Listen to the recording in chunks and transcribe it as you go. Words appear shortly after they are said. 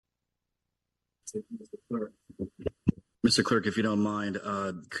Mr. Clerk, if you don't mind,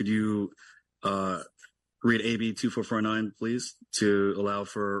 could you read AB 2449, please, to allow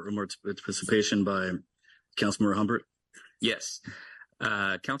for remote participation by Councilmember Humbert? Yes.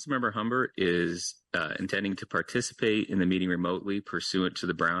 Councilmember Humbert is intending to participate in the meeting remotely pursuant to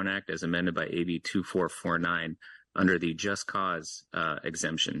the Brown Act as amended by AB 2449 under the Just Cause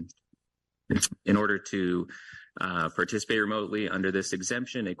exemption. In order to participate remotely under this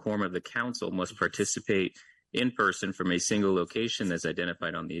exemption, a quorum of the council must participate in person from a single location as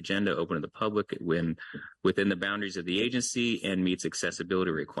identified on the agenda, open to the public when within the boundaries of the agency and meets accessibility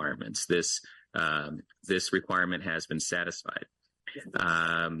requirements. This requirement has been satisfied.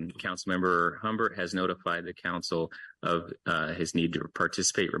 Councilmember Humbert has notified the council of his need to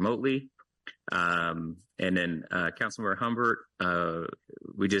participate remotely. And then Councilmember Humbert,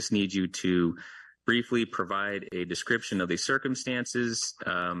 we just need you to briefly provide a description of the circumstances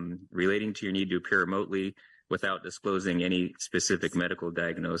relating to your need to appear remotely without disclosing any specific medical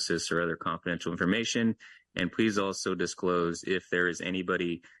diagnosis or other confidential information. And please also disclose if there is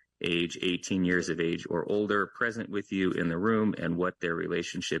anybody age 18 years of age or older present with you in the room and what their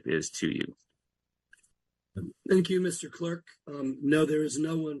relationship is to you. Thank you, Mr. Clerk. No, there is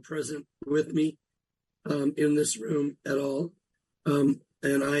no one present with me in this room at all. And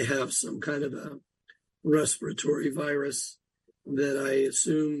I have some kind of a respiratory virus that I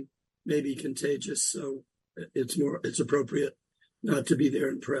assume may be contagious. So it's appropriate not to be there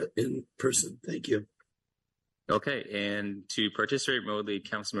in person. Thank you. Okay, and to participate remotely,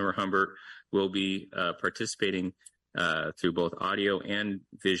 Councilmember Humbert will be participating through both audio and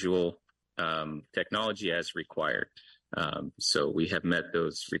visual technology as required. So we have met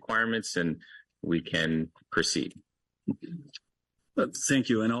those requirements and we can proceed. Thank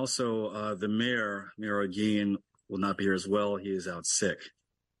you. And also the Mayor Aguin, will not be here as well. He is out sick.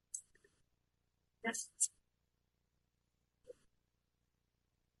 Yes.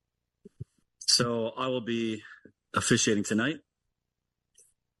 So I will be officiating tonight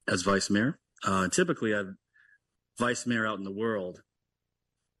as Vice Mayor. Typically, I'm Vice Mayor out in the world,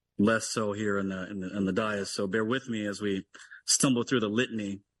 less so here in the dais. So bear with me as we stumble through the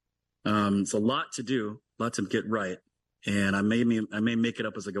litany. It's a lot to do, a lot to get right, and I may make it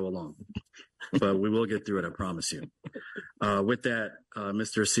up as I go along, but we will get through it. I promise you. With that,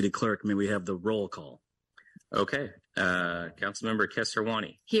 Mr. City Clerk, may we have the roll call? Okay. Councilmember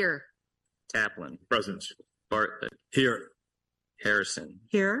Kesarwani. Here. Taplin. Present. Bartlett. Here. Harrison.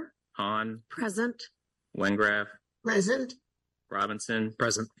 Here. Hahn. Present. Wengraf. Present. Robinson.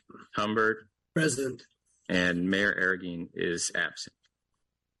 Present. Humbert. Present. And Mayor Arreguín is absent.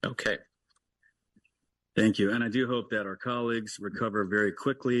 Okay. Thank you. And I do hope that our colleagues recover very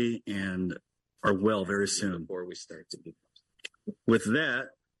quickly and are well very soon. Before we start to be. With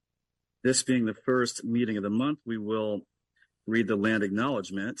that, this being the first meeting of the month, we will read the land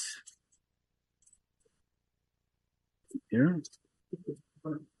acknowledgement. Here.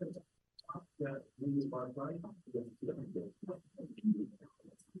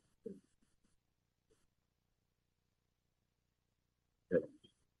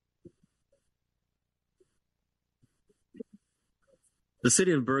 The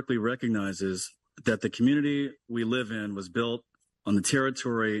city of Berkeley recognizes that the community we live in was built on the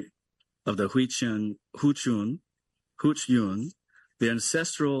territory of the Huichin, Huchyun, the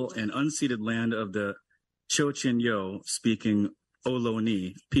ancestral and unceded land of the Chochenyo speaking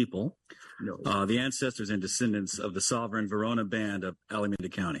Ohlone people, the ancestors and descendants of the sovereign Verona Band of Alameda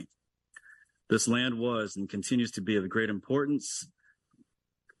County. This land was and continues to be of great importance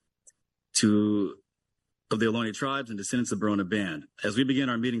of the Ohlone tribes and descendants of the Verona Band. As we begin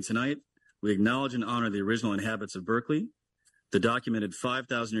our meeting tonight, we acknowledge and honor the original inhabitants of Berkeley, the documented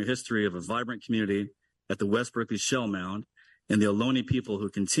 5,000-year history of a vibrant community at the West Berkeley Shell Mound, and the Ohlone people who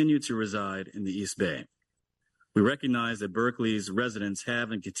continue to reside in the East Bay. We recognize that Berkeley's residents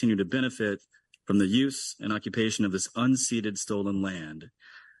have and continue to benefit from the use and occupation of this unceded stolen land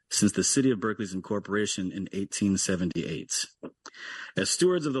since the city of Berkeley's incorporation in 1878. As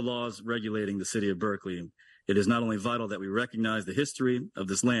stewards of the laws regulating the city of Berkeley, it is not only vital that we recognize the history of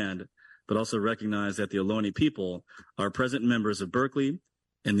this land, but also recognize that the Ohlone people are present members of Berkeley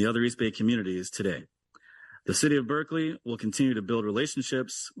and the other East Bay communities today. The city of Berkeley will continue to build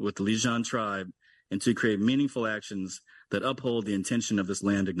relationships with the Lijan tribe and to create meaningful actions that uphold the intention of this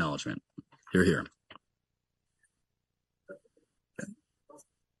land acknowledgement. Hear, hear.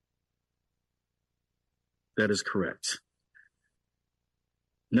 That is correct.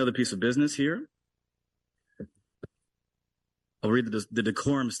 Another piece of business here. I'll read the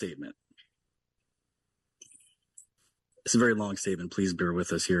decorum statement. It's a very long statement. Please bear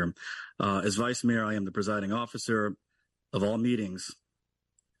with us here. As Vice Mayor, I am the presiding officer of all meetings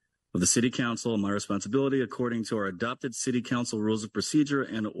of the City Council. My responsibility, according to our adopted City Council rules of procedure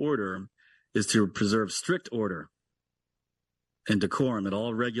and order, is to preserve strict order and decorum at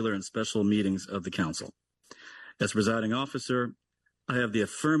all regular and special meetings of the Council. As presiding officer, I have the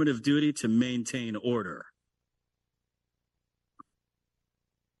affirmative duty to maintain order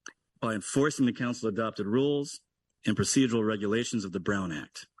by enforcing the Council adopted rules and procedural regulations of the Brown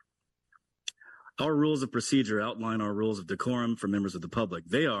Act. Our rules of procedure outline our rules of decorum for members of the public.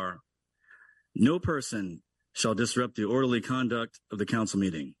 They are: no person shall disrupt the orderly conduct of the council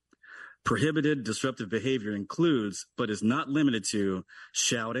meeting. Prohibited disruptive behavior includes, but is not limited to,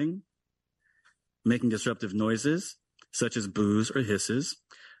 shouting, making disruptive noises, such as boos or hisses,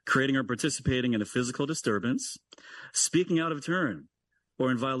 creating or participating in a physical disturbance, speaking out of turn or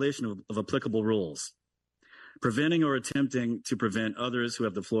in violation of applicable rules, preventing or attempting to prevent others who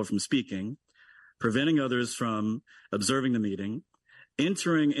have the floor from speaking, preventing others from observing the meeting,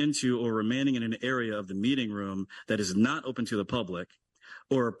 entering into or remaining in an area of the meeting room that is not open to the public,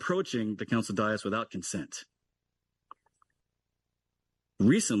 or approaching the council dais without consent.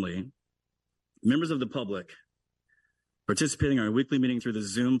 Recently, members of the public participating in our weekly meeting through the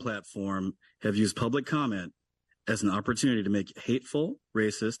Zoom platform have used public comment as an opportunity to make hateful,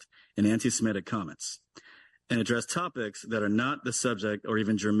 racist, and anti-Semitic comments and address topics that are not the subject or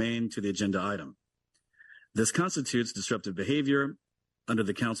even germane to the agenda item. This constitutes disruptive behavior under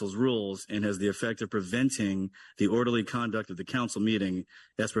the council's rules and has the effect of preventing the orderly conduct of the council meeting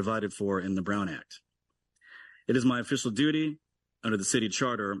as provided for in the Brown Act. It is my official duty under the city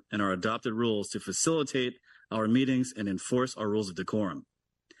charter and our adopted rules to facilitate our meetings and enforce our rules of decorum.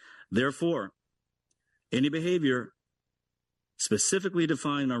 Therefore, any behavior specifically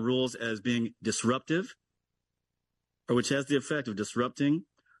defined in our rules as being disruptive or which has the effect of disrupting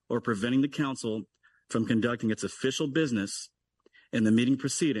or preventing the council from conducting its official business in the meeting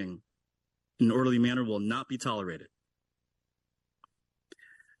proceeding in an orderly manner will not be tolerated.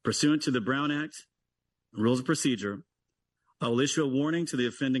 Pursuant to the Brown Act, rules of procedure, I will issue a warning to the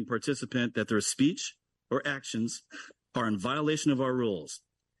offending participant that their speech or actions are in violation of our rules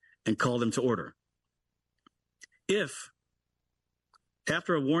and call them to order. If,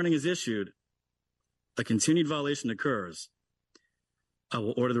 after a warning is issued, a continued violation occurs, I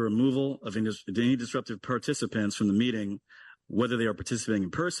will order the removal of any disruptive participants from the meeting, whether they are participating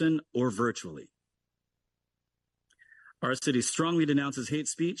in person or virtually. Our city strongly denounces hate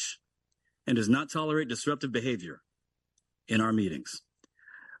speech and does not tolerate disruptive behavior in our meetings.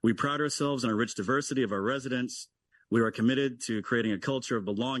 We pride ourselves on a rich diversity of our residents. We are committed to creating a culture of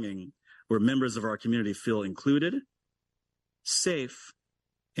belonging where members of our community feel included, safe,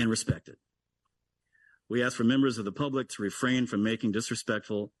 and respected. We ask for members of the public to refrain from making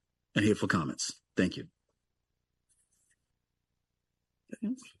disrespectful and hateful comments. Thank you.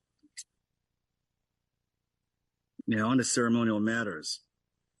 Now on to ceremonial matters.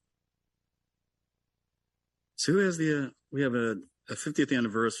 So who has we have a 50th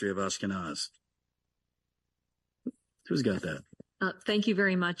anniversary of Ashkenaz. Who's got that? Thank you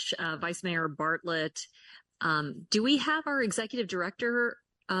very much, Vice Mayor Bartlett. Do we have our executive director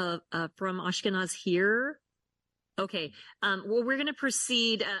from Ashkenaz here? Okay. Well, we're going to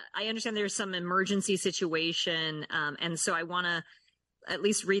proceed. I understand there's some emergency situation, and so I want to at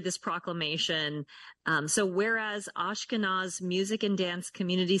least read this proclamation. So whereas Ashkenaz Music and Dance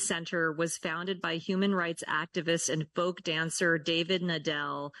Community Center was founded by human rights activist and folk dancer David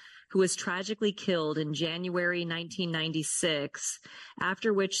Nadel, who was tragically killed in January 1996,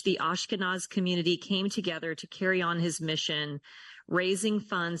 after which the Ashkenaz community came together to carry on his mission, raising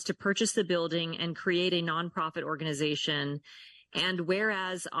funds to purchase the building and create a nonprofit organization. And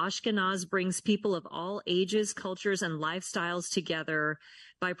whereas Ashkenaz brings people of all ages, cultures, and lifestyles together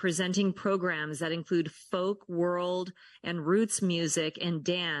by presenting programs that include folk, world, and roots music and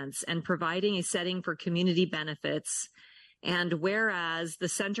dance, and providing a setting for community benefits. And whereas the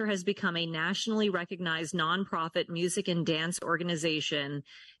center has become a nationally recognized nonprofit music and dance organization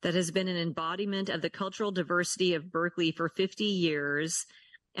that has been an embodiment of the cultural diversity of Berkeley for 50 years,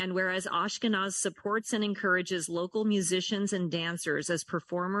 and whereas Ashkenaz supports and encourages local musicians and dancers as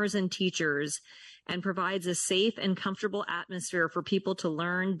performers and teachers and provides a safe and comfortable atmosphere for people to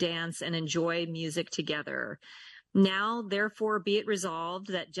learn, dance, and enjoy music together. Now, therefore, be it resolved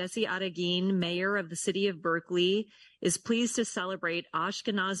that Jesse Arreguin, Mayor of the City of Berkeley, is pleased to celebrate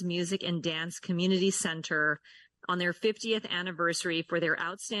Ashkenaz Music and Dance Community Center on their 50th anniversary for their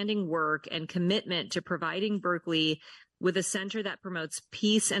outstanding work and commitment to providing Berkeley with a center that promotes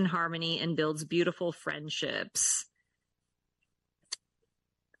peace and harmony and builds beautiful friendships.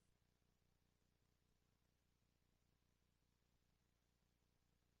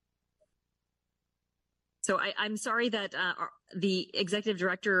 So I'm sorry that the executive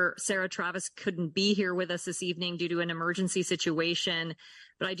director, Sarah Travis, couldn't be here with us this evening due to an emergency situation,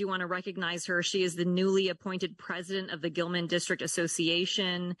 but I do want to recognize her. She is the newly appointed president of the Gilman District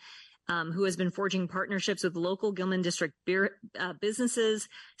Association, who has been forging partnerships with local Gilman District businesses,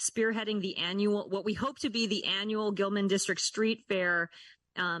 spearheading the annual, what we hope to be the annual Gilman District Street Fair,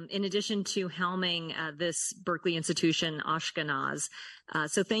 in addition to helming this Berkeley institution, Ashkenaz.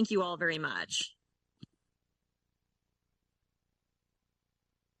 So thank you all very much.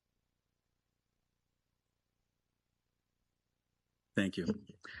 Thank you.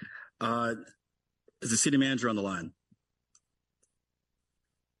 Is the city manager on the line?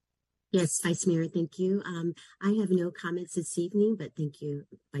 Yes, Vice Mayor, thank you. I have no comments this evening, but thank you,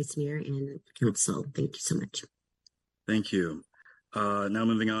 Vice Mayor and Council. Thank you so much. Thank you. Now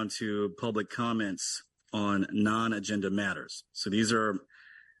moving on to public comments on non-agenda matters. So these are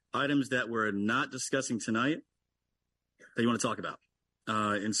items that we're not discussing tonight that you want to talk about.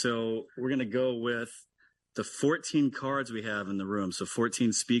 And so we're going to go with the 14 cards we have in the room. So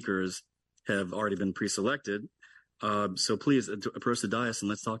 14 speakers have already been pre-selected. So please approach the dais and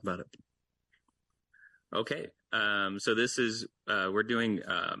let's talk about it. Okay. So this is, we're doing,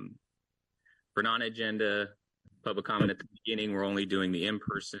 for non-agenda public comment at the beginning, we're only doing the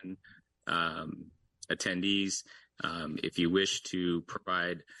in-person attendees. If you wish to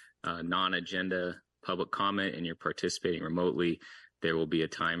provide non-agenda public comment and you're participating remotely, there will be a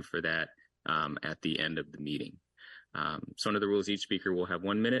time for that at the end of the meeting. So under the rules, each speaker will have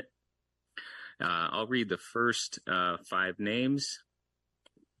 1 minute. I'll read the first 5 names.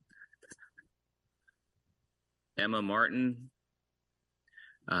 Emma Martin,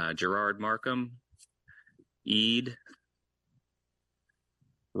 Gerard Markham, Eid,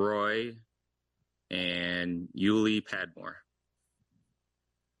 Roy, and Yuli Padmore.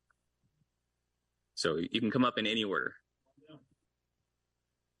 So you can come up in any order.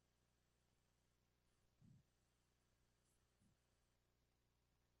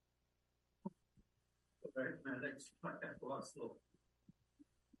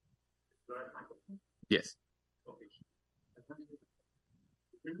 Yes.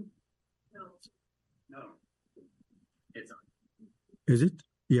 No. It's on. Is it?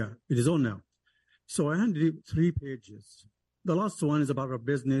 Yeah, it is on now. So I handed 3 pages. The last one is about our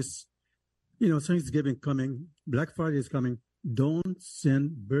business. You know, Thanksgiving coming, Black Friday is coming. Don't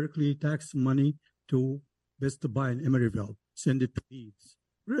send Berkeley tax money to Best Buy in Emeryville. Send it to Eads.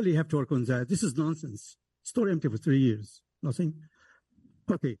 Really have to work on that. This is nonsense. Store empty for 3 years. Nothing.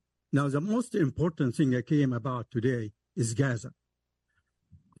 Okay. Now, the most important thing that came about today is Gaza.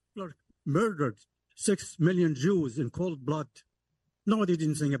 Murdered 6 million Jews in cold blood. Nobody did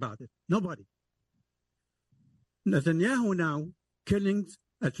anything about it. Nobody. Netanyahu now killing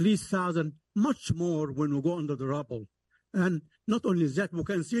at least 1,000, much more when we go under the rubble. And not only that, we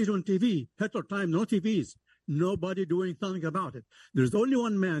can see it on TV. Hitler time, no TVs. Nobody doing something about it. There's only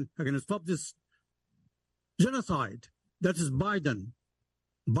one man who can stop this genocide. That is Biden.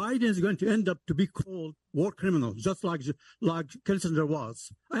 Biden is going to end up to be called war criminal, just like Kissinger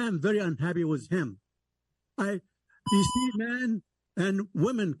was. I am very unhappy with him. You see men and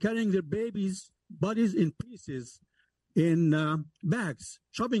women carrying their babies' bodies in pieces in bags,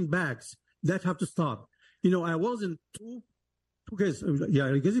 shopping bags. That have to stop. You know, I was in two cases.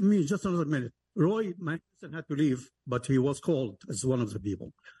 Yeah, give me just another minute. Roy, my son, had to leave, but he was called as one of the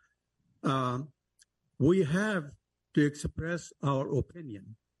people. We have to express our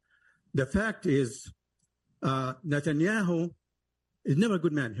opinion. The fact is, Netanyahu is never a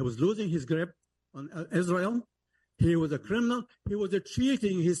good man. He was losing his grip on Israel. He was a criminal. He was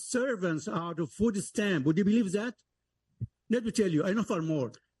cheating his servants out of food stamp. Would you believe that? Let me tell you, I know far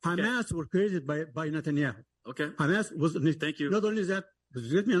more. Hamas were created by Netanyahu. Okay. Hamas was. Thank you. Not only that,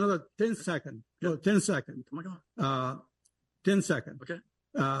 give me another 10 seconds. No, 10 seconds. Oh my God. 10 seconds. Okay.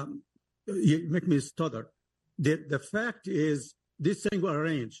 You make me stutter. The fact is, this thing was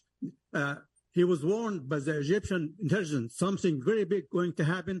arranged. He was warned by the Egyptian intelligence, something very big going to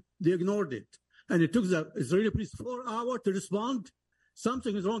happen. They ignored it. And it took the Israeli police 4 hours to respond.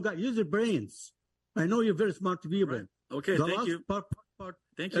 Something is wrong. Use your brains. I know you're very smart people. Right. Okay, the thank last you. Part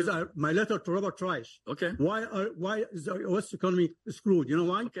Thank is you. my letter to Robert Reich. Okay. Why is the West economy screwed? You know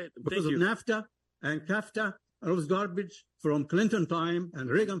why? Okay, Because thank of you. NAFTA and CAFTA and all this garbage from Clinton time and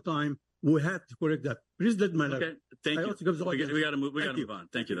Reagan time. We had to correct that. Please let my letter. Okay, thank I you. also give the audience. We got to move. We got Thank to you. move on.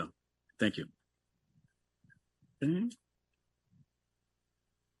 Thank you, though. Thank you.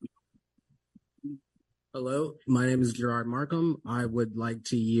 Hello, my name is Gerard Markham. I would like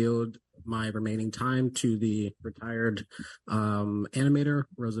to yield my remaining time to the retired animator,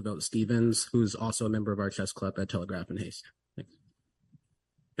 Roosevelt Stevens, who's also a member of our chess club at Telegraph and Hayes.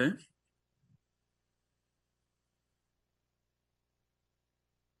 Thanks.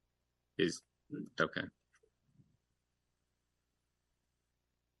 Okay. Okay.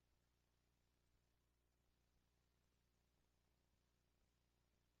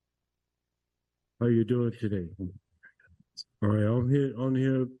 How you doing today? All right, I'm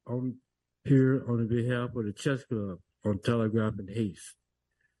here on behalf of the chess club on Telegraph and Hayes.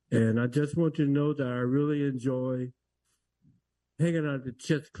 And I just want you to know that I really enjoy hanging out at the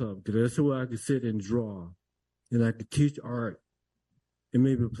chess club because that's where I can sit and draw and I can teach art and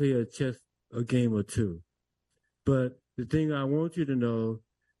maybe play a game or two. But the thing I want you to know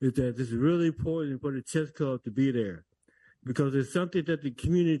is that this is really important for the chess club to be there because it's something that the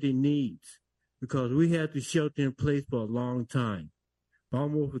community needs because we had to shelter in place for a long time,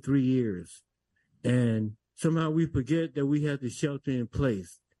 almost for 3 years. And somehow we forget that we had to shelter in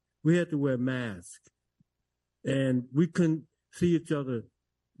place. We had to wear masks and we couldn't see each other's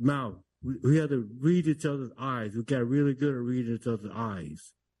mouth. We had to read each other's eyes. We got really good at reading each other's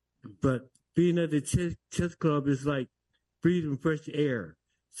eyes. But being at the chess club is like breathing fresh air,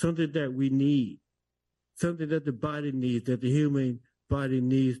 something that we need, something that the body needs, that the human body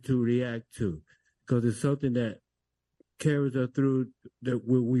needs to react to, because it's something that carries us through that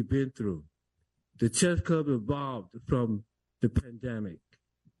what we've been through. The chess club evolved from the pandemic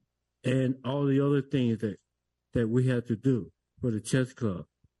and all the other things that we had to do for the chess club.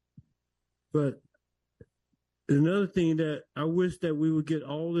 But another thing that I wish that we would get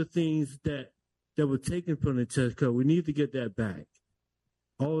all the things that were taken from the chess club, we need to get that back.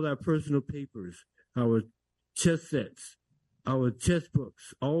 All of our personal papers, our chess sets, our chess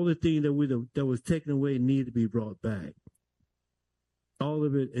books, all the things that was taken away need to be brought back. All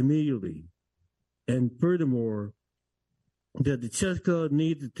of it immediately. And furthermore, that the chess club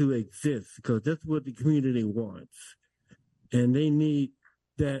needed to exist because that's what the community wants. And they need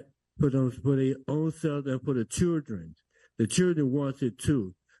that for their own selves and for the children. The children want it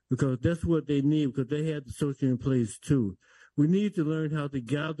too, because that's what they need, because they had the social in place too. We need to learn how to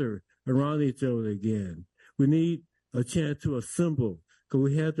gather around each other again. We need a chance to assemble, because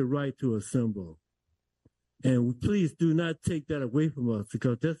we have the right to assemble. And please do not take that away from us,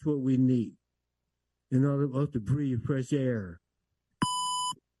 because that's what we need in order for us to breathe fresh air,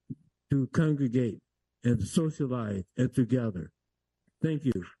 to congregate and to socialize and together. Thank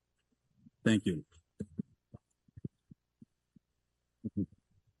you. Thank you.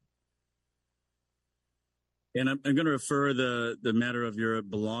 And I'm going to refer the matter of your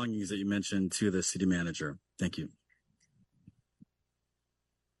belongings that you mentioned to the city manager. Thank you.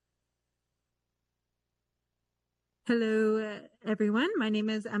 Hello, everyone. My name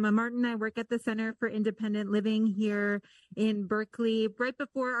is Emma Martin. I work at the Center for Independent Living here in Berkeley. Right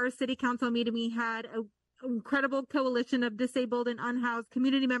before our city council meeting, we had an incredible coalition of disabled and unhoused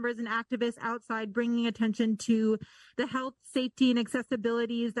community members and activists outside bringing attention to the health, safety, and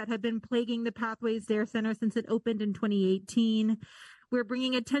accessibilities that have been plaguing the Pathways Dare Center since it opened in 2018. We're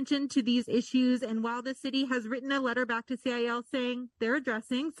bringing attention to these issues, and while the city has written a letter back to CIL saying they're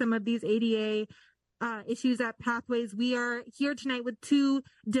addressing some of these ADA issues at Pathways, we are here tonight with two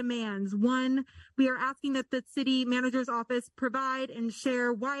demands. One, we are asking that the city manager's office provide and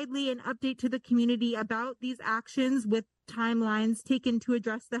share widely an update to the community about these actions with timelines taken to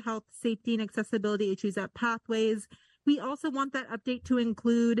address the health, safety, and accessibility issues at Pathways. We also want that update to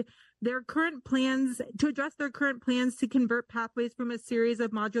include their current plans, to address their current plans to convert Pathways from a series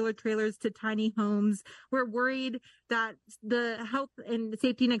of modular trailers to tiny homes. We're worried that the health and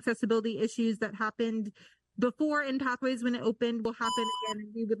safety and accessibility issues that happened before in Pathways when it opened will happen again.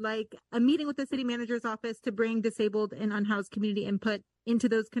 And we would like a meeting with the city manager's office to bring disabled and unhoused community input into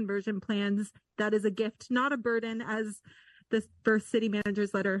those conversion plans. That is a gift, not a burden, as the first city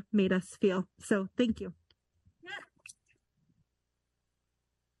manager's letter made us feel. So thank you.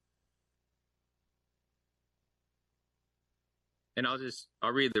 And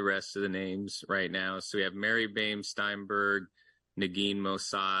I'll read the rest of the names right now. So we have Mary Baim Steinberg, Nagin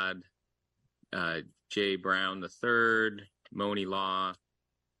Mossad, Jay Brown III, Moni Law,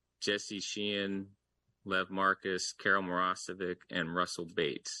 Jesse Sheehan, Lev Marcus, Carol Morosovic, and Russell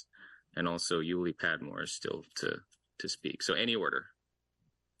Bates. And also Yuli Padmore is still to speak. So any order.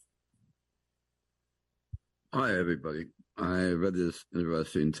 Hi, everybody. I read this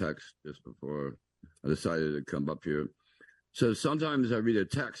interesting text just before I decided to come up here. So sometimes I read a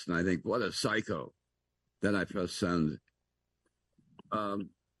text and I think, what a psycho. Then I press send.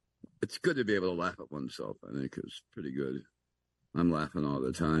 It's good to be able to laugh at oneself. I think it's pretty good. I'm laughing all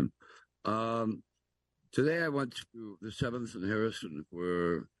the time. Today I went to the 7th and Harrison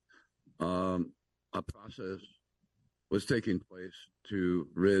where a process was taking place to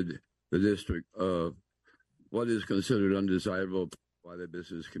rid the district of what is considered undesirable by the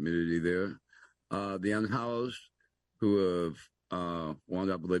business community there. The unhoused who have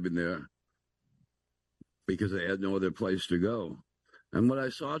wound up living there because they had no other place to go. And what I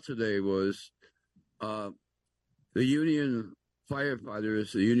saw today was the union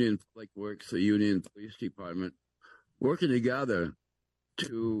firefighters, the union public works, the union police department working together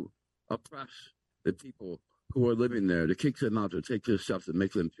to oppress the people who are living there, to kick them out, to take their stuff, to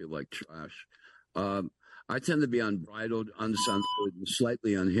make them feel like trash. I tend to be unbridled, uncensored, and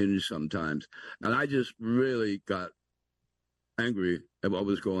slightly unhinged sometimes. And I just really got angry at what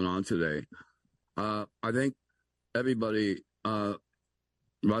was going on today. I think everybody,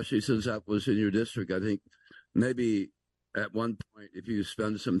 Rashi, since that was in your district, I think maybe at one point, if you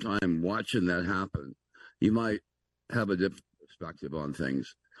spend some time watching that happen, you might have a different perspective on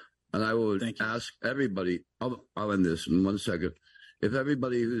things. And I would ask everybody, I'll end this in 1 second. If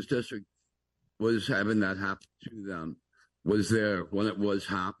everybody whose district was having that happen to them was there when it was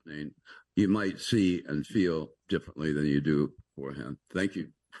happening, you might see and feel differently than you do beforehand. Thank you.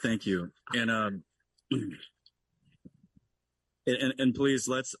 Thank you. And please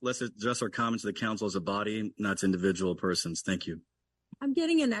let's address our comments to the council as a body, not to individual persons. Thank you. I'm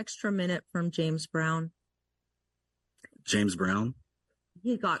getting an extra minute from James Brown. James Brown?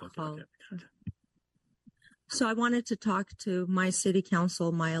 He got called. Okay. So I wanted to talk to my city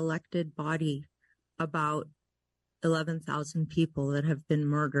council, my elected body, about 11,000 people that have been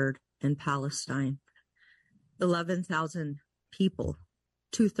murdered in Palestine. 11,000 people,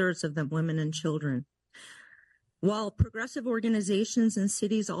 2/3 of them women and children. While progressive organizations and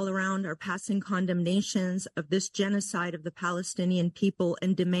cities all around are passing condemnations of this genocide of the Palestinian people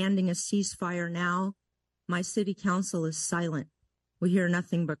and demanding a ceasefire now, my city council is silent. We hear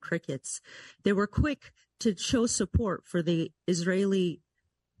nothing but crickets. They were quick to show support for the Israeli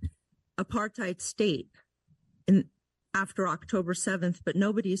apartheid state after October 7th, but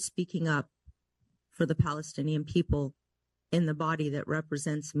nobody is speaking up for the Palestinian people in the body that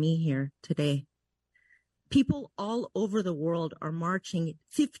represents me here today. People all over the world are marching.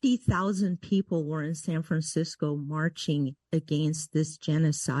 50,000 people were in San Francisco marching against this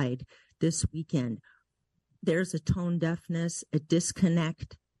genocide this weekend. There's a tone deafness, a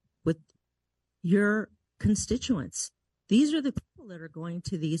disconnect with your constituents. These are the people that are going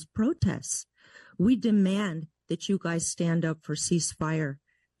to these protests. We demand that you guys stand up for ceasefire.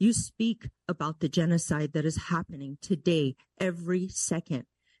 You speak about the genocide that is happening today, every second,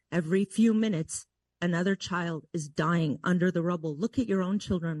 every few minutes. Another child is dying under the rubble. Look at your own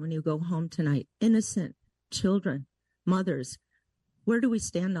children when you go home tonight. Innocent children, mothers. Where do we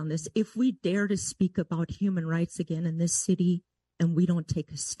stand on this? If we dare to speak about human rights again in this city and we don't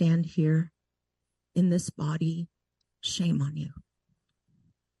take a stand here in this body, shame on you.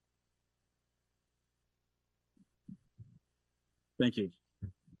 Thank you.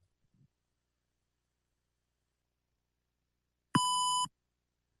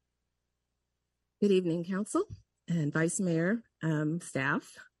 Good evening, Council and Vice Mayor,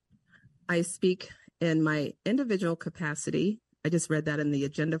 staff. I speak in my individual capacity. I just read that in the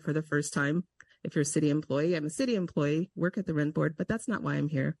agenda for the first time. If you're a city employee, I'm a city employee, work at the rent board, but that's not why I'm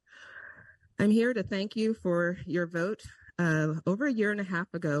here. I'm here to thank you for your vote over a year and a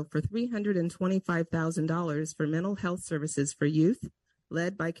half ago for $325,000 for mental health services for youth,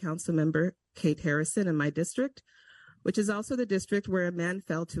 led by Councilmember Kate Harrison in my district, which is also the district where a man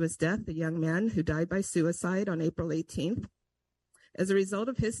fell to his death, a young man who died by suicide on April 18th. As a result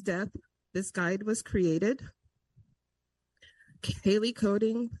of his death, this guide was created. Haley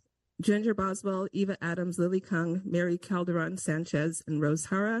Coding, Ginger Boswell, Eva Adams, Lily Kung, Mary Calderon Sanchez, and Rose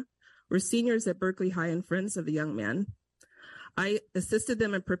Hara were seniors at Berkeley High and friends of the young man. I assisted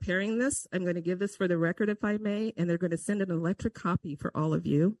them in preparing this. I'm going to give this for the record, if I may, and they're going to send an electric copy for all of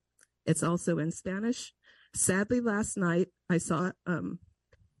you. It's also in Spanish. Sadly, last night, I saw an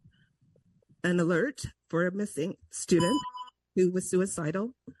alert for a missing student who was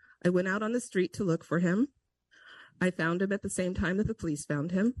suicidal. I went out on the street to look for him. I found him at the same time that the police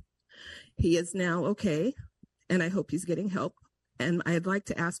found him. He is now okay, and I hope he's getting help. And I'd like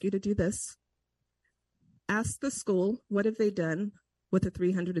to ask you to do this. Ask the school, what have they done with the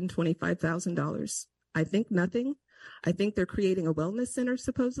 $325,000? I think nothing. I think they're creating a wellness center,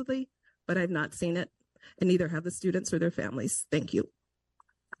 supposedly, but I've not seen it, and neither have the students or their families. Thank you.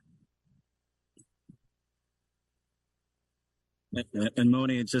 And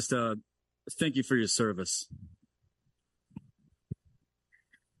Moni, just thank you for your service.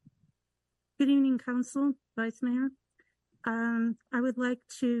 Good evening, Council, Vice Mayor. I would like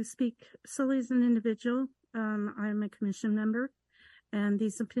to speak solely as an individual. I'm a commission member, and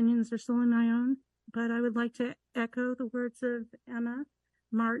these opinions are solely my own. But I would like to echo the words of Emma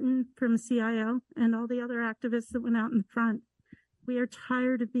Martin from CIL and all the other activists that went out in front. We are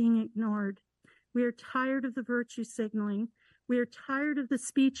tired of being ignored. We are tired of the virtue signaling. We are tired of the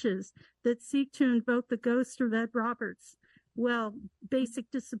speeches that seek to invoke the ghost of Ed Roberts. Well,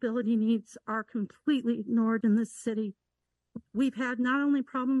 basic disability needs are completely ignored in this city. We've had not only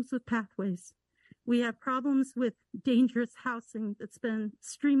problems with pathways, we have problems with dangerous housing that's been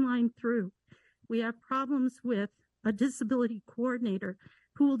streamlined through. We have problems with a disability coordinator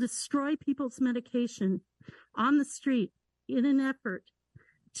who will destroy people's medication on the street in an effort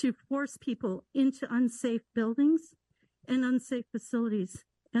to force people into unsafe buildings and unsafe facilities.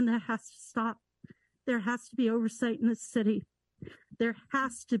 And that has to stop. There has to be oversight in this city. There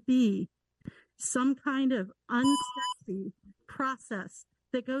has to be some kind of unsexy process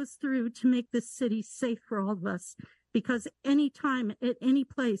that goes through to make this city safe for all of us. Because anytime, at any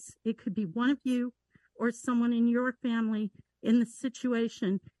place, it could be one of you or someone in your family in the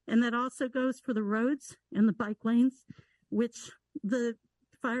situation. And that also goes for the roads and the bike lanes, which the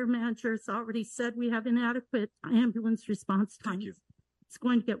fire manager has already said we have inadequate ambulance response times. Thank you. It's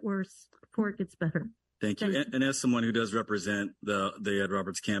going to get worse before it gets better. Thank you. And as someone who does represent the Ed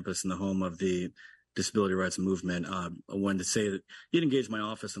Roberts campus and the home of the disability rights movement, I wanted to say that you'd engage my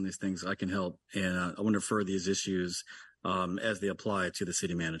office on these things. I can help. And I want to refer these issues as they apply to the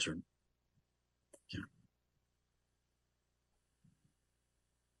city manager. Yeah.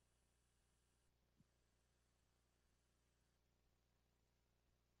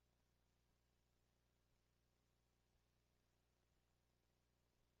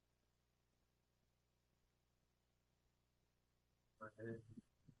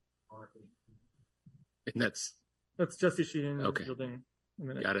 And that's Jesse Sheehan. Okay. Building a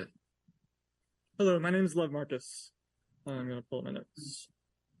minute. Got it. Hello, my name is Lev Marcus. I'm going to pull up my notes.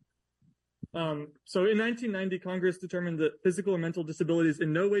 So in 1990, Congress determined that physical and mental disabilities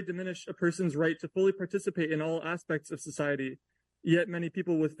in no way diminish a person's right to fully participate in all aspects of society. Yet many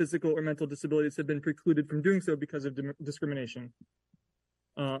people with physical or mental disabilities have been precluded from doing so because of discrimination.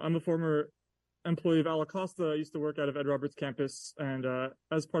 I'm a former employee of Alacosta. I used to work out of Ed Roberts campus, and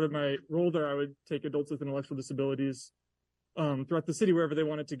as part of my role there, I would take adults with intellectual disabilities throughout the city wherever they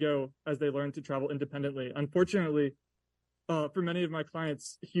wanted to go as they learned to travel independently. Unfortunately, for many of my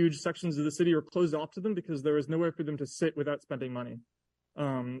clients, huge sections of the city were closed off to them because there was nowhere for them to sit without spending money.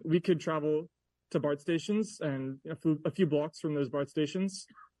 We could travel to BART stations and a few blocks from those BART stations,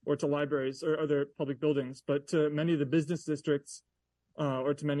 or to libraries or other public buildings, but to many of the business districts,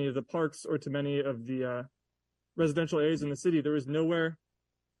 or to many of the parks, or to many of the residential areas in the city, there was nowhere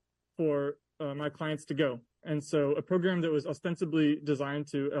for my clients to go. And so a program that was ostensibly designed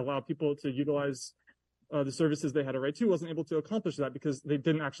to allow people to utilize the services they had a right to wasn't able to accomplish that because they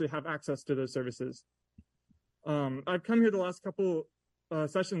didn't actually have access to those services. I've come here the last couple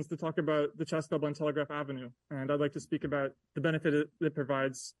sessions to talk about the Chess Club on Telegraph Avenue, and I'd like to speak about the benefit it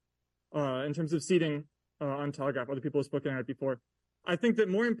provides in terms of seating on Telegraph. Other people have spoken on it before. I think that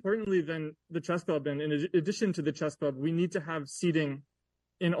more importantly than the Chess Club, and in addition to the Chess Club, we need to have seating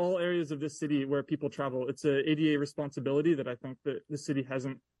in all areas of this city where people travel. It's an ADA responsibility that I think that the city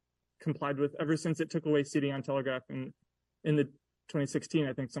hasn't complied with ever since it took away seating on Telegraph in the 2016.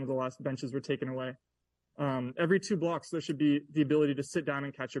 I think some of the last benches were taken away. Every 2 blocks, there should be the ability to sit down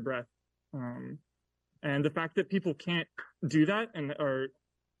and catch your breath. And the fact that people can't do that and are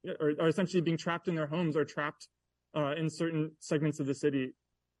essentially being trapped in their homes or trapped in certain segments of the city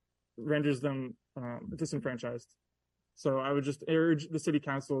renders them disenfranchised. So I would just urge the city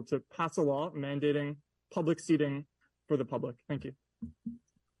council to pass a law mandating public seating for the public. Thank you.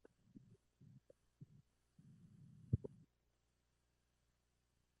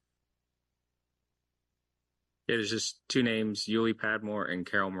 Yeah, there's just 2 names, Yuli Padmore and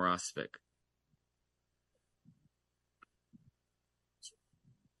Carol Morosevich.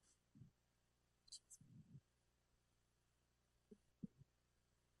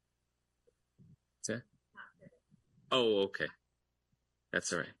 Oh, okay.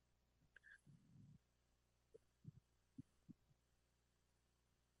 That's all right.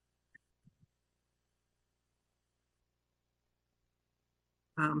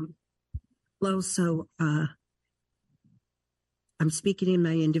 Hello. So I'm speaking in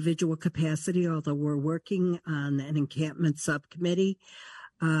my individual capacity, although we're working on an encampment subcommittee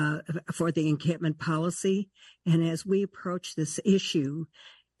for the encampment policy. And as we approach this issue,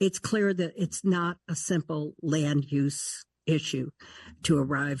 it's clear that it's not a simple land use issue to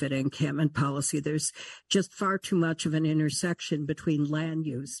arrive at encampment policy. There's just far too much of an intersection between land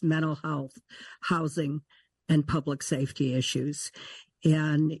use, mental health, housing, and public safety issues.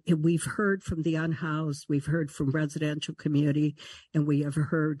 And we've heard from the unhoused, we've heard from residential community, and we have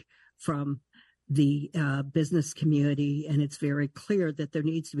heard from the business community. And it's very clear that there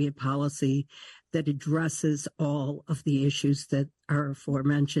needs to be a policy that addresses all of the issues that are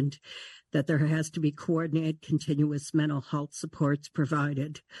aforementioned, that there has to be coordinated, continuous mental health supports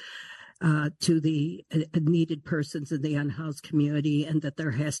provided to the needed persons in the unhoused community, and that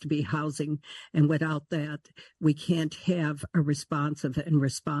there has to be housing. And without that, we can't have a responsive and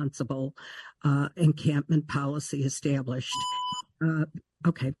responsible encampment policy established.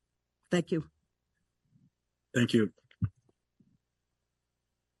 Okay. Thank you. Thank you.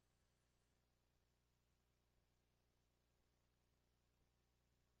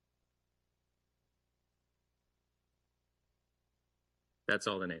 That's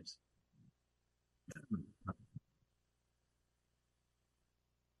all the names.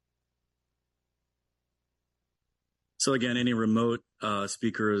 So again, any remote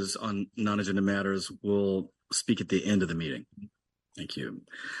speakers on non-agenda matters will speak at the end of the meeting. Thank you.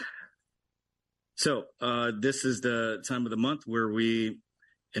 So this is the time of the month where we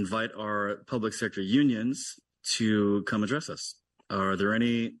invite our public sector unions to come address us. Are there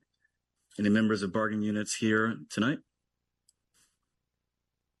any members of bargaining units here tonight?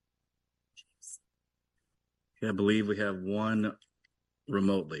 I believe we have one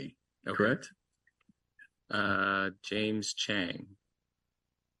remotely, correct? James Chang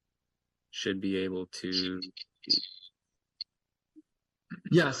should be able to.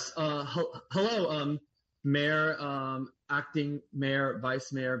 Yes. Hello, Mayor, Acting Mayor,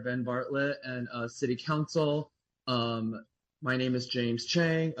 Vice Mayor Ben Bartlett, and City Council. My name is James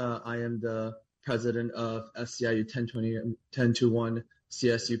Chang. I am the president of SCIU 1021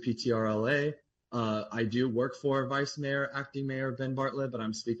 CSU PTRLA. I do work for Vice Mayor, Acting Mayor Ben Bartlett, but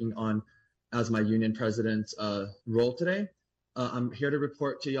I'm speaking on as my union president's role today. I'm here to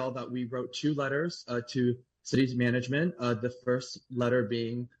report to y'all that we wrote 2 letters to city's management. The first letter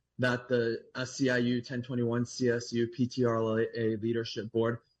being that the SCIU 1021 CSU PTRLA Leadership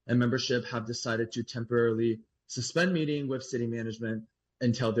Board and membership have decided to temporarily suspend meeting with city management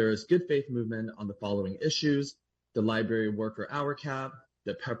until there is good faith movement on the following issues: the library worker hour cap,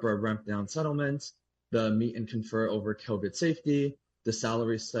 the PEPRA ramp down settlements, the meet and confer over COVID safety, the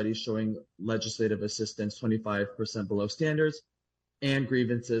salary study showing legislative assistance 25% below standards, and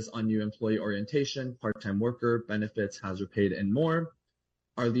grievances on new employee orientation, part-time worker, benefits, hazard paid, and more.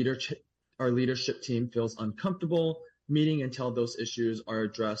 Our leadership team feels uncomfortable meeting until those issues are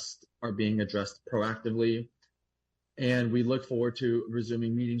being addressed proactively. And we look forward to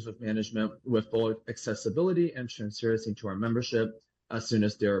resuming meetings with management with full accessibility and transparency to our membership as soon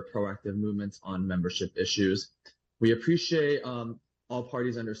as there are proactive movements on membership issues. We appreciate all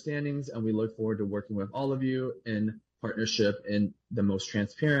parties' understandings, and we look forward to working with all of you in partnership in the most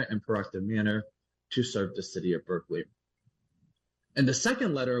transparent and proactive manner to serve the city of Berkeley. And the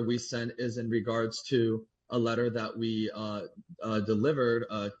second letter we sent is in regards to a letter that we delivered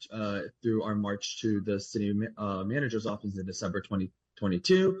through our march to the city manager's office in December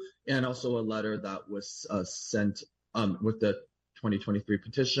 2022, and also a letter that was sent with the 2023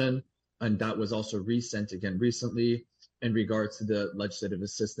 petition, and that was also resent again recently in regards to the legislative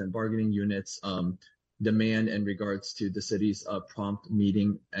assistant bargaining units demand in regards to the city's prompt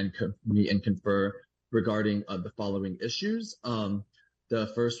meeting and meet and confer regarding the following issues. The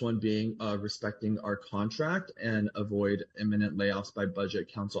first one being respecting our contract and avoid imminent layoffs by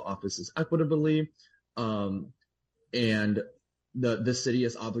budget council offices equitably. And the city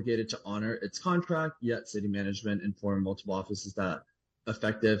is obligated to honor its contract, yet city management informed multiple offices that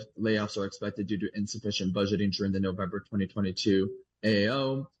effective layoffs are expected due to insufficient budgeting during the November 2022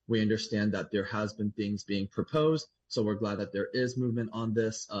 AAO. We understand that there has been things being proposed, so we're glad that there is movement on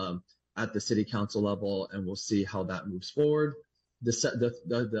this at the city council level, and we'll see how that moves forward.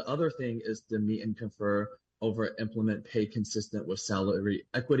 The other thing is the meet and confer over implement pay consistent with salary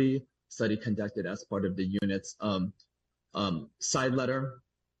equity study conducted as part of the unit's side letter.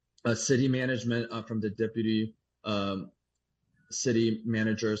 City management from the deputy city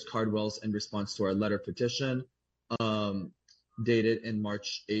managers Cardwell's in response to our letter petition dated in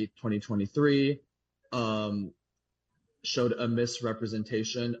March 8, 2023, showed a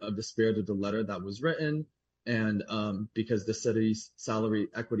misrepresentation of the spirit of the letter that was written. And because the city's salary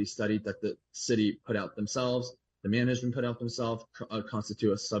equity study that the city put out themselves, the management put out themselves,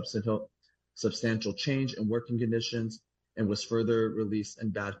 constitute a substantial change in working conditions and was further released in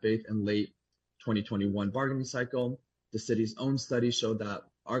bad faith in late 2021 bargaining cycle. the city's own study showed that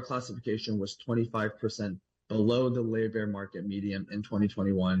our classification was 25% below the labor market median in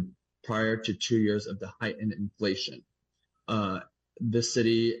 2021, prior to 2 years of the heightened inflation.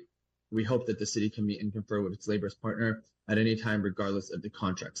 We hope that the city can meet and confer with its labor partner at any time, regardless of the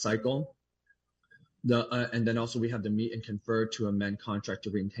contract cycle. And then also we have to meet and confer to amend contract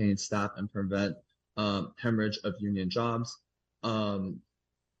to retain staff and prevent hemorrhage of union jobs.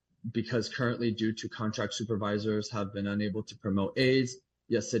 Because currently, due to contract supervisors have been unable to promote aides,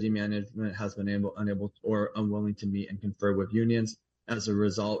 yet city management has been unable or unwilling to meet and confer with unions. As a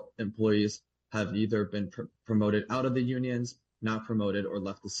result, employees have either been promoted out of the unions, not promoted, or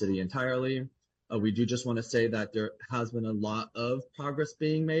left the city entirely. We do just want to say that there has been a lot of progress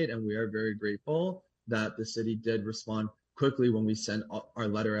being made, and we are very grateful that the city did respond quickly when we sent our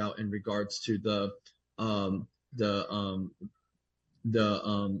letter out in regards to the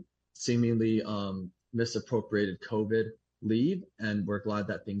seemingly misappropriated COVID leave, and we're glad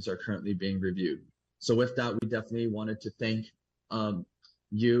that things are currently being reviewed. So with that, we definitely wanted to thank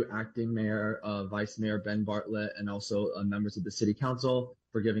you, Acting Mayor, Vice Mayor Ben Bartlett, and also members of the City Council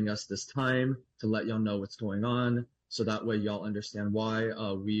for giving us this time to let y'all know what's going on, so that way y'all understand why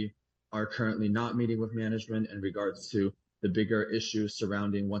we are currently not meeting with management in regards to the bigger issues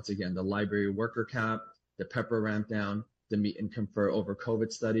surrounding, once again, the library worker cap, the pepper ramp down, the meet and confer over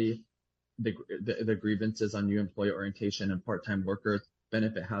COVID study, the grievances on new employee orientation and part-time workers,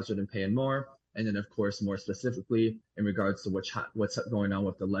 benefit hazard and pay and more. And then, of course, more specifically in regards to what's going on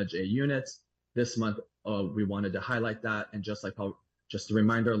with the Ledge A units. This month, we wanted to highlight that. And just a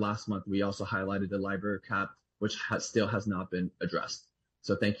reminder, last month, we also highlighted the library cap, which still has not been addressed.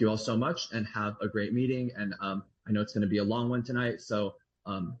 So thank you all so much and have a great meeting. And I know it's going to be a long one tonight, so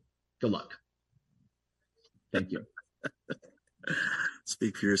good luck. Thank you.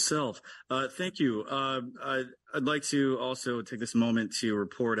 Speak for yourself. Thank you. I'd like to also take this moment to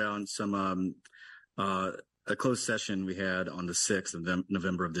report on some a closed session we had on the 6th of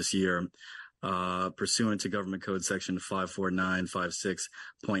November of this year, pursuant to Government Code Section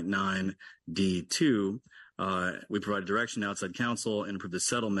 54956.9 D2. We provided direction to outside counsel and approved the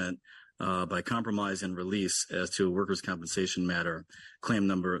settlement by compromise and release as to a workers' compensation matter, claim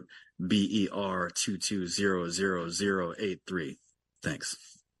number BER 2200083. Thanks.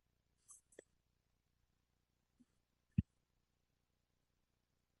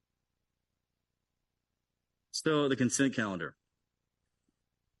 So the consent calendar.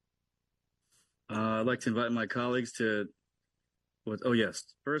 I'd like to invite my colleagues to, oh yes,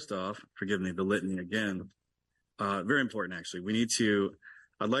 first off, forgive me, the litany again. Very important, actually.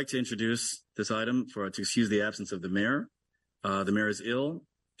 I'd like to introduce this item to excuse the absence of the mayor. The mayor is ill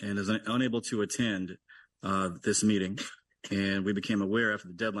and is unable to attend this meeting. And we became aware after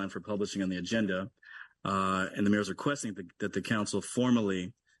the deadline for publishing on the agenda, and the mayor is requesting that the council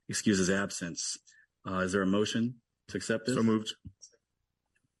formally excuse his absence. Is there a motion to accept this? So moved.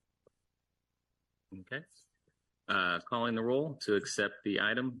 Okay. Calling the roll to accept the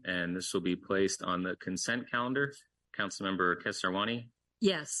item, and this will be placed on the consent calendar. Councilmember Kesarwani?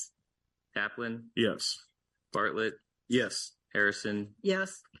 Yes. Kaplan? Yes. Bartlett? Yes. Harrison?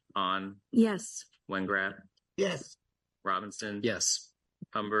 Yes. On? Yes. Wengrath? Yes. Robinson? Yes.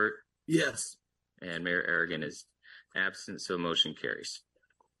 Humbert? Yes. And Mayor Aragon is absent, so motion carries.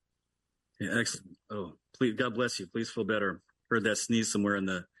 Yeah, excellent. Oh, please, God bless you. Please feel better. Heard that sneeze somewhere in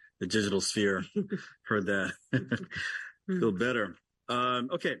the digital sphere. Heard that. Feel better.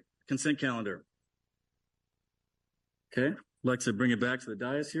 Okay, consent calendar. Okay, I'd like to bring it back to the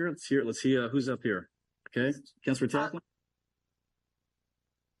dais here. Let's see who's up here. Okay, Councilor Taplin.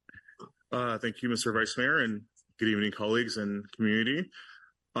 Thank you, Mr. Vice Mayor, and good evening, colleagues and community.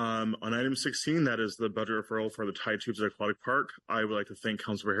 On item 16, that is the budget referral for the Tide Tubes Aquatic Park. I would like to thank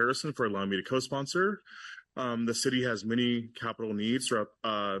Councilor Harrison for allowing me to co-sponsor. The city has many capital needs throughout.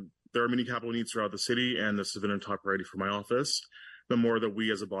 There are many capital needs throughout the city, and this has been a top priority for my office. The more that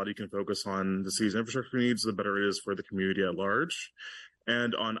we as a body can focus on the city's infrastructure needs, the better it is for the community at large.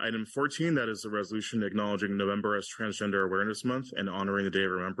 And on item 14, that is the resolution acknowledging November as Transgender Awareness Month and honoring the Day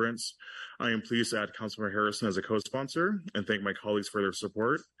of Remembrance. I am pleased to add Councilor Harrison as a co-sponsor and thank my colleagues for their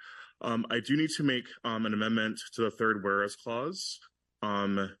support. I do need to make an amendment to the third whereas clause.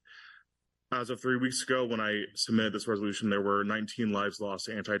 As of 3 weeks ago, when I submitted this resolution, there were 19 lives lost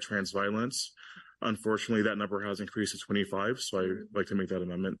to anti-trans violence. Unfortunately, that number has increased to 25, so I'd like to make that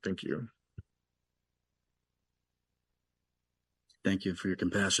amendment. Thank you. Thank you for your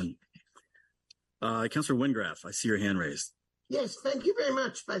compassion. Councilor Wengrath, I see your hand raised. Yes, thank you very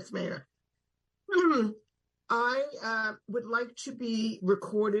much, Vice Mayor. I would like to be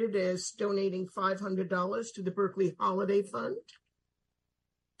recorded as donating $500 to the Berkeley Holiday Fund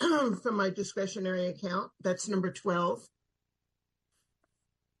from my discretionary account. That's number 12.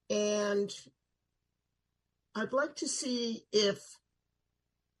 And I'd like to see if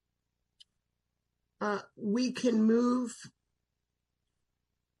we can move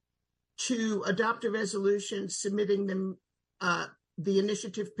to adopt a resolution submitting the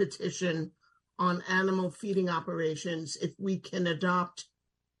initiative petition on animal feeding operations. If we can adopt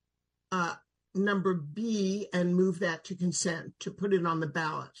number B and move that to consent, to put it on the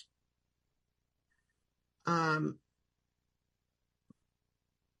ballot. In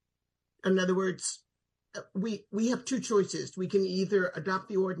other words, we have two choices. We can either adopt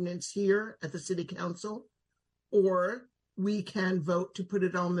the ordinance here at the City Council, or we can vote to put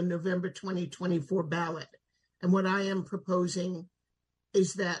it on the November 2024 ballot. And what I am proposing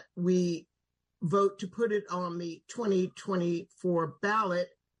is that we vote to put it on the 2024 ballot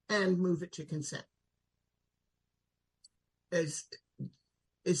and move it to consent. Is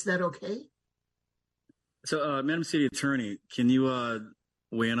that okay? So, Madam City Attorney, can you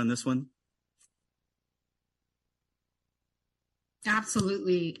weigh in on this one?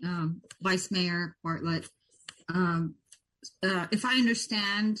 Absolutely, Vice Mayor Bartlett. If I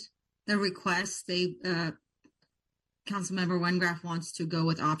understand the request, Councilmember Wengraf wants to go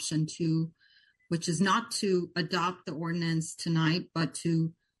with option 2, which is not to adopt the ordinance tonight, but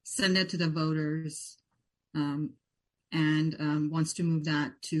to send it to the voters, and wants to move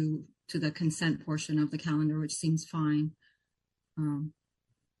that to the consent portion of the calendar, which seems fine.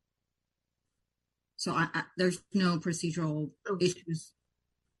 So there's no procedural issues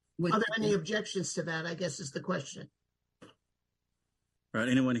with. Are there any objections to that, I guess is the question. All right,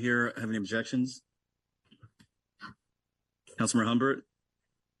 anyone here have any objections? Councilmember Humbert?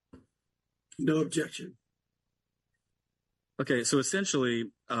 No objection. Okay, so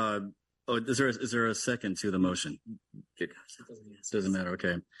essentially, is there a second to the motion? It doesn't matter.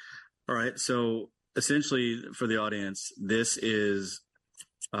 Okay. All right. So essentially, for the audience, this is,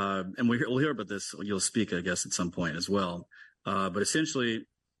 and we'll hear about this. You'll speak, I guess, at some point as well. But essentially,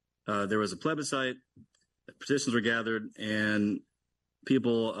 there was a plebiscite, petitions were gathered, and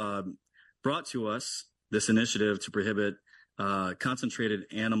people brought to us this initiative to prohibit concentrated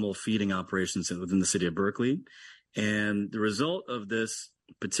animal feeding operations within the city of Berkeley. And the result of this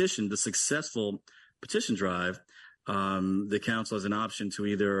petition, the successful petition drive, the council has an option to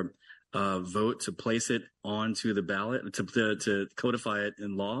either vote to place it onto the ballot, to codify it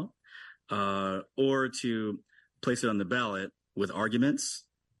in law, or to place it on the ballot with arguments,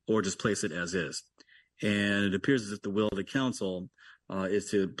 or just place it as is. And it appears as if the will of the council is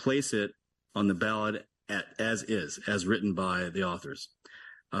to place it on the ballot as is, as written by the authors.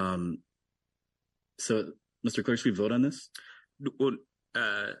 So, Mr. Clerk, should we vote on this? Well,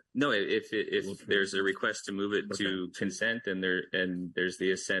 no. If there's a request to move it to consent, and there's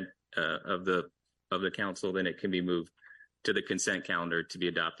the assent of the council, then it can be moved to the consent calendar to be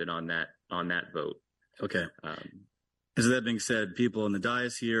adopted on that vote. Okay. So that being said, people in the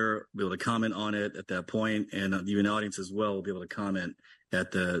dais here will be able to comment on it at that point, and you in the audience as well will be able to comment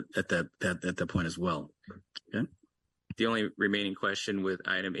at that point as well. Okay. The only remaining question with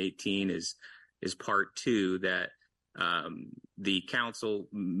item 18 is part 2, that the council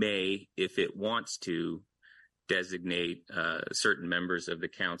may, if it wants to, designate certain members of the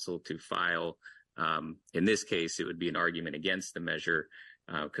council to file. In this case, it would be an argument against the measure,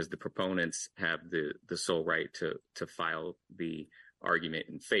 because the proponents have the sole right to file the argument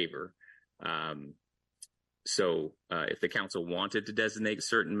in favor. So if the council wanted to designate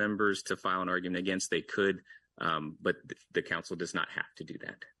certain members to file an argument against, they could, but the council does not have to do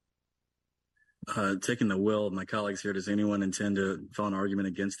that. Taking the will of my colleagues here, does anyone intend to file an argument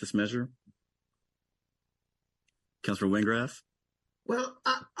against this measure? Councilor Wengraf? Well,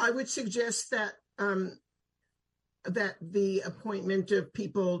 I would suggest that that the appointment of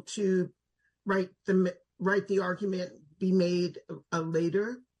people to write the argument be made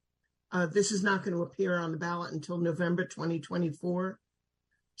later. This is not going to appear on the ballot until November 2024.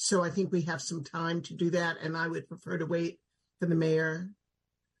 So I think we have some time to do that, and I would prefer to wait for the mayor's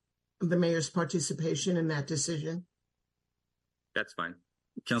participation in that decision. That's fine.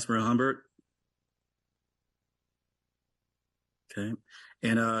 Councilmember Humbert? Okay.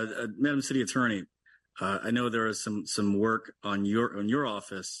 And Madam City Attorney, I know there is some work on your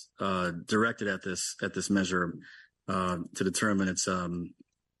office directed at this measure to determine its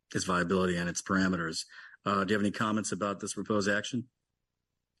viability and its parameters. Do you have any comments about this proposed action?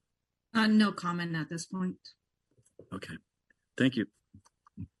 No comment at this point. Okay. Thank you.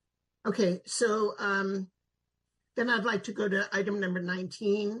 Okay, so Then I'd like to go to item number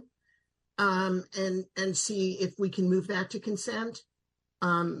 19 and see if we can move that to consent.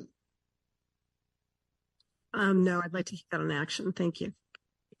 No, I'd like to keep that on action. Thank you.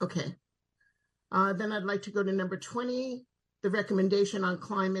 Okay. Then I'd like to go to number 20, the recommendation on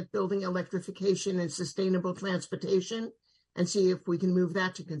climate, building electrification, and sustainable transportation, and see if we can move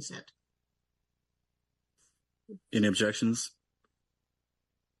that to consent. Any objections?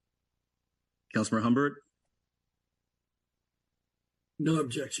 Councilmember Humbert? No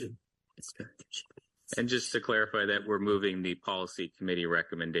objection. And just to clarify that we're moving the policy committee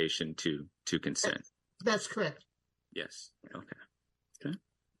recommendation to consent. That's correct. Yes. Okay.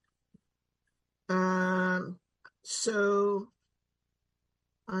 So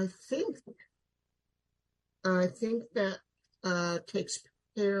I think that takes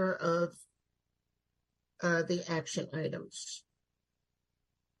care of the action items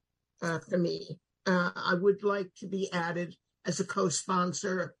for me. I would like to be added as a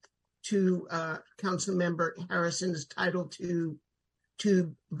co-sponsor to Councilmember Harrison's Title II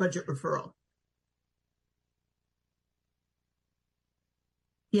budget referral.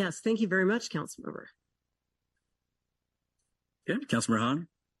 Yes, thank you very much, Councilmember. Okay, Councilmember Hahn?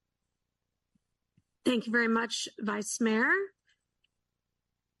 Thank you very much, Vice Mayor.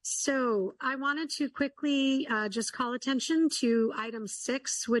 So I wanted to quickly just call attention to item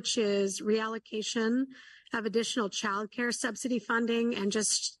 6, which is reallocation of additional childcare subsidy funding, and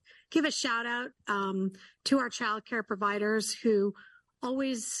just give a shout out to our childcare providers who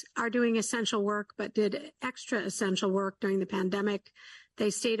always are doing essential work, but did extra essential work during the pandemic. They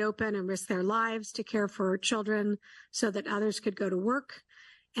stayed open and risked their lives to care for children so that others could go to work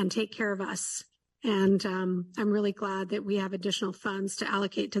and take care of us. And I'm really glad that we have additional funds to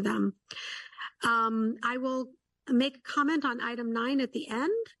allocate to them. I will make a comment on item 9 at the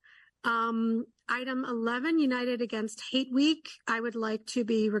end. Item 11, United Against Hate Week, I would like to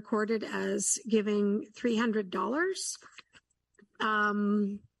be recorded as giving $300.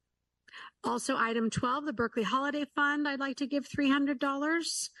 Also, item 12, the Berkeley Holiday Fund, I'd like to give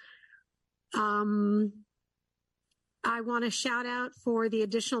 $300. I want to shout out for the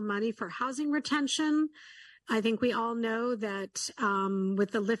additional money for housing retention. I think we all know that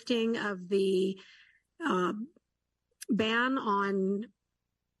with the lifting of the ban on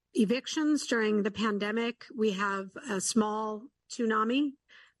evictions during the pandemic, we have a small tsunami,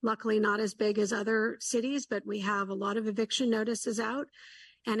 luckily not as big as other cities, but we have a lot of eviction notices out.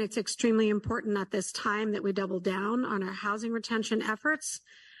 And it's extremely important at this time that we double down on our housing retention efforts.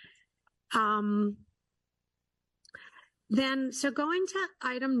 So going to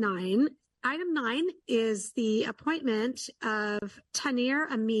item 9. Item 9 is the appointment of Tanir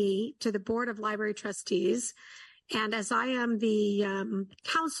Ami to the Board of Library Trustees. And as I am the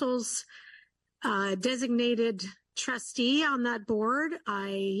council's designated trustee on that board,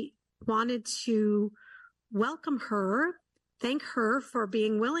 I wanted to welcome her, thank her for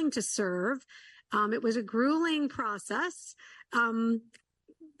being willing to serve. It was a grueling process.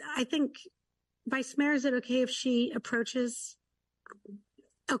 I think, Vice Mayor, is it okay if she approaches?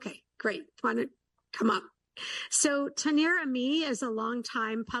 Okay, great. Want to come up? So Tanir Ami is a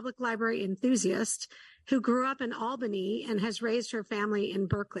longtime public library enthusiast who grew up in Albany and has raised her family in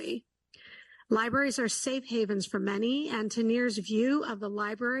Berkeley. Libraries are safe havens for many, and Tanir's view of the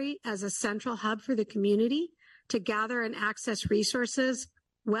library as a central hub for the community to gather and access resources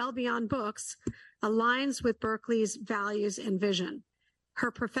well beyond books aligns with Berkeley's values and vision.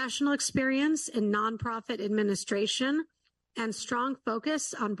 Her professional experience in nonprofit administration and strong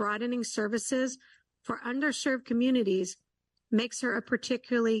focus on broadening services for underserved communities makes her a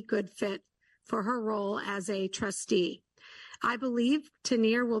particularly good fit for her role as a trustee. I believe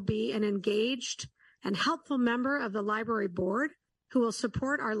Tanir will be an engaged and helpful member of the library board who will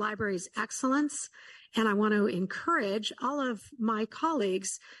support our library's excellence. And I want to encourage all of my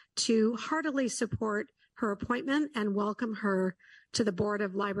colleagues to heartily support her appointment and welcome her to the Board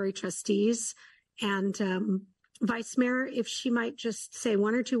of Library Trustees. And Vice Mayor, if she might just say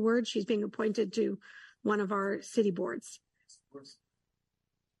one or two words, she's being appointed to one of our city boards.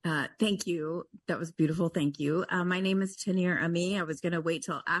 Thank you. That was beautiful. Thank you. My name is Tanir Ami. I was going to wait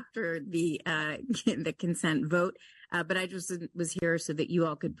till after the the consent vote, but I just was here so that you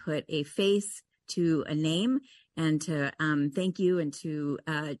all could put a face to a name and to thank you and to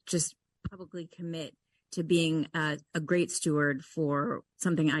just publicly commit to being a great steward for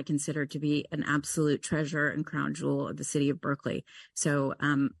something I consider to be an absolute treasure and crown jewel of the city of Berkeley. So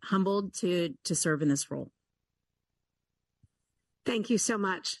humbled to serve in this role. Thank you so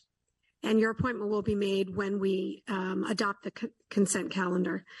much. And your appointment will be made when we adopt the consent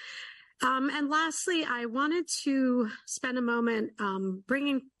calendar. And lastly, I wanted to spend a moment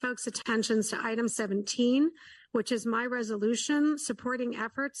bringing folks' attention to item 17, which is my resolution supporting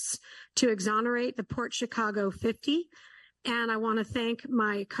efforts to exonerate the Port Chicago 50. And I want to thank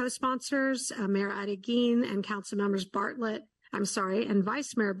my co-sponsors, Mayor Adeguin and Council Members and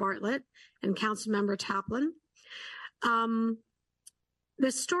Vice Mayor Bartlett and Councilmember Taplin.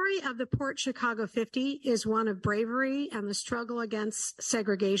 The story of the Port Chicago 50 is one of bravery and the struggle against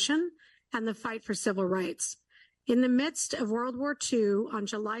segregation and the fight for civil rights. In the midst of World War II, on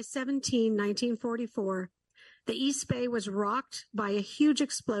July 17, 1944, the East Bay was rocked by a huge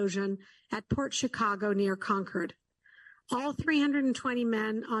explosion at Port Chicago near Concord. All 320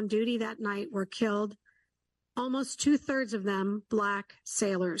 men on duty that night were killed, almost 2/3 of them Black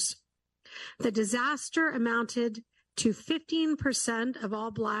sailors. The disaster amounted to 15% of all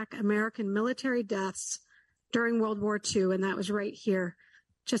Black American military deaths during World War II, and that was right here,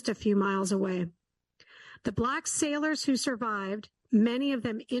 just a few miles away. The Black sailors who survived, many of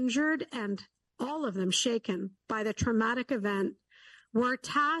them injured and all of them shaken by the traumatic event, were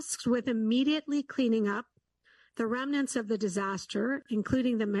tasked with immediately cleaning up the remnants of the disaster,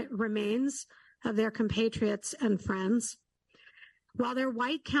 including the remains of their compatriots and friends, while their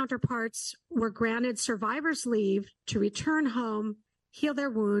white counterparts were granted survivor's leave to return home, heal their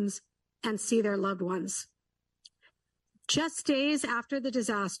wounds, and see their loved ones. Just days after the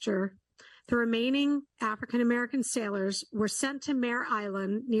disaster, the remaining African-American sailors were sent to Mare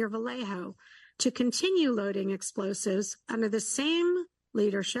Island near Vallejo to continue loading explosives under the same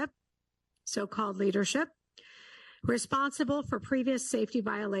leadership, so-called leadership, responsible for previous safety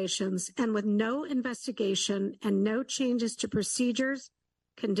violations and with no investigation and no changes to procedures,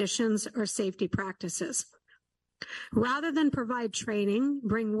 conditions, or safety practices. Rather than provide training,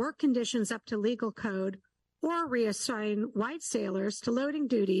 bring work conditions up to legal code, or reassign white sailors to loading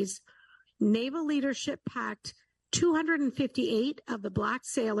duties, naval leadership packed 258 of the Black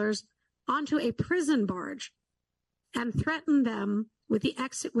sailors onto a prison barge and threatened them with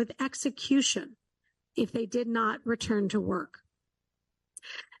execution if they did not return to work.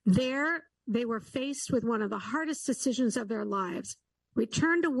 There, they were faced with one of the hardest decisions of their lives: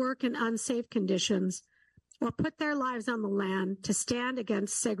 return to work in unsafe conditions or put their lives on the land to stand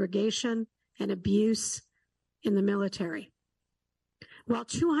against segregation and abuse in the military. While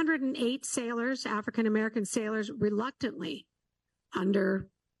 208 sailors, African-American sailors, reluctantly, under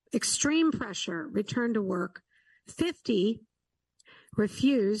extreme pressure, returned to work, 50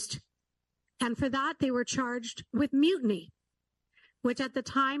 refused, and for that they were charged with mutiny, which at the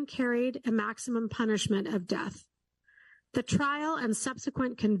time carried a maximum punishment of death. The trial and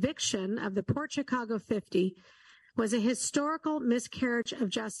subsequent conviction of the Port Chicago 50 was a historical miscarriage of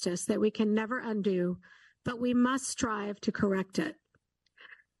justice that we can never undo, but we must strive to correct it.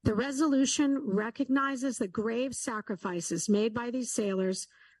 The resolution recognizes the grave sacrifices made by these sailors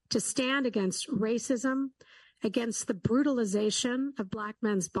to stand against racism, against the brutalization of Black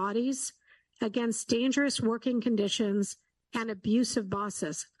men's bodies, against dangerous working conditions and abusive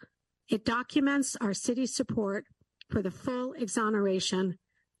bosses. It documents our city's support for the full exoneration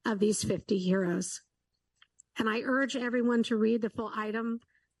of these 50 heroes. And I urge everyone to read the full item,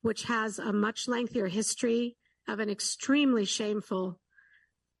 which has a much lengthier history of an extremely shameful,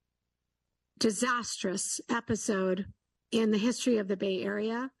 disastrous episode in the history of the Bay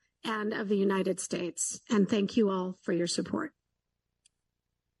Area and of the United States. And thank you all for your support.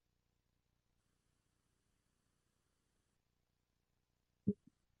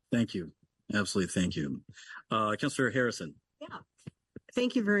 Thank you. Absolutely. Thank you. Councilor Harrison. Yeah.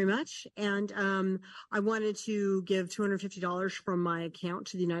 Thank you very much. And I wanted to give $250 from my account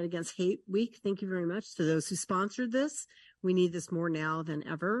to the United Against Hate Week. Thank you very much to those who sponsored this. We need this more now than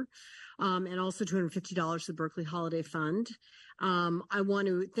ever. And also $250 to the Berkeley Holiday Fund. I want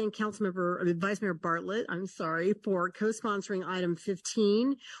to thank Vice Mayor Bartlett, for co-sponsoring item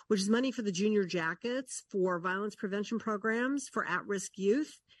 15, which is money for the Junior Jackets for violence prevention programs for at-risk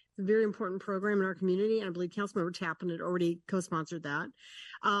youth. It's a very important program in our community, and I believe Councilmember Taplin had already co-sponsored that.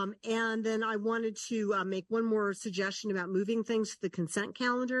 And then I wanted to make one more suggestion about moving things to the consent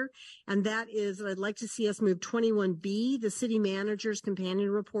calendar, and that is that I'd like to see us move 21B, the city manager's companion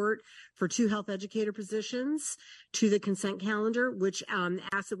report for 2 health educator positions, to the consent calendar, which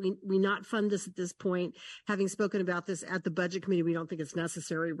asks that we not fund this at this point. Having spoken about this at the budget committee, we don't think it's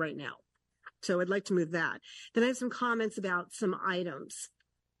necessary right now. So I'd like to move that. Then I have some comments about some items.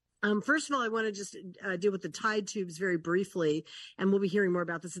 First of all, I want to just deal with the tide tubes very briefly, and we'll be hearing more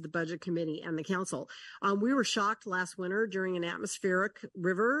about this at the Budget Committee and the Council. We were shocked last winter during an atmospheric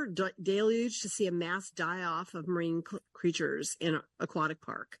river deluge to see a mass die-off of marine creatures in an aquatic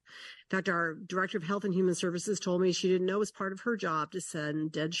park. In fact, our Director of Health and Human Services told me she didn't know it was part of her job to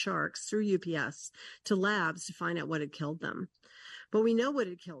send dead sharks through UPS to labs to find out what had killed them. But we know what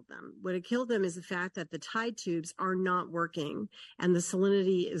had killed them. What had killed them is the fact that the tide tubes are not working and the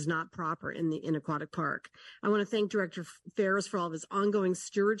salinity is not proper in Aquatic Park. I want to thank Director Ferris for all of his ongoing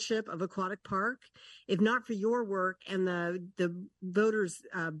stewardship of Aquatic Park. If not for your work and the voters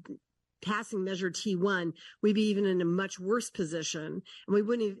passing Measure T1, we'd be even in a much worse position, and we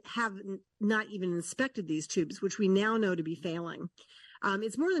wouldn't have not even inspected these tubes, which we now know to be failing.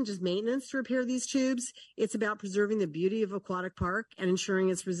 It's more than just maintenance to repair these tubes. It's about preserving the beauty of Aquatic Park and ensuring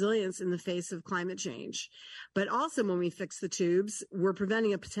its resilience in the face of climate change. But also when we fix the tubes, we're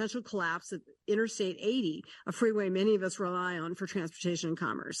preventing a potential collapse of Interstate 80, a freeway many of us rely on for transportation and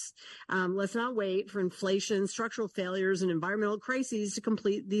commerce. Let's not wait for inflation, structural failures, and environmental crises to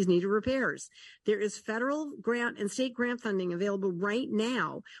complete these needed repairs. There is federal grant and state grant funding available right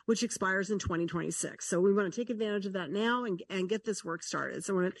now, which expires in 2026. So we want to take advantage of that now and get this work started.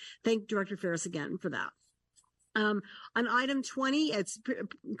 So I want to thank Director Ferris again for that. On item 20, it's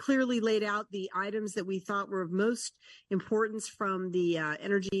clearly laid out the items that we thought were of most importance from the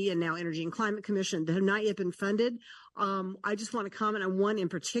Energy and Climate Commission that have not yet been funded. I just want to comment on one in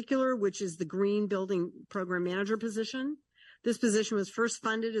particular, which is the Green Building Program Manager position. This position was first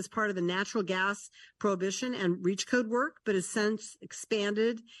funded as part of the natural gas prohibition and REACH code work, but has since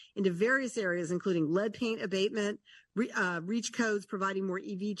expanded into various areas, including lead paint abatement, REACH codes providing more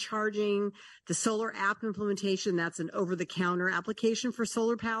EV charging, the solar app implementation, that's an over-the-counter application for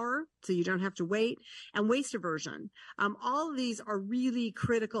solar power, so you don't have to wait, and waste diversion. All of these are really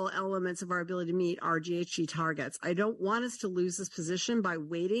critical elements of our ability to meet our GHG targets. I don't want us to lose this position by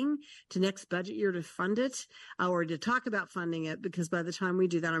waiting to next budget year to fund it or to talk about funding it, because by the time we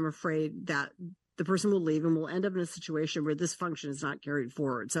do that, I'm afraid that the person will leave and we'll end up in a situation where this function is not carried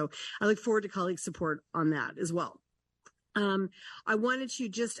forward. So I look forward to colleagues' support on that as well. I wanted to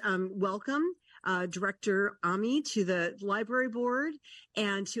just welcome Director Ami to the library board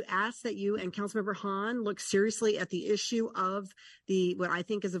and to ask that you and Councilmember Hahn look seriously at the issue of what I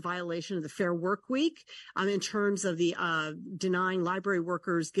think is a violation of the Fair Work Week in terms of the denying library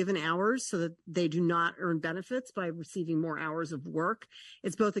workers given hours so that they do not earn benefits by receiving more hours of work.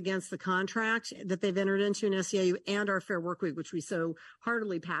 It's both against the contract that they've entered into in SEIU and our Fair Work Week, which we so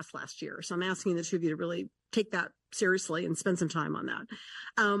heartily passed last year. So I'm asking the two of you to really take that seriously and spend some time on that.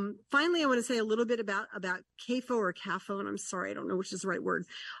 Finally, I want to say a little bit about CAFO or CAFO, and I'm sorry, I don't know which is the right word.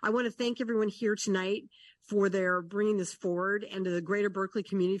 I want to thank everyone here tonight for their bringing this forward and to the greater Berkeley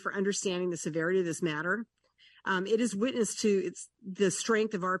community for understanding the severity of this matter. It is witness to the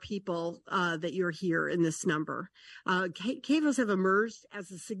strength of our people that you're here in this number. CAFOs have emerged as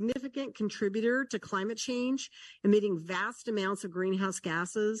a significant contributor to climate change, emitting vast amounts of greenhouse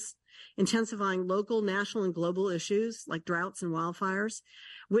gases, intensifying local, national, and global issues like droughts and wildfires,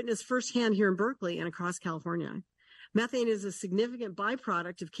 witnessed firsthand here in Berkeley and across California. Methane is a significant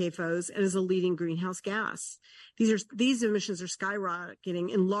byproduct of CAFOs and is a leading greenhouse gas. These emissions are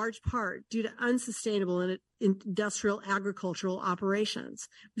skyrocketing in large part due to unsustainable industrial agricultural operations.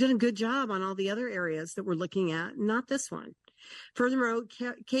 We've done a good job on all the other areas that we're looking at, not this one. Furthermore,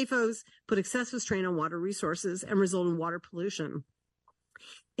 CAFOs put excessive strain on water resources and result in water pollution.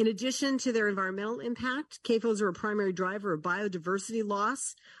 In addition to their environmental impact, CAFOs are a primary driver of biodiversity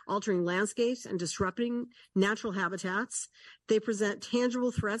loss, altering landscapes and disrupting natural habitats. They present tangible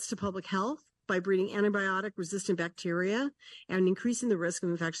threats to public health by breeding antibiotic-resistant bacteria and increasing the risk of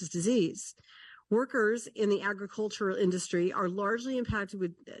infectious disease. Workers in the agricultural industry are largely impacted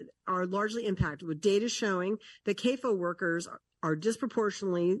with data showing that CAFO workers are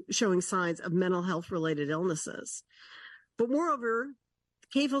disproportionately showing signs of mental health-related illnesses. But moreover,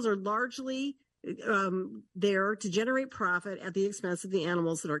 CAFOs are largely there to generate profit at the expense of the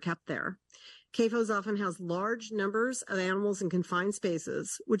animals that are kept there. CAFOs often has large numbers of animals in confined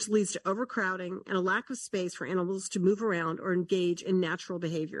spaces, which leads to overcrowding and a lack of space for animals to move around or engage in natural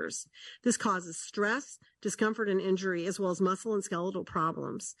behaviors. This causes stress, discomfort, and injury, as well as muscle and skeletal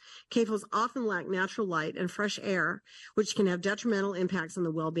problems. CAFOs often lack natural light and fresh air, which can have detrimental impacts on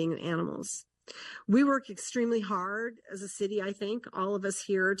the well-being of animals. We work extremely hard as a city, I think, all of us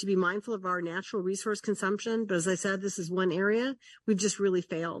here, to be mindful of our natural resource consumption. But as I said, this is one area we've just really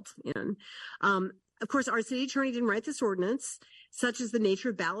failed in. Of course, our city attorney didn't write this ordinance. such as the nature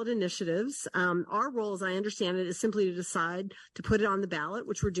of ballot initiatives. Our role, as I understand it, is simply to decide to put it on the ballot,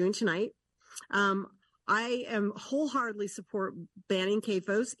 which we're doing tonight. I am wholeheartedly support banning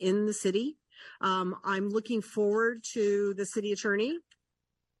CAFOs in the city. I'm looking forward to the city attorney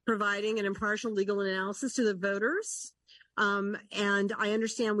providing an impartial legal analysis to the voters. And I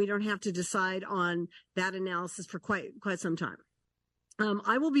understand we don't have to decide on that analysis for quite some time.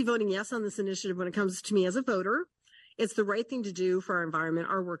 I will be voting yes on this initiative when it comes to me as a voter. It's the right thing to do for our environment,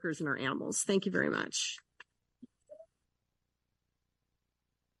 our workers, and our animals. Thank you very much.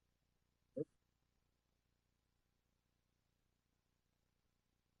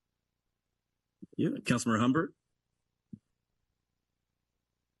 Yeah, Councilmember Humbert.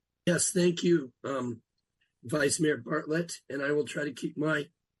 Yes, thank you, Vice Mayor Bartlett, and I will try to keep my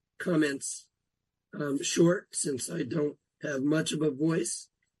comments short since I don't have much of a voice.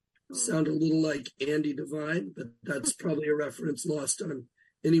 Sound a little like Andy Devine, but that's probably a reference lost on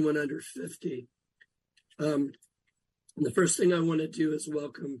anyone under 50. The first thing I want to do is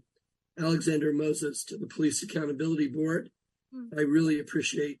welcome Alexander Moses to the Police Accountability Board. I really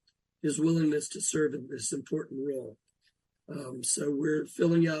appreciate his willingness to serve in this important role. So we're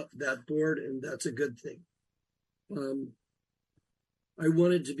filling out that board, and that's a good thing. I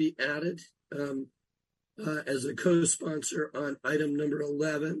wanted to be added as a co-sponsor on item number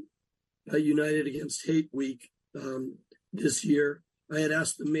 11, United Against Hate Week this year. I had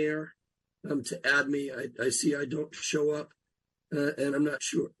asked the mayor to add me. I see I don't show up, and I'm not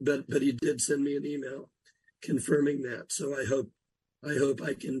sure, but he did send me an email confirming that. So I hope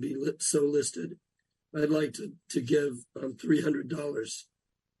I can be so listed. I'd like to give $300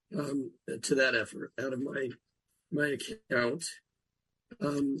 to that effort out of my account.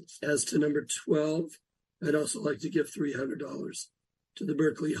 As to number 12, I'd also like to give $300 to the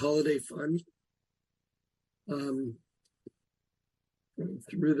Berkeley Holiday Fund. Through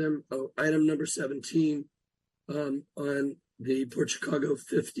them. Item number 17 on the Port Chicago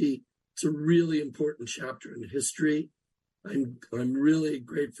 50. It's a really important chapter in history. I'm really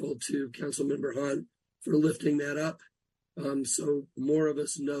grateful to Councilmember Hahn for lifting that up, so more of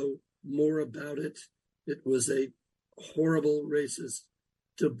us know more about it. It was a horrible racist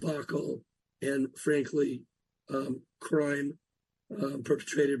debacle and, frankly, crime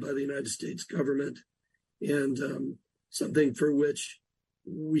perpetrated by the United States government, and something for which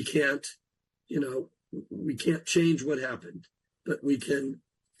we can't change what happened, but we can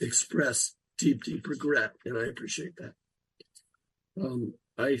express deep regret, and I appreciate that.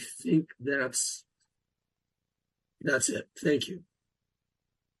 I think that's it. Thank you.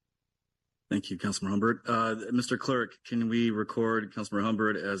 Thank you, Councilmember Humbert. Mr. Clerk, can we record Councilmember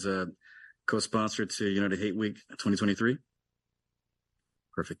Humbert as a co-sponsor to United Hate Week 2023?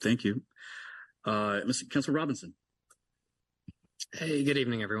 Perfect. Thank you. Councilor Robinson. Hey, good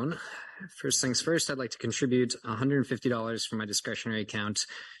evening, everyone. First things first, I'd like to contribute $150 from my discretionary account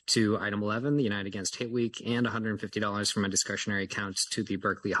to item 11, the United Against Hate Week, and $150 from my discretionary account to the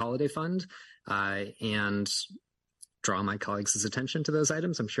Berkeley Holiday Fund, and draw my colleagues' attention to those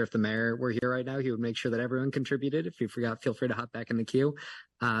items. I'm sure if the mayor were here right now, he would make sure that everyone contributed. If you forgot, feel free to hop back in the queue.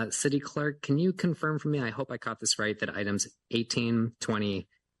 City Clerk, can you confirm for me, I hope I caught this right, that items 18, 20,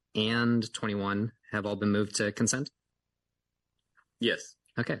 and 21 have all been moved to consent? Yes.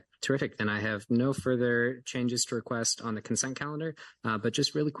 Okay, terrific. Then I have no further changes to request on the consent calendar, but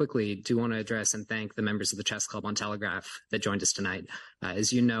just really quickly, do want to address and thank the members of the Chess Club on Telegraph that joined us tonight.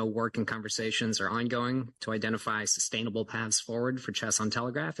 As you know, work and conversations are ongoing to identify sustainable paths forward for chess on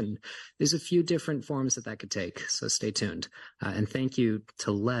Telegraph, and there's a few different forms that could take, so stay tuned. And thank you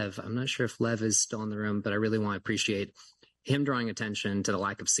to Lev. I'm not sure if Lev is still in the room, but I really want to appreciate him drawing attention to the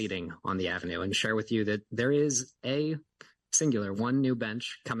lack of seating on the avenue and share with you that there is one new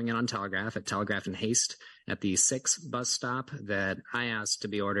bench coming in on Telegraph at Telegraph and Haste at the 6 bus stop that I asked to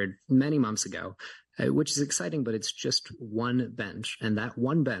be ordered many months ago, which is exciting, but it's just one bench. And that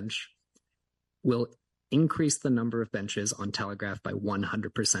one bench will increase the number of benches on Telegraph by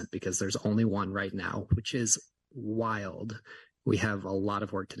 100% because there's only one right now, which is wild. We have a lot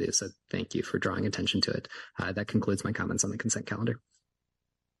of work to do, so thank you for drawing attention to it. That concludes my comments on the consent calendar.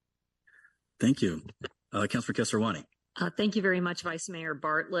 Thank you. Councilor Kesarwani. Thank you very much, Vice Mayor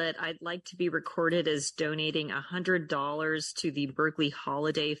Bartlett. I'd like to be recorded as donating $100 to the Berkeley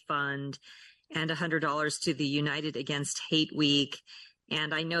Holiday Fund and $100 to the United Against Hate Week.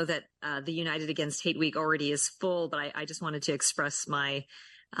 And I know that the United Against Hate Week already is full, but I just wanted to express my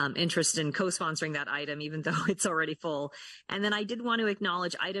interest in co-sponsoring that item, even though it's already full. And then I did want to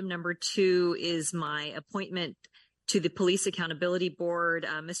acknowledge item number 2 is my appointment to the Police Accountability Board.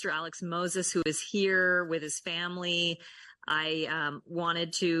 Mr. Alex Moses, who is here with his family, I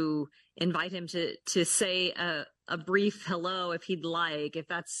wanted to invite him to say a brief hello if he'd like, if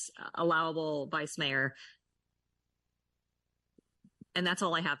that's allowable, Vice Mayor. And that's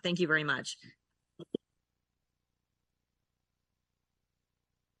all I have. Thank you very much.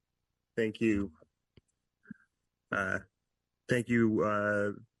 Thank you. Thank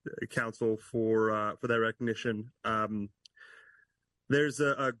you, Council, for that recognition. There's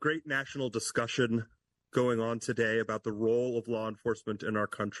a great national discussion going on today about the role of law enforcement in our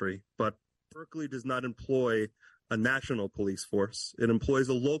country, but Berkeley does not employ a national police force. It employs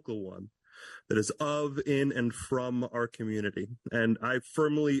a local one that is of, in, and from our community. And I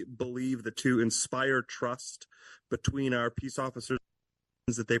firmly believe that to inspire trust between our peace officers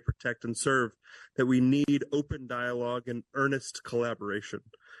that they protect and serve, that we need open dialogue and earnest collaboration.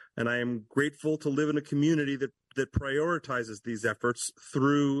 And I am grateful to live in a community that prioritizes these efforts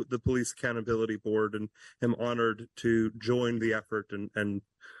through the Police Accountability Board, and am honored to join the effort and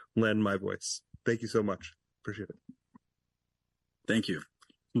lend my voice. Thank you so much. Appreciate it. Thank you.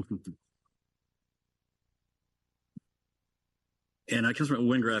 And Councilman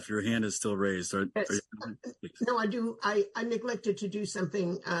Wingraf, your hand is still raised. No, I do. I neglected to do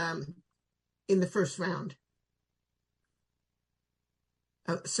something in the first round.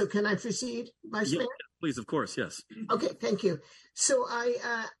 So can I proceed, Vice Mayor? Please, of course, yes. Okay, thank you. So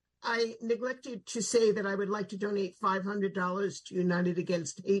I neglected to say that I would like to donate $500 to United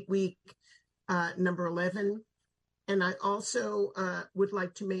Against Hate Week, number 11. And I also would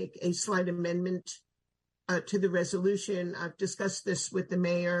like to make a slight amendment to the resolution. I've discussed this with the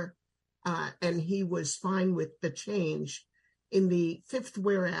mayor, and he was fine with the change. In the fifth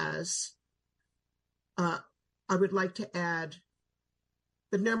whereas, I would like to add,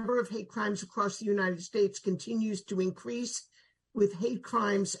 the number of hate crimes across the United States continues to increase, with hate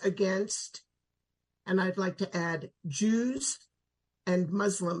crimes against, and I'd like to add, Jews and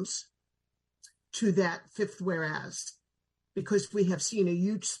Muslims to that fifth whereas, because we have seen a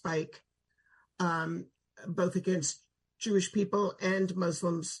huge spike both against Jewish people and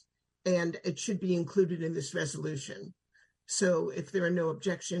Muslims, and it should be included in this resolution. So if there are no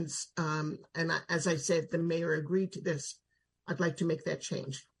objections, as I said, the mayor agreed to this, I'd like to make that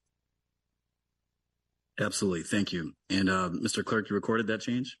change. Absolutely. Thank you. And Mr. Clerk, you recorded that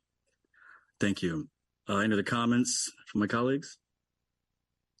change? Thank you. Any other comments from my colleagues?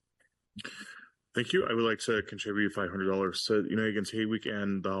 Thank you. I would like to contribute $500 to United Against Hate Week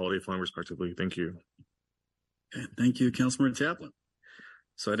and the Holiday Fund, respectively. Thank you. Okay, thank you, Councilman Taplin.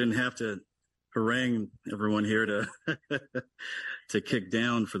 So I didn't have to harangue everyone here to to kick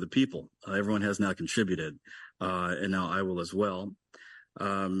down for the people. Everyone has now contributed, and now I will as well.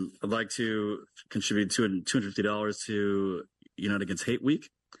 I'd like to contribute $250 to United Against Hate Week.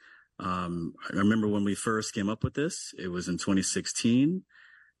 I remember when we first came up with this, it was in 2016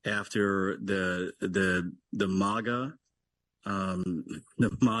 after the MAGA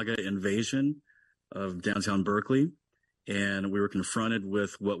invasion of downtown Berkeley. And we were confronted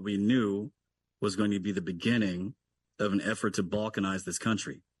with what we knew was going to be the beginning of an effort to balkanize this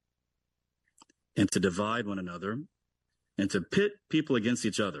country and to divide one another and to pit people against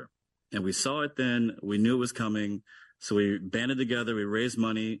each other. And we saw it then. We knew it was coming. So we banded together. We raised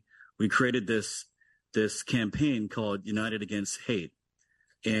money. We created this campaign called United Against Hate.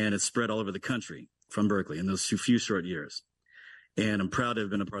 And it spread all over the country from Berkeley in those few short years. And I'm proud to have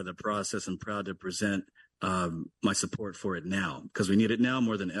been a part of the process and proud to present my support for it now, because we need it now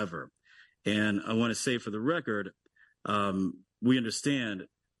more than ever. And I want to say for the record, we understand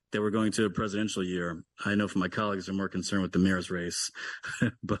that we're going to a presidential year. I know from my colleagues are more concerned with the mayor's race,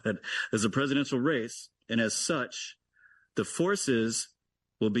 but there's a presidential race. And as such, the forces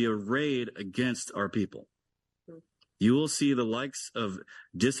will be arrayed against our people. You will see the likes of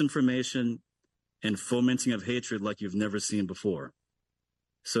disinformation and fomenting of hatred like you've never seen before.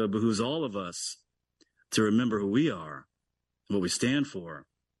 So it behooves all of us to remember who we are, what we stand for,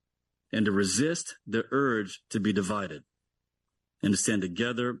 and to resist the urge to be divided, and to stand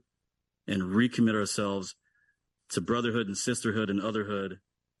together and recommit ourselves to brotherhood and sisterhood and otherhood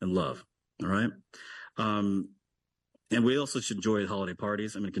and love. All right. And we also should enjoy holiday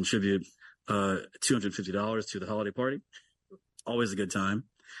parties. I'm going to contribute $250 to the holiday party. Always a good time.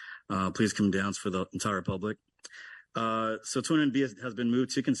 Please come down for the entire public. So 200B has been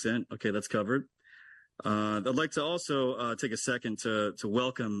moved to consent. Okay, that's covered. I'd like to also take a second to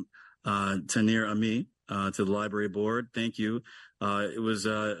welcome Tanir Ami to the library board. Thank you. It was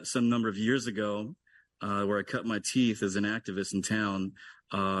some number of years ago where I cut my teeth as an activist in town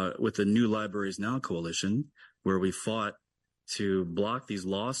with the New Libraries Now Coalition, where we fought to block these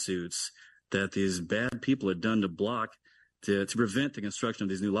lawsuits that these bad people had done to block to prevent the construction of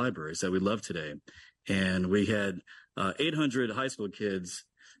these new libraries that we love today. And we had 800 high school kids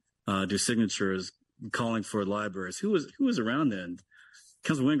do signatures calling for libraries. Who was around then?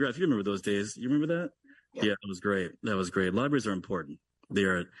 Councilman Wengraff, you remember those days? You remember that? Yeah, that was great. That was great. Libraries are important. They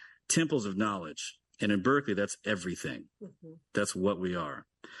are temples of knowledge. And in Berkeley, that's everything. That's what we are.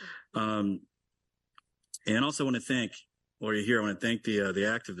 And also want to thank, while you're here, I want to thank the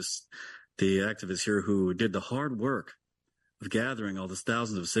activists here who did the hard work of gathering all those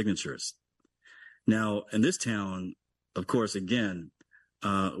thousands of signatures. Now, in this town, of course, again,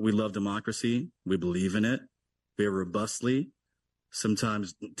 we love democracy. We believe in it very robustly,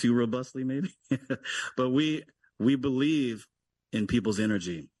 sometimes too robustly, maybe. But we believe in people's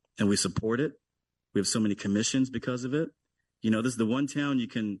energy and we support it. We have so many commissions because of it. You know, this is the one town you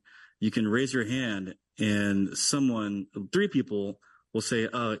can raise your hand and three people will say,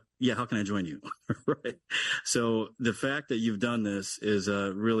 yeah, how can I join you? Right. So the fact that you've done this is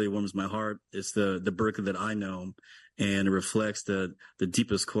really warms my heart. It's the Berkeley that I know, and it reflects the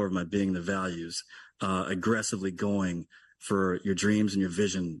deepest core of my being, the values, aggressively going for your dreams and your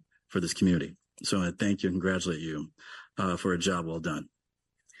vision for this community. So I want to thank you and congratulate you for a job well done.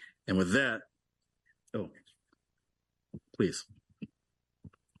 And with that, please.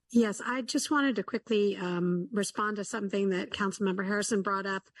 Yes, I just wanted to quickly respond to something that Councilmember Harrison brought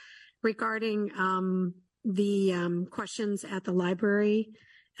up regarding the questions at the library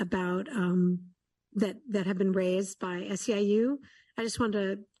about that have been raised by SEIU. I just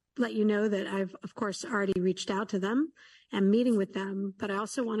wanted to let you know that I've, of course, already reached out to them and meeting with them, but I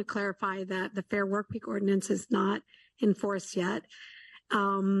also want to clarify that the Fair Workweek ordinance is not enforced yet,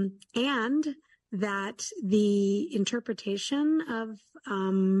 and that the interpretation of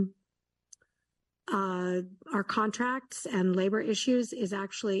our contracts and labor issues is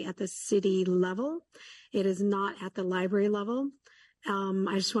actually at the city level. It is not at the library level.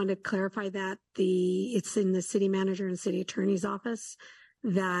 I just wanted to clarify that it's in the city manager and city attorney's office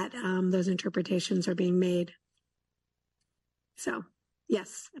that those interpretations are being made. So,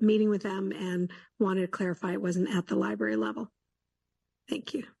 yes, meeting with them and wanted to clarify it wasn't at the library level.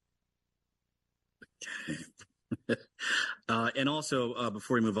 Thank you. And also,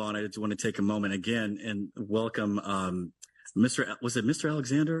 before we move on, I just want to take a moment again and welcome Mr.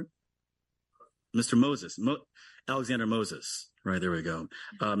 Alexander? Mr. Moses, Alexander Moses. Right, there we go.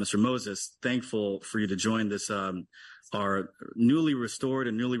 Mr. Moses, thankful for you to join this, our newly restored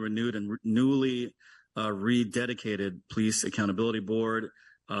and newly renewed and newly rededicated Police Accountability Board.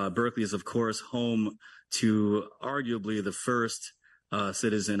 Berkeley is, of course, home to arguably the first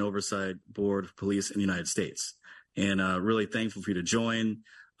citizen oversight board of police in the United States. And really thankful for you to join.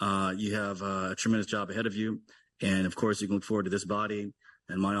 You have a tremendous job ahead of you. And of course, you can look forward to this body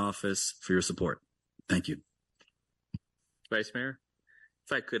and my office for your support. Thank you. Vice Mayor,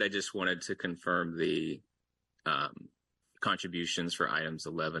 if I could, I just wanted to confirm the contributions for items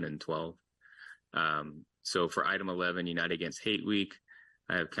 11 and 12. So for item 11, United Against Hate Week,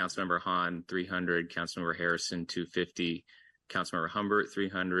 I have Councilmember Hahn, 300, Councilmember Harrison, 250, Councilmember Humbert,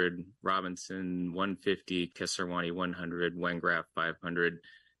 300, Robinson, 150, Kesarwani, 100, Wengraff, 500,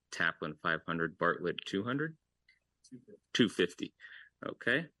 Taplin, 500, Bartlett, 200? 250.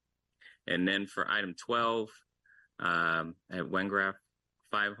 Okay. And then for item 12, I have Wengraff,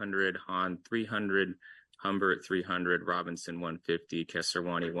 500, Hahn, 300, Humbert, 300, Robinson, 150,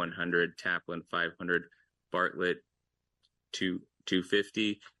 Kesarwani, 100, Taplin, 500, Bartlett,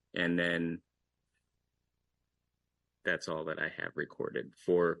 250, and then that's all that I have recorded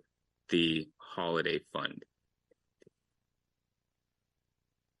for the holiday fund.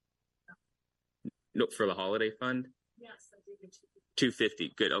 No, for the holiday fund? Yes, I did.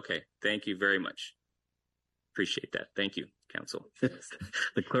 250. Good. Okay. Thank you very much. Appreciate that. Thank you, Council.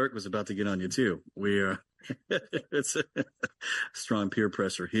 The clerk was about to get on you too. We are it's strong peer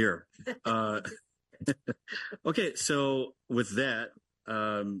pressure here. Okay, so with that,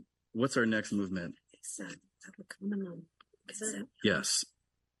 what's our next movement? Yes.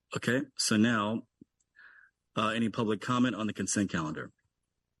 Okay, so now, any public comment on the consent calendar?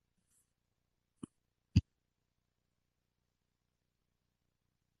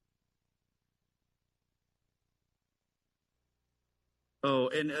 Oh,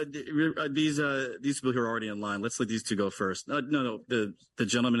 and these people who are already in line, let's let these two go first. No, the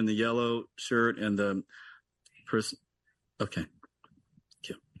gentleman in the yellow shirt and the person. Okay.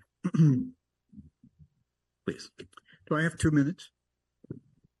 Please. Do I have 2 minutes?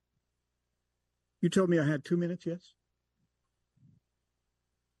 You told me I had 2 minutes, yes?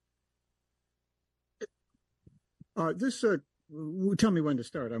 Tell me when to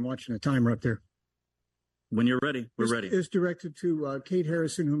start. I'm watching the timer up there. When you're ready, we're This ready. is directed to Kate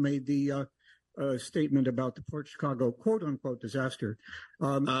Harrison, who made the statement about the Port Chicago quote unquote disaster.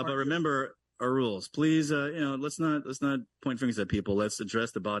 But remember our rules, please. Let's not point fingers at people. Let's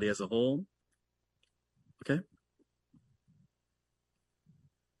address the body as a whole. Okay.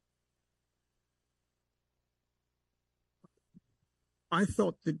 I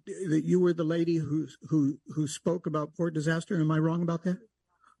thought that you were the lady who spoke about port disaster. Am I wrong about that?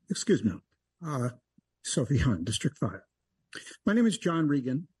 Excuse me. Sophie Hunt, District 5. My name is John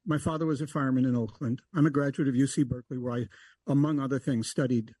Regan. My father was a fireman in Oakland. I'm a graduate of UC Berkeley, where I, among other things,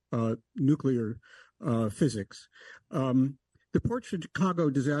 studied nuclear physics. The Port Chicago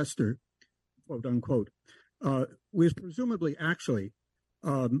disaster, quote unquote, was presumably actually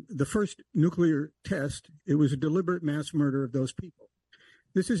the first nuclear test. It was a deliberate mass murder of those people.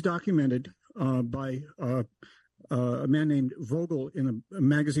 This is documented by a man named Vogel in a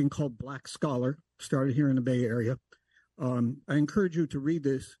magazine called Black Scholar, started here in the Bay Area. I encourage you to read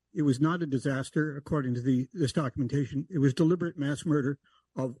this. It was not a disaster, according to this documentation. It was deliberate mass murder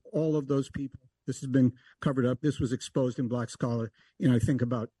of all of those people. This has been covered up. This was exposed in Black Scholar in, I think,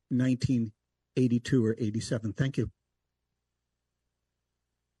 about 1982 or 87. Thank you.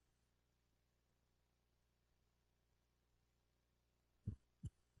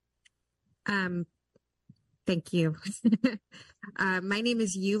 Thank you. My name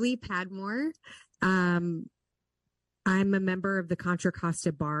is Yuli Padmore. I'm a member of the Contra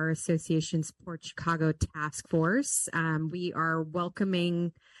Costa Bar Association's Port Chicago Task Force. We are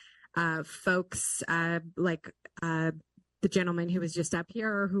welcoming folks like the gentleman who was just up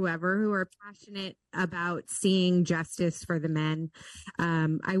here or whoever who are passionate about seeing justice for the men.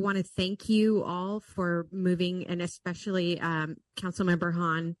 I want to thank you all for moving, and especially Councilmember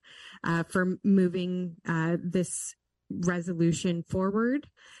Hahn for moving this resolution forward.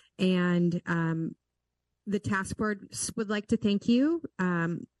 And the task force would like to thank you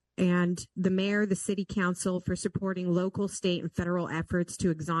and the mayor, the city council for supporting local, state, and federal efforts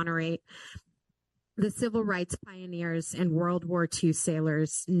to exonerate the civil rights pioneers and World War II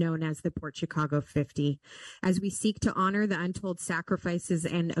sailors known as the Port Chicago 50. As we seek to honor the untold sacrifices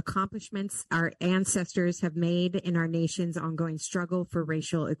and accomplishments our ancestors have made in our nation's ongoing struggle for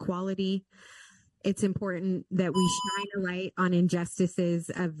racial equality, it's important that we shine a light on injustices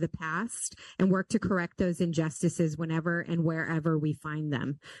of the past and work to correct those injustices whenever and wherever we find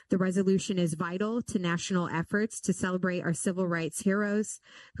them. The resolution is vital to national efforts to celebrate our civil rights heroes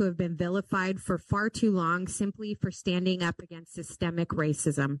who have been vilified for far too long simply for standing up against systemic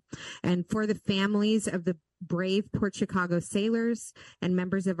racism. And for the families of the brave Port Chicago sailors and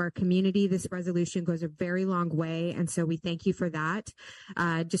members of our community, this resolution goes a very long way. And so we thank you for that.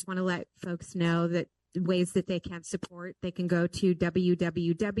 Just want to let folks know that ways that they can support, they can go to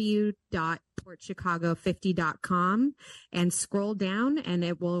www.portchicago50.com and scroll down, and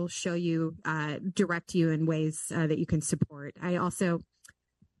it will show you, direct you in ways that you can support. I also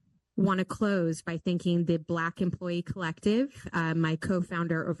want to close by thanking the Black Employee Collective, my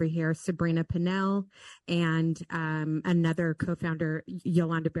co-founder over here, Sabrina Pinnell, and another co-founder,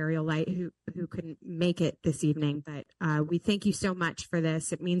 Yolanda Burial-Light, who couldn't make it this evening. But we thank you so much for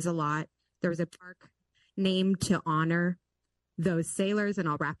this. It means a lot. There was a park named to honor those sailors, and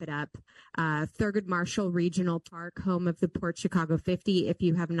I'll wrap it up. Thurgood Marshall Regional Park, home of the Port Chicago 50. If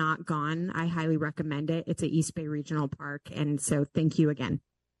you have not gone, I highly recommend it. It's at East Bay Regional Park. And so thank you again.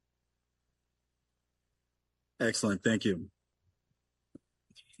 Excellent. Thank you.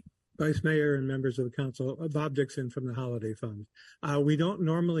 Vice Mayor and members of the council, Bob Dixon from the Holiday Fund. We don't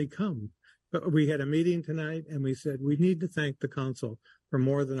normally come, but we had a meeting tonight and we said we need to thank the council for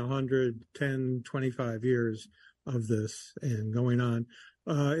more than 110, 25 years of this and going on.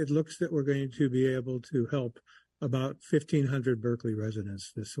 It looks that we're going to be able to help about 1,500 Berkeley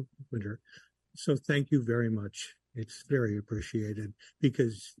residents this winter. So thank you very much. It's very appreciated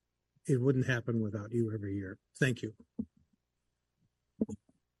because it wouldn't happen without you every year. Thank you.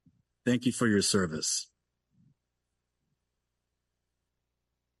 Thank you for your service.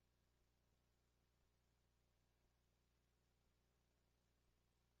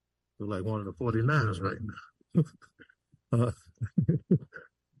 We're like one of the 49ers right now. I'd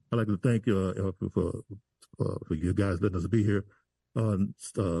like to thank you for you guys letting us be here.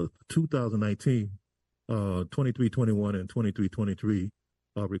 2019, 2321 and 2323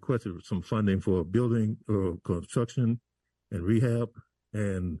 requested some funding for building construction and rehab.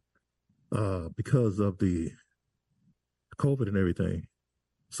 And because of the COVID and everything,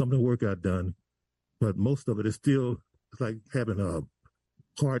 some of the work got done, but most of it is still like having a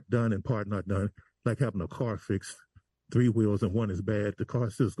part done and part not done, like having a car fixed, 3 wheels and one is bad. The car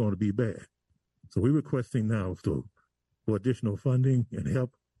is still going to be bad. So we're requesting now for additional funding and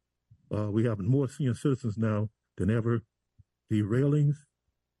help. We have more senior citizens now than ever. The railings,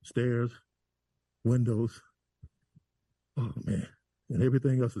 stairs, windows, oh man, and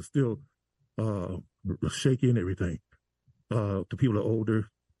everything else is still shaky and everything. The people are older.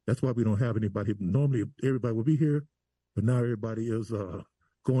 That's why we don't have anybody. Normally everybody will be here, but now everybody is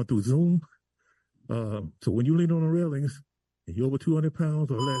going through Zoom. So when you lean on the railings and you're over 200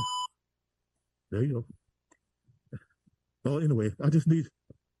 pounds or less, there you go. Well, anyway, I just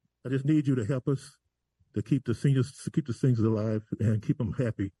need you to help us to keep the seniors alive and keep them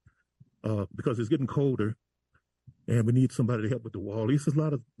happy, because it's getting colder, and we need somebody to help with the wall. This is a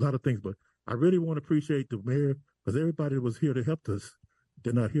lot of things, but I really want to appreciate the mayor, because everybody that was here to help us,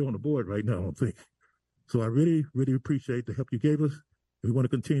 they're not here on the board right now, I don't think. So I really, really appreciate the help you gave us. We want to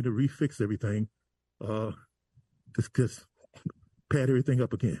continue to refix everything, just pad everything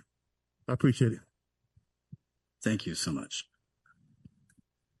up again. I appreciate it. Thank you so much.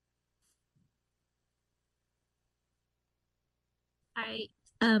 Hi,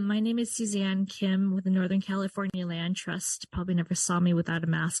 my name is Suzanne Kim with the Northern California Land Trust. Probably never saw me without a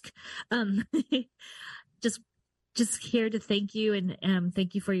mask. Just here to thank you and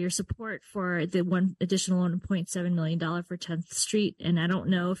thank you for your support for the additional $1.7 million for 10th Street. And I don't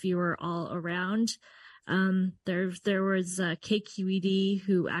know if you were all around. There was KQED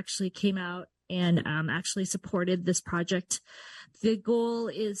who actually came out and actually supported this project. The goal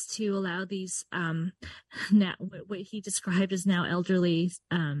is to allow these now what he described as now elderly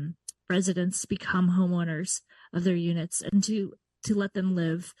residents to become homeowners of their units and to let them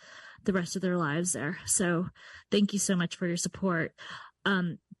live the rest of their lives there. So thank you so much for your support.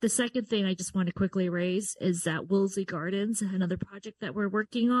 The second thing I just want to quickly raise is that Woolsey Gardens, another project that we're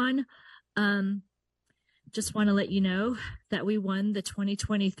working on. Just want to let you know that we won the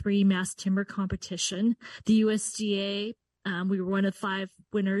 2023 Mass Timber Competition. The USDA, we were one of 5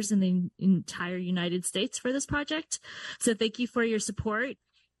 winners in the entire United States for this project. So thank you for your support.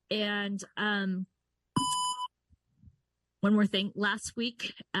 And one more thing. Last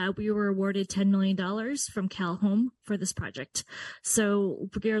week, we were awarded $10 million from Cal Home for this project. So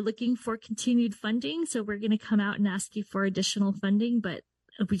we are looking for continued funding. So we're going to come out and ask you for additional funding, but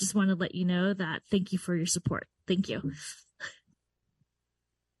we just want to let you know that thank you for your support. Thank you.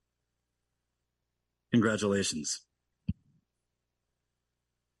 Congratulations.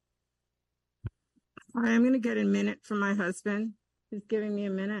 All right, I'm going to get a minute from my husband. He's giving me a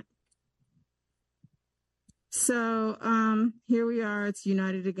minute. So here we are. It's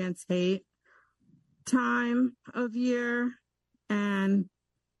United Against Hate time of year, and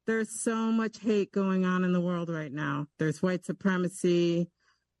there's so much hate going on in the world right now. There's white supremacy.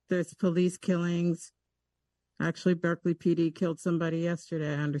 There's police killings. Actually, Berkeley PD killed somebody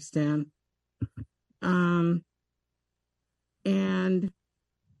yesterday, I understand. And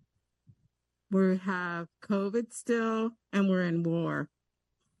we have COVID still, and we're in war.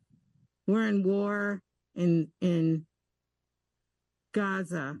 We're in war in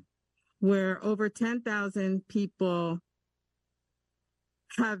Gaza, where over 10,000 people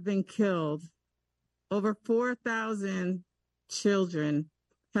have been killed. Over 4,000 children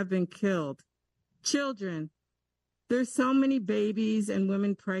have been killed. Children. There's so many babies and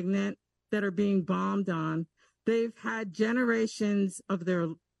women pregnant that are being bombed on. They've had generations of their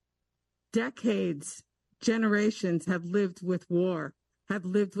decades, generations have lived with war, have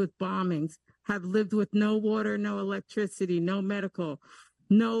lived with bombings, have lived with no water, no electricity, no medical,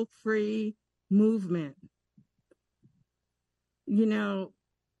 no free movement. You know,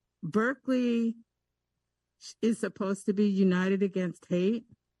 Berkeley is supposed to be united against hate.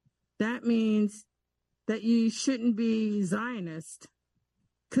 That means that you shouldn't be Zionist,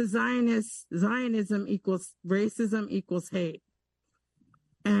 because Zionism equals racism equals hate.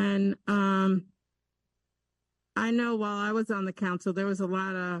 And I know while I was on the council, there was a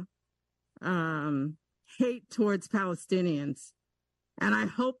lot of hate towards Palestinians. And I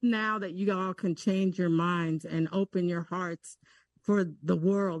hope now that you all can change your minds and open your hearts for the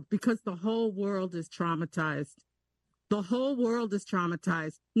world, because the whole world is traumatized. The whole world is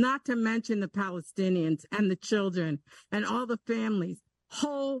traumatized, not to mention the Palestinians and the children and all the families.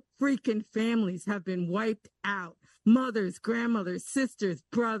 Whole freaking families have been wiped out. Mothers, grandmothers, sisters,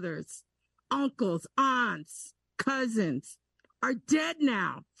 brothers, uncles, aunts, cousins are dead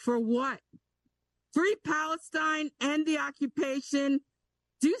now. For what? Free Palestine, end the occupation.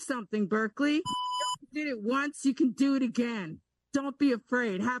 Do something, Berkeley. You did it once, you can do it again. Don't be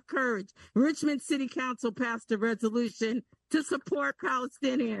afraid. Have courage. Richmond City Council passed a resolution to support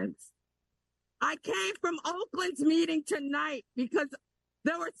Palestinians. I came from Oakland's meeting tonight because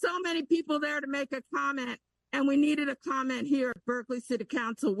There were so many people there to make a comment, and we needed a comment here at Berkeley City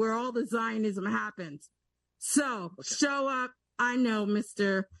Council where all the Zionism happens. So show up. I know,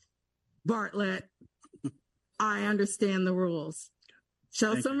 Mr. Bartlett. I understand the rules.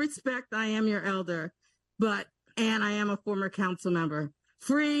 Show some respect. I am your elder, and I am a former council member.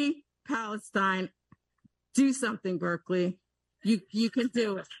 Free Palestine. Do something, Berkeley. You can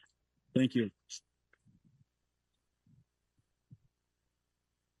do it. Thank you.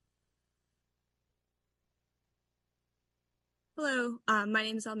 Hello, my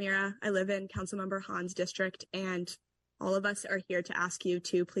name is Almira. I live in Councilmember Han's district, and all of us are here to ask you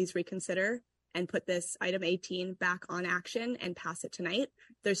to please reconsider and put this item 18 back on action and pass it tonight.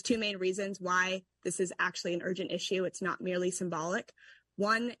 There's two main reasons why this is actually an urgent issue. It's not merely symbolic.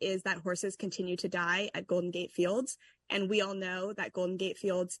 One is that horses continue to die at Golden Gate Fields, and we all know that Golden Gate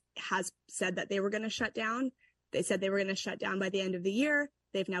Fields has said that they were going to shut down. They said they were going to shut down by the end of the year.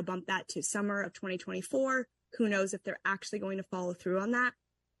 They've now bumped that to summer of 2024. Who knows if they're actually going to follow through on that?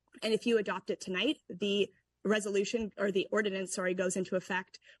 And if you adopt it tonight, the resolution or the ordinance, goes into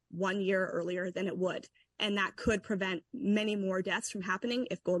effect 1 year earlier than it would. And that could prevent many more deaths from happening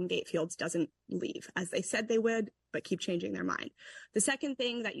if Golden Gate Fields doesn't leave, as they said they would, but keep changing their mind. The second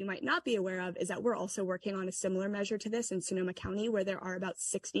thing that you might not be aware of is that we're also working on a similar measure to this in Sonoma County, where there are about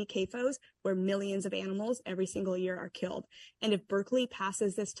 60 CAFOs where millions of animals every single year are killed. And if Berkeley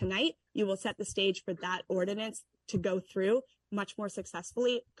passes this tonight, you will set the stage for that ordinance to go through much more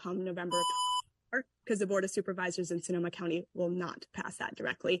successfully come November, because the Board of Supervisors in Sonoma County will not pass that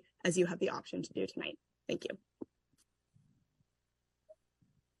directly, as you have the option to do tonight. Thank you.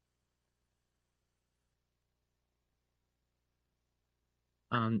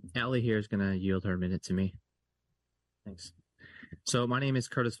 Allie here is going to yield her minute to me. Thanks. So my name is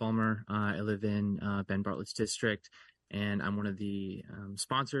Curtis Vollmer. I live in Ben Bartlett's district, and I'm one of the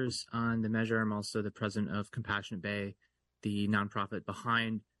sponsors on the measure. I'm also the president of Compassionate Bay, the nonprofit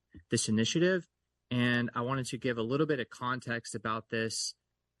behind this initiative. And I wanted to give a little bit of context about this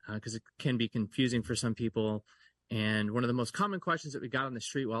because it can be confusing for some people. And one of the most common questions that we got on the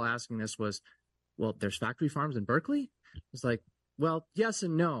street while asking this was, well, there's factory farms in Berkeley? It's like, well, yes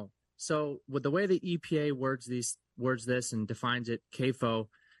and no. So with the way the EPA words this and defines it, CAFO,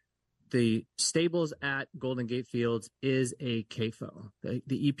 the stables at Golden Gate Fields is a CAFO.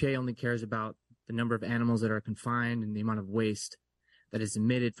 The EPA only cares about the number of animals that are confined and the amount of waste that is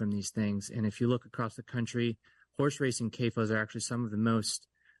emitted from these things. And if you look across the country, horse racing CAFOs are actually some of the most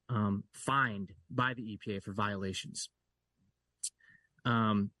fined by the EPA for violations.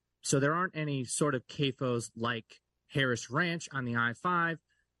 So there aren't any sort of CAFOs like Harris Ranch on the I-5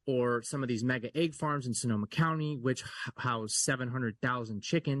 or some of these mega egg farms in Sonoma County, which house 700,000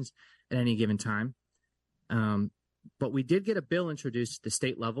 chickens at any given time. But we did get a bill introduced at the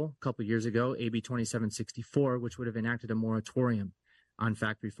state level a couple years ago, AB 2764, which would have enacted a moratorium on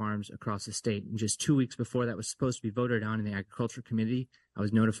factory farms across the state. And just 2 weeks before that was supposed to be voted on in the Agriculture Committee, I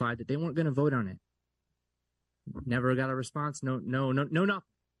was notified that they weren't going to vote on it. Never got a response. No, nothing.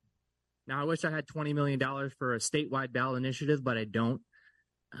 Now, I wish I had $20 million for a statewide ballot initiative, but I don't.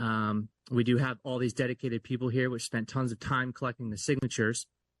 We do have all these dedicated people here, which spent tons of time collecting the signatures,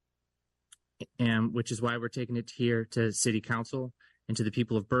 and which is why we're taking it here to City Council and to the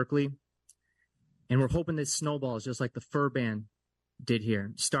people of Berkeley. And we're hoping this snowballs just like the fur ban did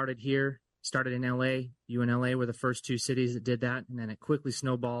here. Started in LA. UNLA were the first two cities that did that, and then it quickly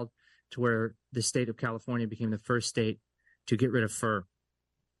snowballed to where the state of California became the first state to get rid of fur.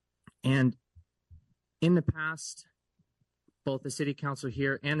 And in the past, both the city council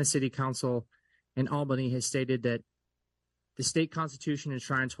here and the city council in Albany has stated that the state constitution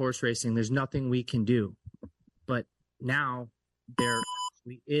enshrines horse racing. There's nothing we can do. But now there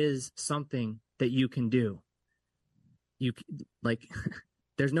is something that you can do.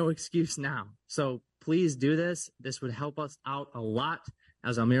 There's no excuse now. So please do this. This would help us out a lot,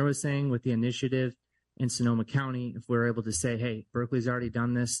 as Amir was saying, with the initiative in Sonoma County. If we're able to say, hey, Berkeley's already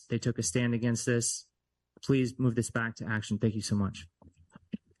done this, they took a stand against this, please move this back to action. Thank you so much.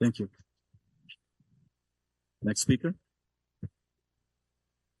 Thank you. Next speaker.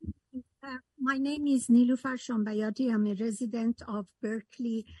 My name is Nilufar Shombayati. I'm a resident of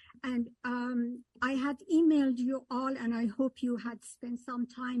Berkeley, and I had emailed you all, and I hope you had spent some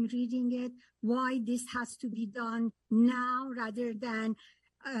time reading it, why this has to be done now rather than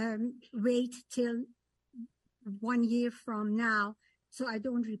wait till 1 year from now. So I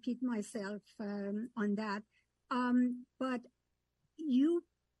don't repeat myself on that. But you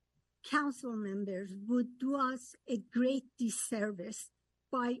council members would do us a great disservice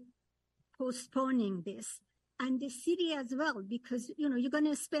by postponing this and the city as well, because, you know, you're going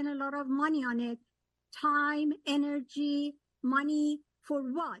to spend a lot of money on it, time, energy, money for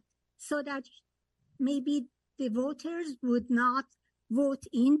what? So that maybe the voters would not vote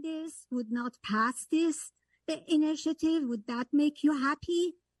in this, would not pass this initiative. Would that make you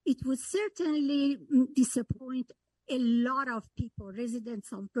happy? It would certainly disappoint a lot of people,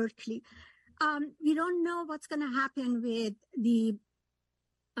 residents of Berkeley. We don't know what's going to happen with the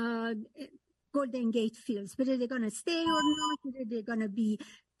Golden Gate fields, whether they're going to stay or not, whether they're going to be,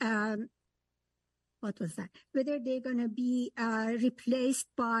 whether they're going to be replaced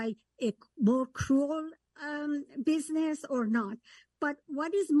by a more cruel business or not. But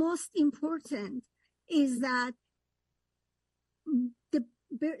what is most important is that the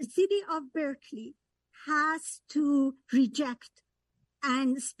city of Berkeley has to reject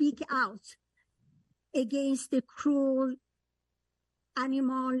and speak out against the cruel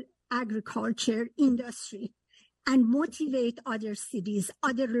animal agriculture industry and motivate other cities,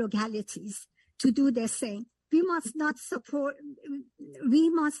 other localities to do the same. We must not support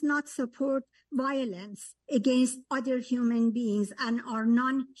violence against other human beings and our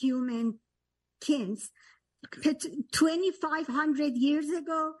non-human kins. 2,500 years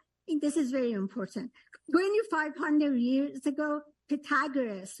ago, this is very important. 2,500 years ago,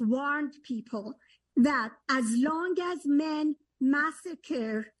 Pythagoras warned people that as long as men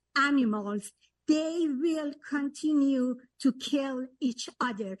massacre animals, they will continue to kill each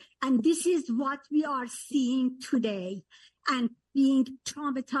other. And this is what we are seeing today and being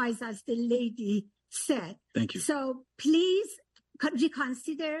traumatized, as the lady said. Thank you. So please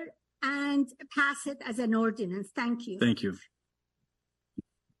reconsider and pass it as an ordinance. Thank you. Thank you.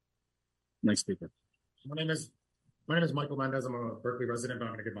 Next speaker. My name is Michael Mendez. I'm a Berkeley resident, but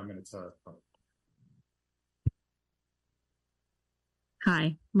I'm going to give my minutes.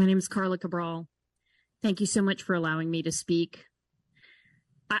 Hi, my name is Carla Cabral. Thank you so much for allowing me to speak.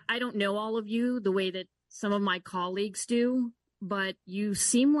 I don't know all of you the way that some of my colleagues do, but you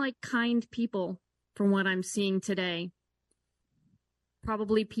seem like kind people from what I'm seeing today.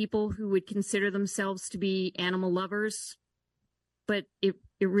 Probably people who would consider themselves to be animal lovers, but it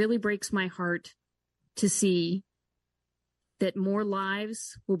really breaks my heart to see that more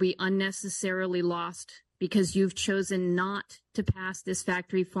lives will be unnecessarily lost because you've chosen not to pass this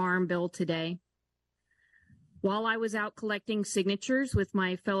factory farm bill today. While I was out collecting signatures with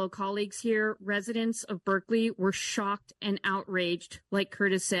my fellow colleagues here, residents of Berkeley were shocked and outraged, like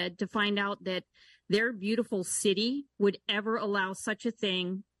Curtis said, to find out that their beautiful city would ever allow such a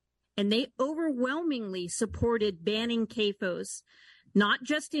thing. And they overwhelmingly supported banning CAFOs, not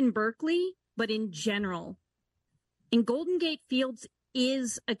just in Berkeley, but in general. And Golden Gate Fields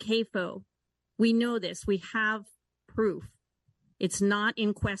is a CAFO. We know this. We have proof. It's not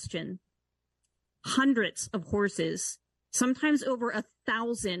in question. Hundreds of horses, sometimes over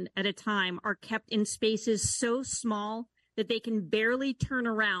 1,000 at a time, are kept in spaces so small that they can barely turn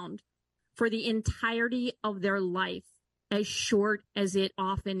around for the entirety of their life, as short as it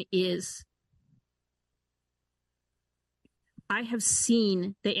often is. I have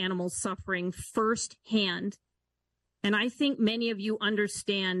seen the animals suffering firsthand, and I think many of you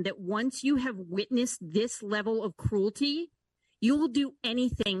understand that once you have witnessed this level of cruelty, you will do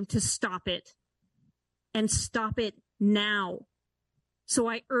anything to stop it. And stop it now. So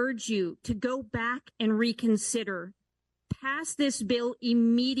I urge you to go back and reconsider. Pass this bill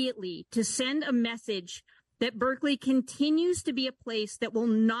immediately to send a message that Berkeley continues to be a place that will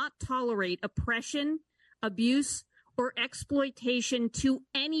not tolerate oppression, abuse, or exploitation to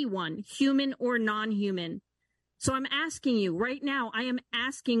anyone, human or non-human. So I'm asking you right now, I am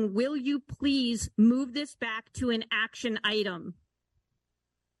asking, will you please move this back to an action item?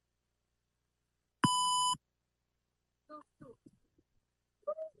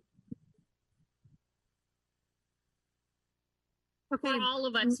 Okay. For all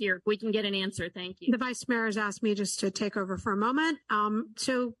of us here, we can get an answer. Thank you. The vice mayor has asked me just to take over for a moment.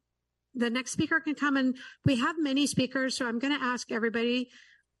 So the next speaker can come, and we have many speakers. So I'm going to ask everybody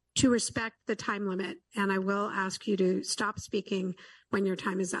to respect the time limit, and I will ask you to stop speaking when your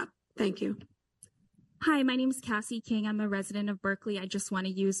time is up. Thank you. Hi, my name is Cassie King. I'm a resident of Berkeley. I just want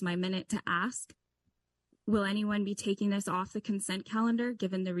to use my minute to ask, will anyone be taking this off the consent calendar,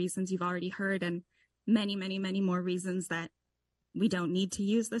 given the reasons you've already heard and many, many, many more reasons that we don't need to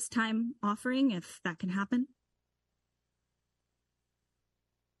use this time offering, if that can happen?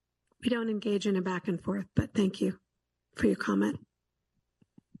 We don't engage in a back and forth, but thank you for your comment.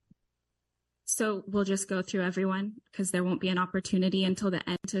 So we'll just go through everyone because there won't be an opportunity until the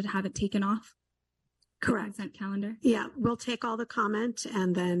end to have it taken off? Correct. Consent calendar? Yeah, we'll take all the comment,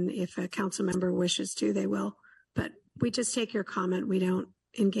 and then if a council member wishes to, they will but we just take your comment. We don't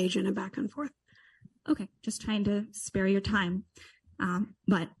engage in a back and forth. Okay, just trying to spare your time,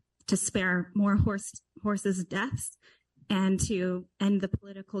 but to spare more horses' deaths and to end the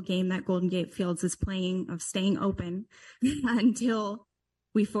political game that Golden Gate Fields is playing of staying open until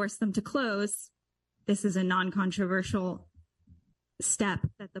we force them to close. This is a non-controversial step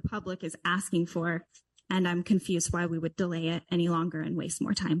that the public is asking for, and I'm confused why we would delay it any longer and waste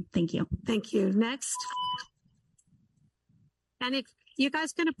more time. Thank you. Thank you. Next. And if you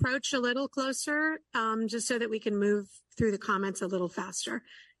guys can approach a little closer, just so that we can move through the comments a little faster.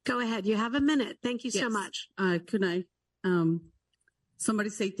 Go ahead. You have a minute. Thank you so Yes. much. Could I, somebody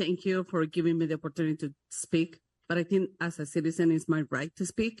say thank you for giving me the opportunity to speak, but I think as a citizen, it's my right to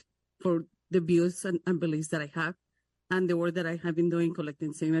speak for the views and beliefs that I have and the work that I have been doing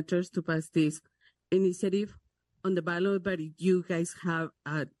collecting signatures to pass this initiative on the ballot, but you guys have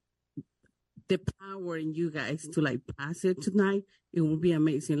the power in you guys to like pass it tonight, it will be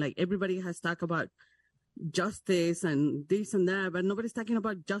amazing. Like everybody has talked about justice and this and that, but nobody's talking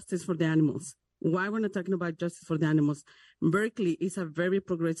about justice for the animals. Why we're not talking about justice for the animals? Berkeley is a very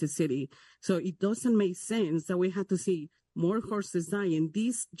progressive city, so it doesn't make sense that we have to see more horses dying.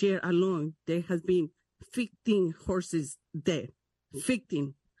 This year alone, there has been 15 horses dead,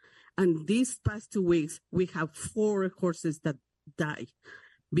 15. And these past 2 weeks, we have 4 horses that died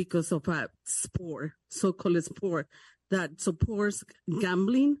because of a sport, so-called sport, that supports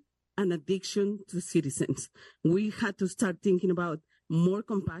gambling and addiction to citizens. We had to start thinking about more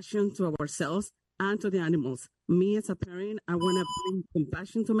compassion to ourselves and to the animals. Me as a parent, I want to bring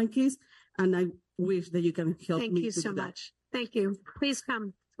compassion to my kids, and I wish that you can help me. Thank you to so do that. much. Thank you. Please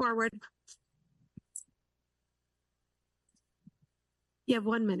come forward. You have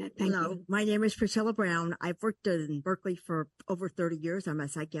 1 minute. Thank Hello, you. my name is Priscilla Brown. I've worked in Berkeley for over 30 years. I'm a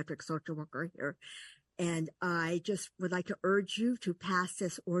psychiatric social worker here. And I just would like to urge you to pass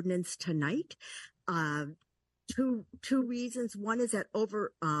this ordinance tonight. Two reasons. One is that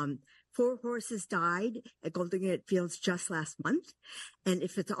over 4 horses died at Golden Gate Fields just last month. And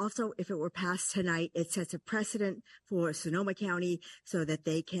if it were passed tonight, it sets a precedent for Sonoma County so that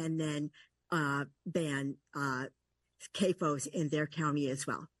they can then ban CAFOs in their county as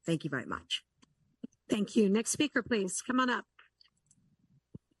well. Thank you very much. Thank you. Next speaker, please. Come on up.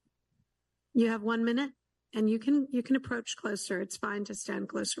 You have 1 minute, and you can approach closer. It's fine to stand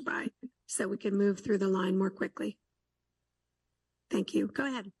closer by so we can move through the line more quickly. Thank you. Go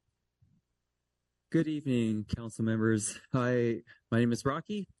ahead. Good evening, council members. Hi, my name is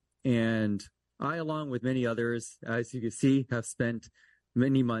Rocky, and I, along with many others, as you can see, have spent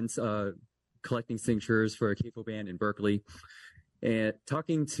many months collecting signatures for a CAFO ban in Berkeley and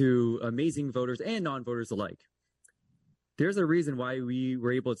talking to amazing voters and non-voters alike. There's a reason why we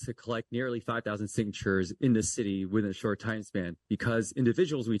were able to collect nearly 5,000 signatures in the city within a short time span, because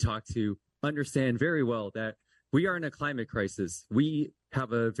individuals we talk to understand very well that we are in a climate crisis. We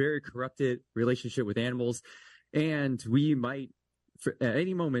have a very corrupted relationship with animals, and we might at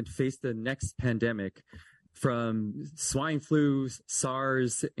any moment face the next pandemic from swine flu,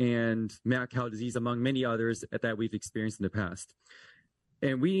 SARS, and mad cow disease, among many others that we've experienced in the past.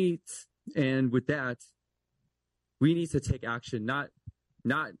 And with that, we need to take action, not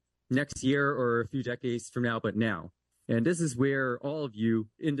next year or a few decades from now, but now. And this is where all of you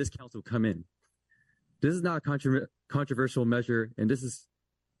in this council come in. This is not a controversial measure,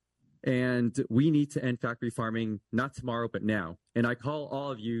 and we need to end factory farming, not tomorrow, but now. And I call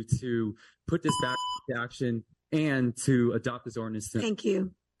all of you to put this back into action and to adopt this ordinance. Thank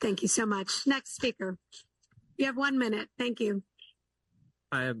you. Thank you so much. Next speaker. You have 1 minute. Thank you.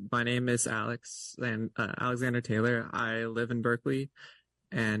 My name is Alexander Taylor. I live in Berkeley,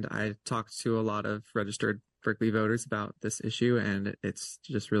 and I talked to a lot of registered Berkeley voters about this issue, and it's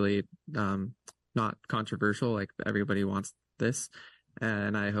just really not controversial. Like, everybody wants this,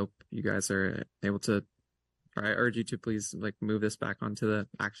 and I hope you guys are able to, or I urge you to please move this back onto the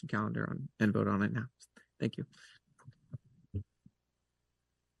action calendar and vote on it now. Thank you.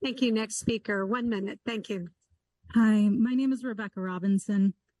 Thank you. Next speaker. 1 minute. Thank you. Hi, my name is Rebecca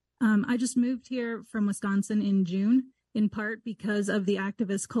Robinson. I just moved here from Wisconsin in June, in part because of the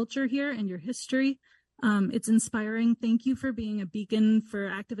activist culture here and your history. It's inspiring. Thank you for being a beacon for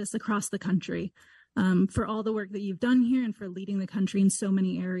activists across the country, for all the work that you've done here and for leading the country in so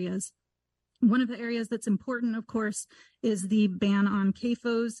many areas. One of the areas that's important, of course, is the ban on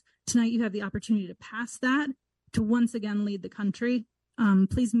CAFOs. Tonight, you have the opportunity to pass that, to once again lead the country.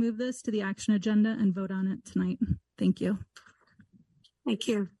 Please move this to the action agenda and vote on it tonight. Thank you. Thank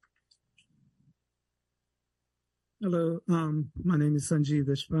you. Hello, my name is Sanjeev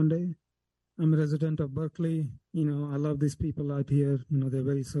Deshpande. I'm a resident of Berkeley. I love these people out here. They're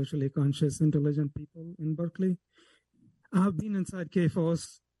very socially conscious, intelligent people in Berkeley. I've been inside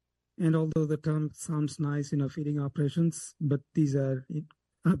KFOS, and although the term sounds nice, feeding operations, but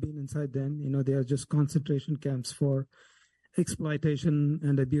I've been inside them. They are just concentration camps for exploitation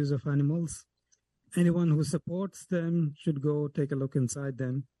and abuse of animals. Anyone who supports them should go take a look inside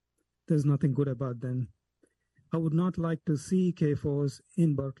them. There's nothing good about them. I would not like to see KFOS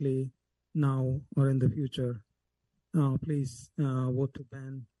in Berkeley now or in the future. Please vote to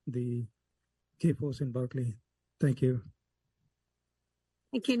ban the KFOS in Berkeley. Thank you.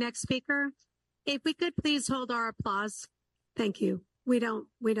 Thank you. Next speaker. If we could please hold our applause. Thank you. We don't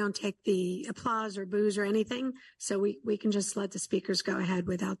take the applause or boos or anything, so we can just let the speakers go ahead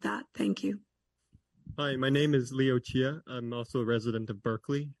without that. Thank you. Hi, my name is Leo Chia. I'm also a resident of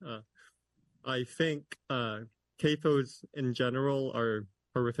Berkeley. I think CAFOs in general are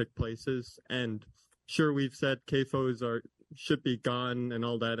horrific places, and sure, we've said CAFOs should be gone and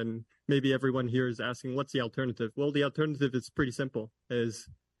all that, and maybe everyone here is asking, what's the alternative? Well, the alternative is pretty simple, is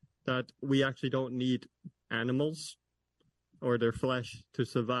that we actually don't need animals or their flesh to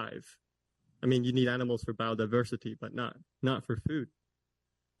survive. I mean, you need animals for biodiversity, but not for food.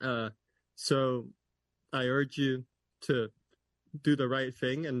 So I urge you to do the right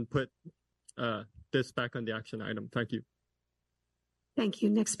thing and put this back on the action item. Thank you. Thank you.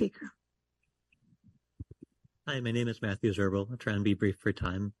 Next speaker. Hi, my name is Matthew Zerbel. I'll try and be brief for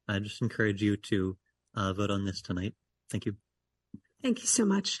time. I just encourage you to vote on this tonight. Thank you. Thank you so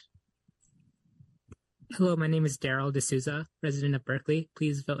much. Hello, my name is Daryl D'Souza, resident of Berkeley.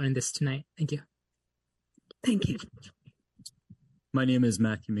 Please vote on this tonight. Thank you. Thank you. My name is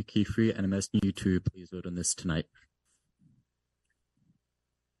Matthew McKeefrey, and I'm asking you to please vote on this tonight.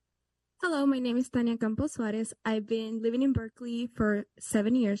 Hello, my name is Tania Campos Suarez. I've been living in Berkeley for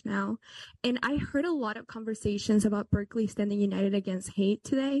 7 years now, and I heard a lot of conversations about Berkeley standing united against hate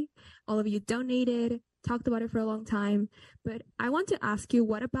today. All of you donated, talked about it for a long time, but I want to ask you,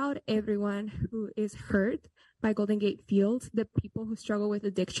 what about everyone who is hurt by Golden Gate Fields, the people who struggle with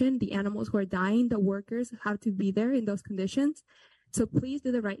addiction, the animals who are dying, the workers who have to be there in those conditions? So please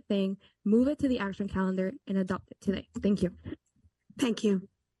do the right thing, move it to the action calendar, and adopt it today. Thank you. Thank you.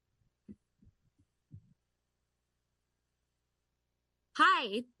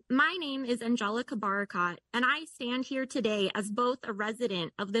 Hi, my name is Angelica Barakat, and I stand here today as both a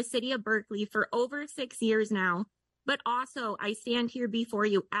resident of the city of Berkeley for over 6 years now, but also I stand here before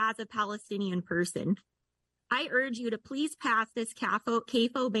you as a Palestinian person. I urge you to please pass this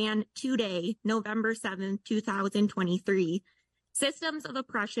CAFO ban today, November 7th, 2023. Systems of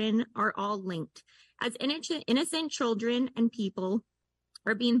oppression are all linked, as innocent children and people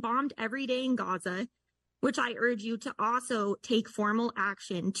are being bombed every day in Gaza, which I urge you to also take formal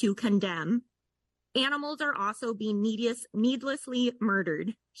action to condemn. Animals are also being needlessly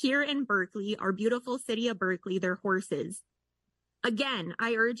murdered. Here in Berkeley, our beautiful city of Berkeley, they're horses. Again,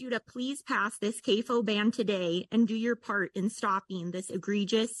 I urge you to please pass this CAFO ban today and do your part in stopping this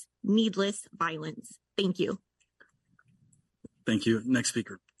egregious, needless violence. Thank you. Thank you. Next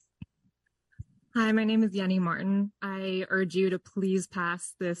speaker. Hi, my name is Yenny Martin. I urge you to please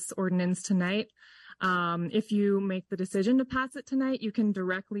pass this ordinance tonight. If you make the decision to pass it tonight, you can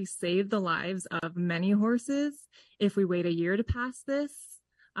directly save the lives of many horses. If we wait a year to pass this,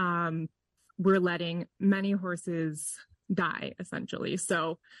 we're letting many horses die, essentially.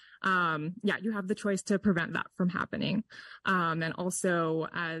 So, yeah, you have the choice to prevent that from happening. And also,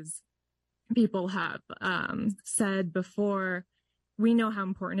 as people have said before, we know how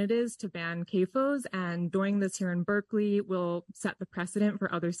important it is to ban CAFOs, and doing this here in Berkeley will set the precedent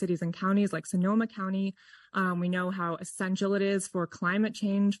for other cities and counties like Sonoma County. We know how essential it is for climate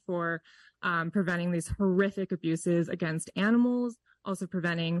change, for preventing these horrific abuses against animals, also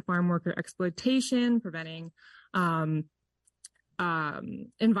preventing farm worker exploitation, preventing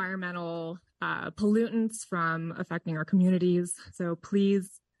environmental pollutants from affecting our communities. So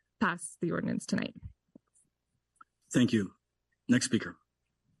please pass the ordinance tonight. Thank you. Next speaker.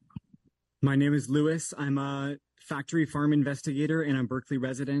 My name is Lewis. I'm a factory farm investigator and a Berkeley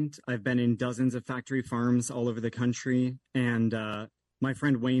resident. I've been in dozens of factory farms all over the country. And my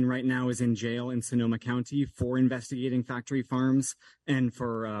friend Wayne right now is in jail in Sonoma County for investigating factory farms and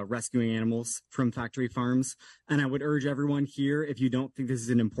for rescuing animals from factory farms. And I would urge everyone here, if you don't think this is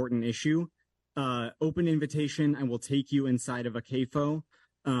an important issue, open invitation. I will take you inside of a CAFO.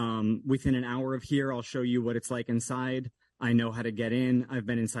 Within an hour of here, I'll show you what it's like inside. I know how to get in. I've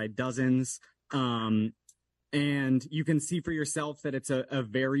been inside dozens. And you can see for yourself that it's a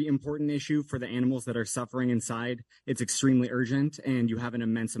very important issue for the animals that are suffering inside. It's extremely urgent, and you have an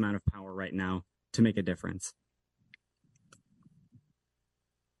immense amount of power right now to make a difference.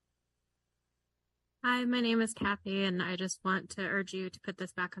 Hi, my name is Kathy, and I just want to urge you to put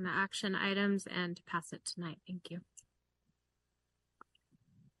this back on the action items and to pass it tonight. Thank you.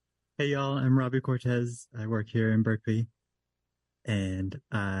 Hey y'all, I'm Robbie Cortez. I work here in Berkeley. And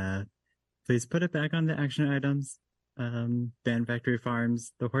please put it back on the action items. Ban factory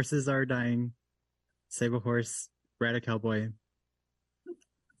farms. The horses are dying. Save a horse. Ride a cowboy.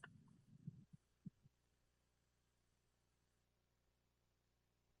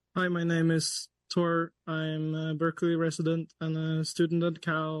 Hi, my name is Tor. I'm a Berkeley resident and a student at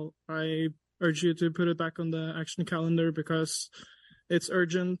Cal. I urge you to put it back on the action calendar because it's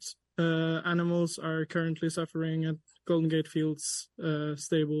urgent. Animals are currently suffering at Golden Gate Fields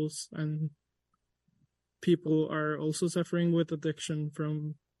stables, and people are also suffering with addiction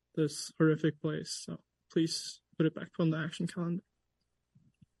from this horrific place. So please put it back on the action calendar.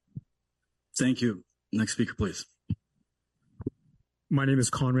 Thank you. Next speaker, please. My name is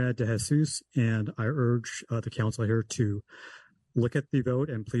Conrad De Jesus, and I urge the council here to look at the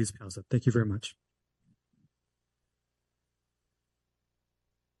vote and please pass it. Thank you very much.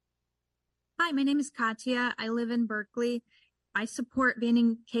 Hi, my name is Katya. I live in Berkeley. I support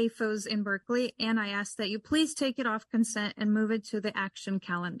banning CAFOs in Berkeley, and I ask that you please take it off consent and move it to the action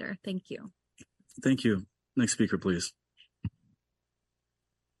calendar. Thank you. Thank you. Next speaker, please.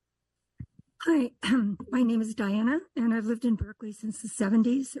 Hi, my name is Diana, and I've lived in Berkeley since the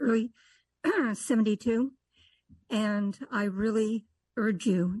 70s, early 72. And I really urge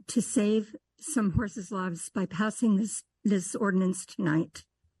you to save some horses' lives by passing this ordinance tonight.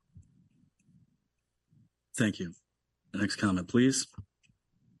 Thank you. Next comment, please.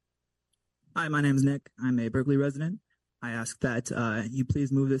 Hi, my name is Nick. I'm a Berkeley resident. I ask that you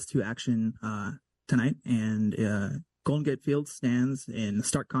please move this to action tonight. And Golden Gate Field stands in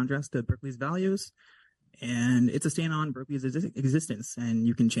stark contrast to Berkeley's values, and it's a stand on Berkeley's existence, and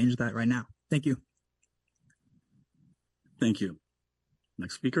you can change that right now. Thank you. Thank you.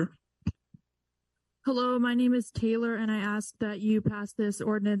 Next speaker. Hello, my name is Taylor, and I ask that you pass this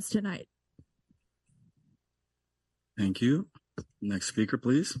ordinance tonight. Thank you. Next speaker,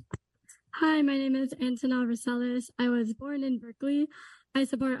 please. Hi, my name is Antonella Rosales. I was born in Berkeley. I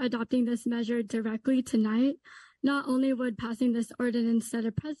support adopting this measure directly tonight. Not only would passing this ordinance set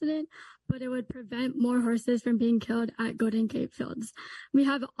a precedent, but it would prevent more horses from being killed at Golden Gate Fields. We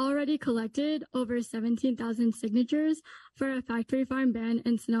have already collected over 17,000 signatures for a factory farm ban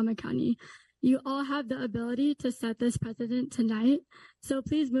in Sonoma County. You all have the ability to set this precedent tonight, so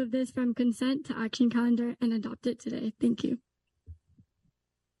please move this from consent to action calendar and adopt it today. Thank you.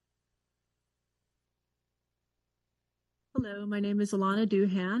 Hello, my name is Alana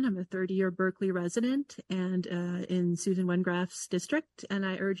Duhan. I'm a third-year Berkeley resident and in Susan Wengraff's district, and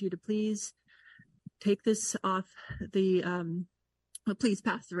I urge you to please take this off the, please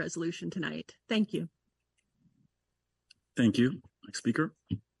pass the resolution tonight. Thank you. Thank you. Next speaker.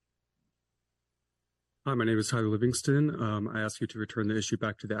 Hi, my name is Tyler Livingston. I ask you to return the issue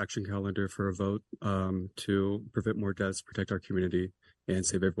back to the action calendar for a vote to prevent more deaths, protect our community, and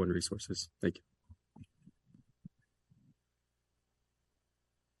save everyone resources. Thank you.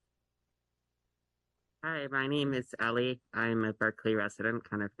 Hi, my name is Ellie. I'm a Berkeley resident,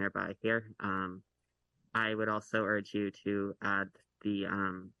 kind of nearby here. I would also urge you to add the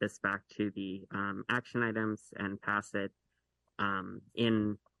this back to the action items and pass it.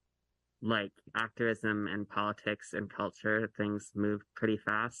 In like activism and politics and culture, things move pretty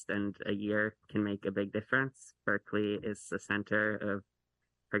fast, and a year can make a big difference. Berkeley is the center of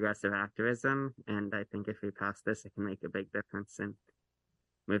progressive activism, and I think if we pass this, it can make a big difference in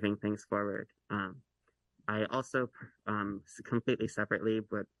moving things forward. I also completely separately,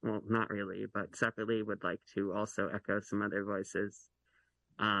 but well, not really, but separately would like to also echo some other voices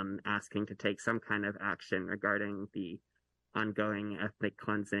asking to take some kind of action regarding the ongoing ethnic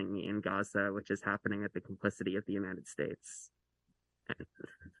cleansing in Gaza, which is happening at the complicity of the United States. Thank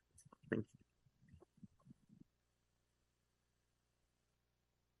you.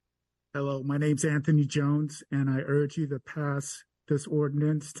 Hello, my name's Anthony Jones, and I urge you to pass this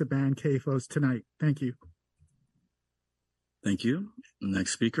ordinance to ban CAFOs tonight. Thank you. Thank you.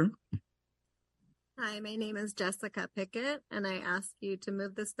 Next speaker. Hi, my name is Jessica Pickett, and I ask you to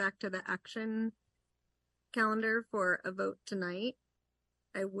move this back to the action calendar for a vote tonight.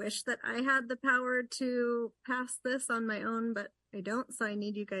 I wish that I had the power to pass this on my own, but I don't, so I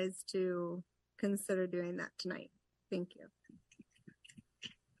need you guys to consider doing that tonight. Thank you.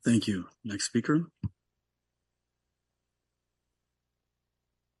 Thank you. Next speaker.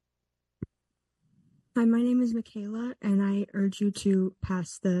 Hi, my name is Michaela, and I urge you to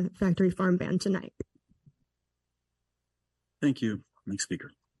pass the factory farm ban tonight. Thank you. Next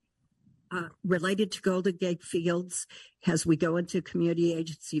speaker. Related to Golden Gate Fields, as we go into community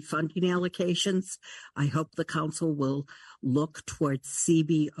agency funding allocations, I hope the council will look towards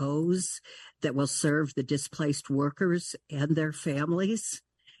CBOs that will serve the displaced workers and their families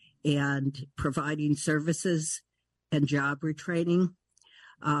and providing services and job retraining.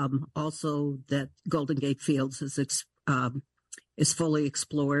 Also, that Golden Gate Fields is fully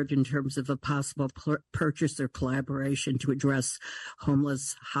explored in terms of a possible purchase or collaboration to address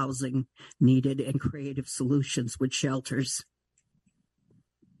homeless housing needed and creative solutions with shelters.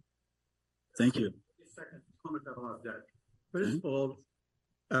 Thank you. Comment about that. First of all,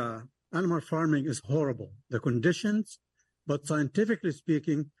 animal farming is horrible. The conditions, but scientifically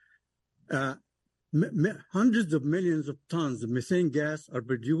speaking, hundreds of millions of tons of methane gas are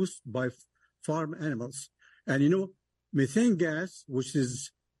produced by farm animals. And you know, methane gas, which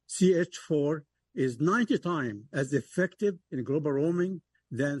is CH4, is 90 times as effective in global warming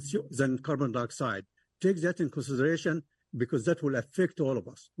than carbon dioxide. Take that in consideration because that will affect all of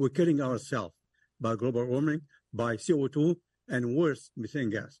us. We're killing ourselves by global warming, by CO2, and worse, methane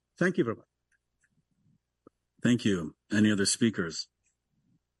gas. Thank you very much. Thank you. Any other speakers?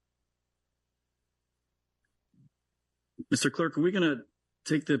 Mr. Clerk, are we going to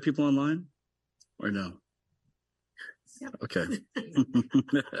take the people online or no? Yep. Okay.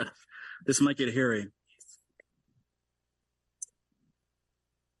 This might get hairy.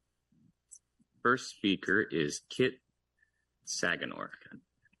 First speaker is Kit Saganor.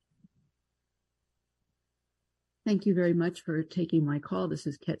 Thank you very much for taking my call. This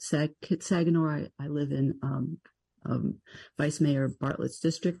is Kit Saganor. I live in Vice Mayor Bartlett's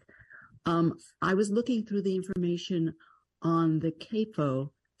district. I was looking through the information on the CAPO,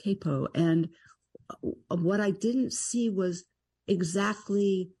 and what I didn't see was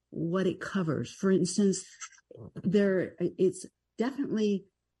exactly what it covers. For instance, it's definitely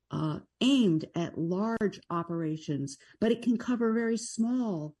aimed at large operations, but it can cover very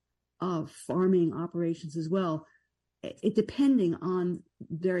small farming operations as well, depending on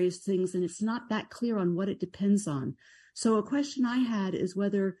various things, and it's not that clear on what it depends on. So a question I had is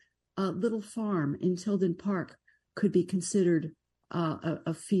whether a little farm in Tilden Park could be considered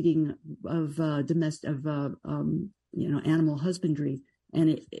a feeding of animal husbandry,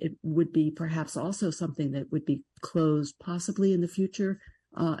 and it would be perhaps also something that would be closed possibly in the future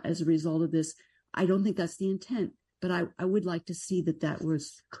as a result of this. I don't think that's the intent, but I would like to see that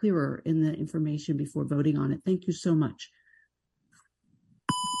was clearer in the information before voting on it. Thank you so much.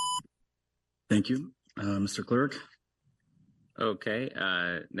 Thank you. Mr. Clerk. Okay.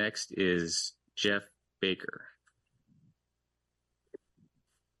 Next is Jeff Baker.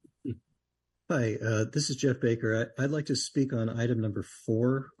 Hi, this is Jeff Baker. I'd like to speak on item number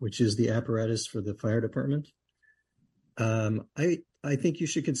 4, which is the apparatus for the fire department. I think you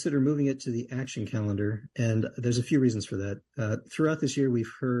should consider moving it to the action calendar, and there's a few reasons for that. Throughout this year,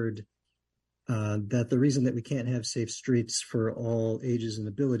 we've heard that the reason that we can't have safe streets for all ages and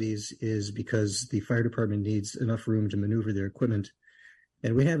abilities is because the fire department needs enough room to maneuver their equipment.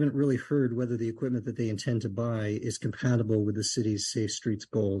 And we haven't really heard whether the equipment that they intend to buy is compatible with the city's safe streets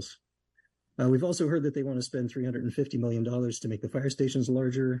goals. We've also heard that they want to spend $350 million to make the fire stations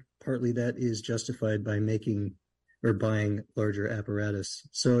larger. Partly that is justified by buying larger apparatus.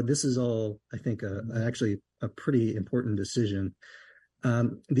 So this is all, I think, actually a pretty important decision.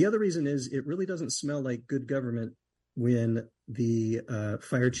 The other reason is it really doesn't smell like good government when the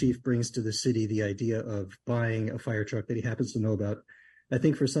fire chief brings to the city the idea of buying a fire truck that he happens to know about. I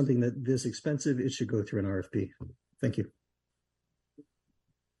think for something that this expensive, it should go through an RFP. Thank you.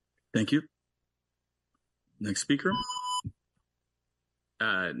 Thank you. Next speaker.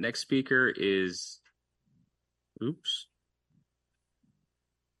 Next speaker is,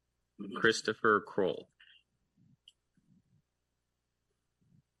 Christopher Kroll.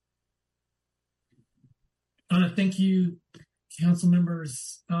 Thank you, council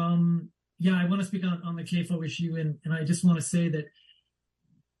members. I want to speak on the CAFO issue, and I just want to say that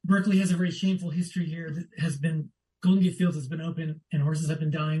Berkeley has a very shameful history here that has been, Golden Gate Fields has been open and horses have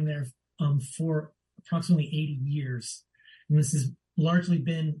been dying there for approximately 80 years. And this has largely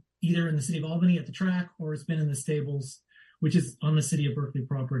been either in the city of Albany at the track, or it's been in the stables, which is on the city of Berkeley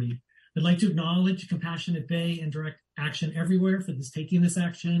property. I'd like to acknowledge Compassionate Bay and Direct Action Everywhere for taking this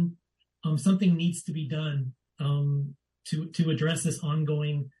action. Something needs to be done to address this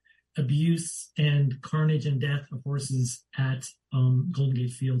ongoing abuse and carnage and death of horses at Golden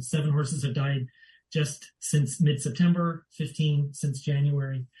Gate Fields. 7 horses have died just since mid-September, 15 since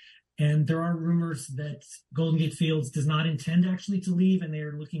January. And there are rumors that Golden Gate Fields does not intend actually to leave, and they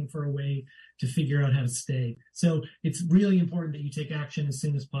are looking for a way to figure out how to stay. So it's really important that you take action as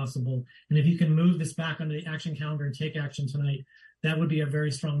soon as possible. And if you can move this back onto the action calendar and take action tonight, that would be a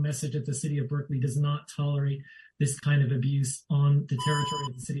very strong message that the city of Berkeley does not tolerate this kind of abuse on the territory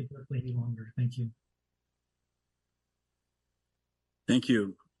of the city of Berkeley any longer. Thank you. Thank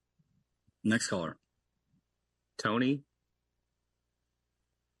you. Next caller. Tony.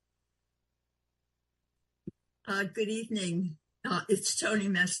 Good evening. It's Tony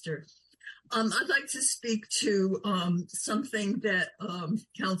Mester. I'd like to speak to something that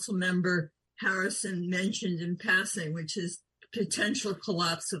Council Member Harrison mentioned in passing, which is potential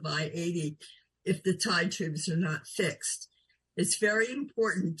collapse of I-80 if the tide tubes are not fixed. It's very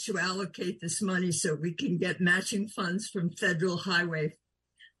important to allocate this money so we can get matching funds from federal highway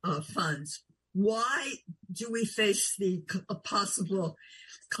funds. Why do we face a possible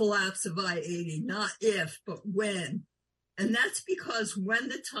collapse of I-80? Not if, but when. And that's because when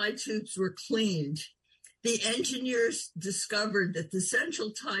the tide tubes were cleaned, the engineers discovered that the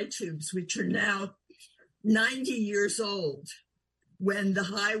central tide tubes, which are now 90 years old, when the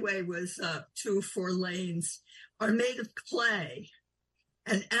highway was 2 or 4 lanes, are made of clay.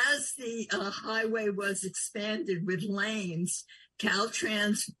 And as the highway was expanded with lanes,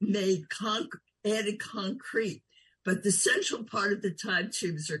 Caltrans added concrete, but the central part of the tide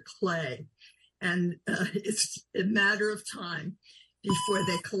tubes are clay. And it's a matter of time before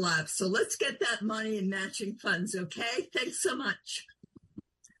they collapse. So let's get that money in matching funds, okay? Thanks so much.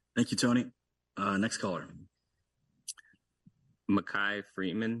 Thank you, Tony. Next caller. Mackay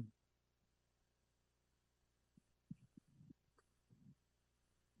Freeman.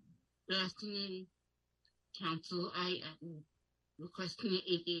 Good afternoon, Council. I am requesting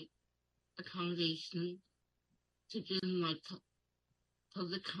an accommodation to give my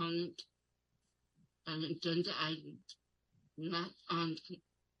public comment on agenda item, not on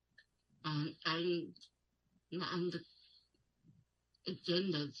the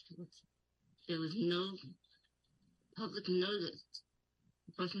agenda. There was no public notice.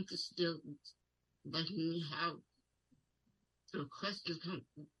 The person could still let me have the request to come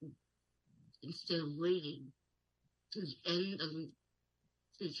instead of waiting to the end of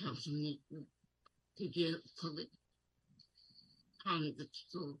the council meeting to give public comment that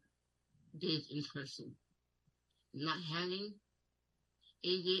still did in person. Not having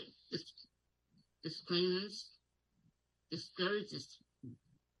idiot disclaimers discourages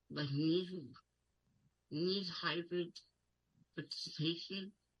like me who need hybrid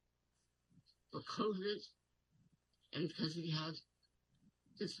participation for COVID, and because we have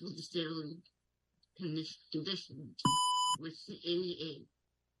physical disabled conditions, which the ADA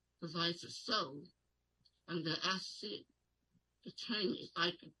provides us. So I'm going to ask the attorney if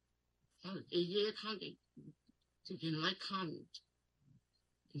I can have an ADA comment to give my comment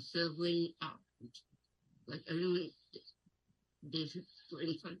instead of waiting out like everyone did for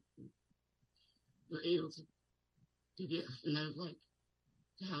in front of me. We're able to get another right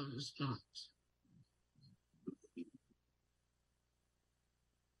to have a response.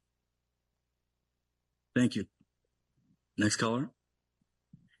 Thank you. Next caller.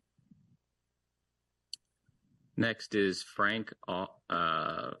 Next is Frank R.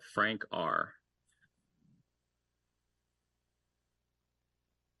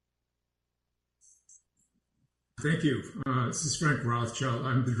 Thank you. This is Frank Rothschild.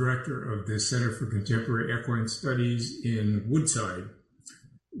 I'm the director of the Center for Contemporary Equine Studies in Woodside.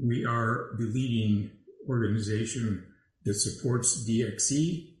 We are the leading organization that supports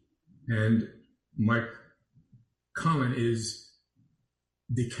DXE, and my comment is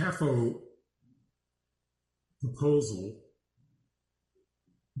the CAFO proposal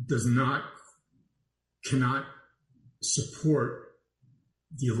cannot support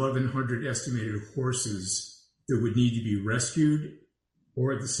the 1,100 estimated horses that would need to be rescued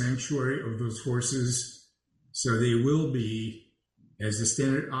or the sanctuary of those horses. So they will be, as a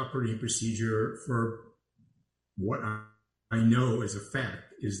standard operating procedure for what I know as a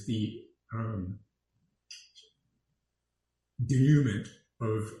fact is the denouement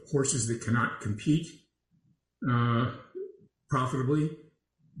of horses that cannot compete profitably.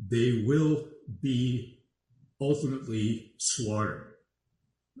 They will be ultimately slaughtered,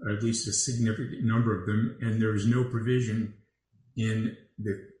 at least a significant number of them, and there is no provision in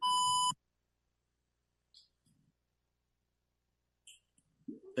the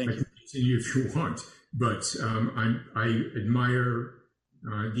Thank you. I can continue if you want, but I admire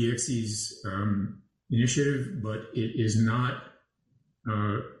DXE's initiative, but it is not,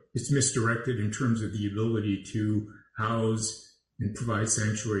 it's misdirected in terms of the ability to house and provide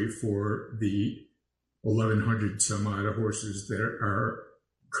sanctuary for the 1,100 some odd horses that are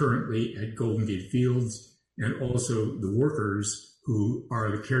currently at Golden Gate Fields, and also the workers who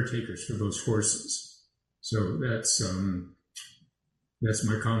are the caretakers for those horses. So that's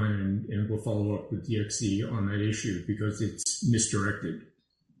my comment, and we'll follow up with DXC on that issue because it's misdirected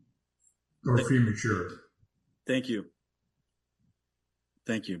or premature. Thank you.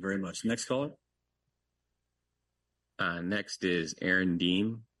 Thank you very much. Next caller. Next is Aaron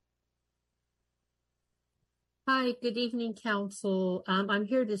Dean. Hi, good evening, Council. I'm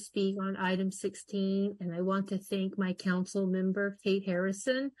here to speak on item 16, and I want to thank my council member, Kate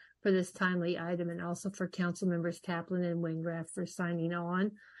Harrison, for this timely item, and also for council members Kaplan and Wingraf for signing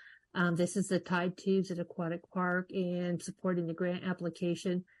on. This is the Tide Tubes at Aquatic Park and supporting the grant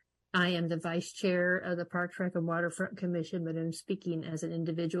application. I am the vice chair of the Park, Rec, and Waterfront Commission, but I'm speaking as an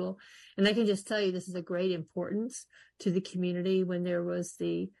individual. And I can just tell you this is a great importance to the community. When there was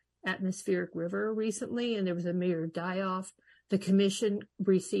the atmospheric river recently and there was a major die-off, the commission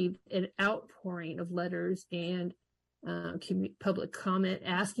received an outpouring of letters and public comment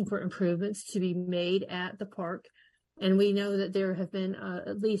asking for improvements to be made at the park. And we know that there have been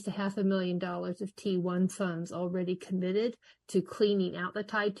at least $500,000 of T1 funds already committed to cleaning out the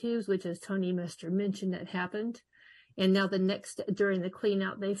tide tubes, which, as Tony Mester mentioned, that happened. And now during the clean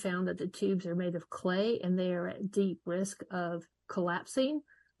out, they found that the tubes are made of clay and they are at deep risk of collapsing,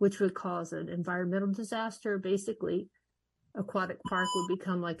 which would cause an environmental disaster. Basically, Aquatic Park would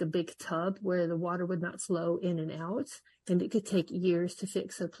become like a big tub where the water would not flow in and out, and it could take years to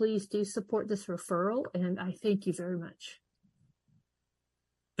fix. So please do support this referral, and I thank you very much.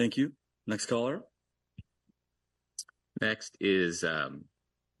 Thank you. Next caller. Next is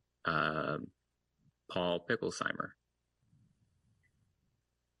Paul Picklesheimer.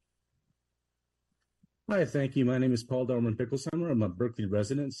 Hi, thank you. My name is Paul Dorman Picklesheimer. I'm a Berkeley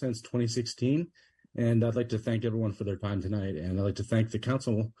resident since 2016. And I'd like to thank everyone for their time tonight. And I'd like to thank the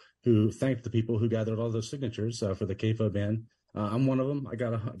council who thanked the people who gathered all those signatures for the CAFO ban. I'm one of them. I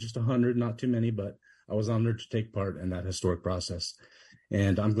got just 100, not too many, but I was honored to take part in that historic process.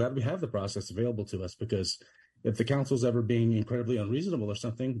 And I'm glad we have the process available to us, because if the council's ever being incredibly unreasonable or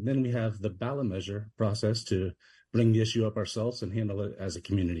something, then we have the ballot measure process to bring the issue up ourselves and handle it as a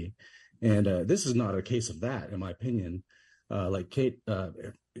community. And this is not a case of that, in my opinion. Like Kate,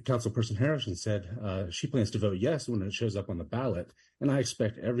 Councilperson Harrison said, she plans to vote yes when it shows up on the ballot. And I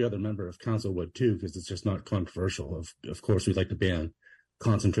expect every other member of council would too, because it's just not controversial. Of course, we'd like to ban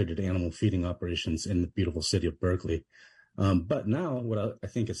concentrated animal feeding operations in the beautiful city of Berkeley. But now what I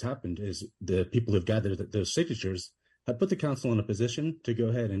think has happened is the people who've gathered those signatures have put the council in a position to go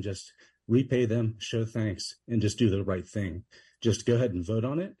ahead and just repay them, show thanks, and just do the right thing. Just go ahead and vote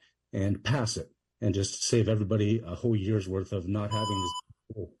on it and pass it, and just save everybody a whole year's worth of not having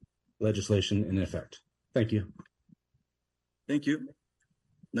this legislation in effect. Thank you. Thank you.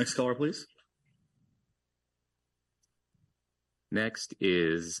 Next caller, please. Next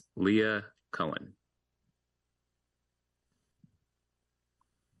is Leah Cohen.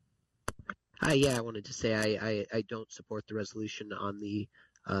 Hi, yeah, I wanted to say I don't support the resolution on the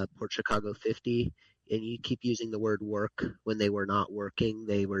Port Chicago 50, and you keep using the word work when they were not working.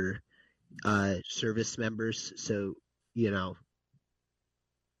 They were service members, so, you know.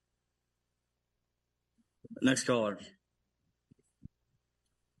 Next caller.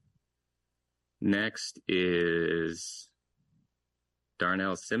 Next is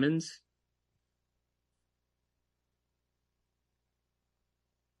Darnell Simmons.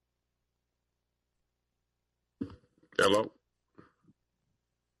 Hello?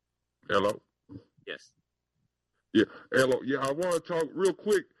 Hello? Yes. Yeah, hello. Yeah, I want to talk real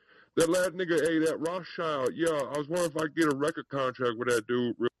quick. That last nigga, hey, that Rothschild, yeah, I was wondering if I could get a record contract with that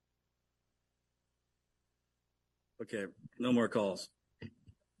dude. Okay, no more calls.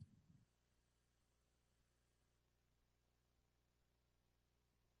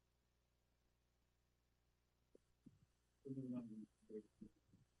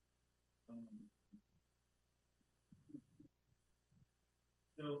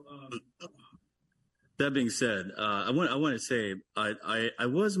 That being said, I want to say I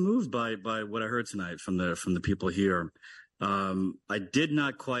was moved by what I heard tonight from the people here. I did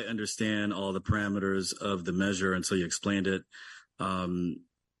not quite understand all the parameters of the measure until you explained it.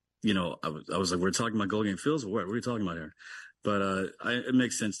 You know, I was like, we're talking about Golden Gate Fields. What are we talking about here? But it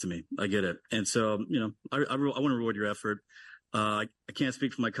makes sense to me. I get it. And so, you know, I want to reward your effort. I can't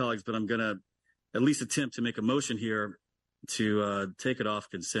speak for my colleagues, but I'm going to at least attempt to make a motion here to take it off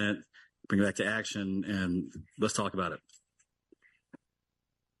consent, bring it back to action, and let's talk about it.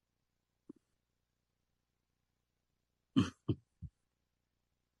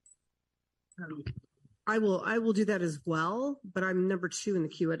 I will do that as well, but I'm number 2 in the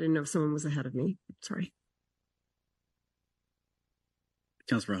queue. I didn't know if someone was ahead of me. Sorry.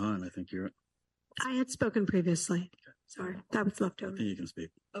 Councilor Hahn, I think you're. I had spoken previously. Sorry, that was left I over. think you can speak.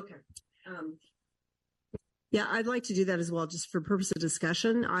 Okay. Yeah, I'd like to do that as well, just for purpose of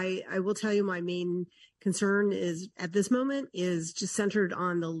discussion. I will tell you my main concern is at this moment is just centered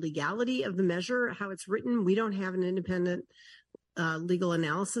on the legality of the measure, how it's written. We don't have an independent legal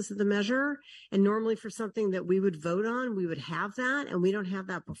analysis of the measure. And normally for something that we would vote on, we would have that, and we don't have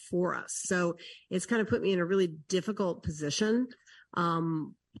that before us. So it's kind of put me in a really difficult position.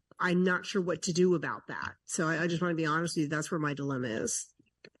 I'm not sure what to do about that. So I just want to be honest with you. That's where my dilemma is.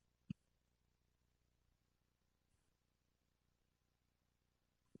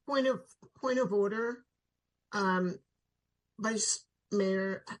 Point of order. Vice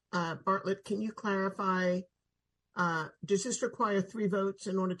Mayor Bartlett, can you clarify, does this require 3 votes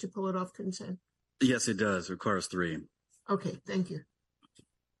in order to pull it off consent? Yes, it does. It requires 3. Okay, thank you.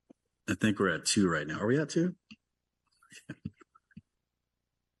 I think we're at 2 right now. Are we at 2?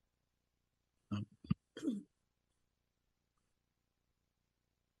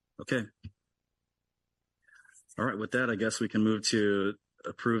 Okay. All right. With that, I guess we can move to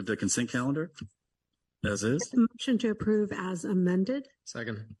approve the consent calendar as is. Motion to approve as amended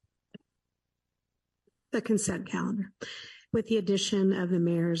Second. the consent calendar with the addition of the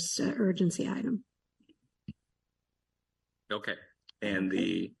mayor's urgency item. Okay. And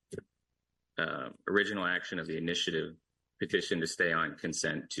the original action of the initiative petition to stay on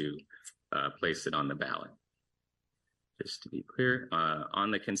consent to place it on the ballot. Just to be clear,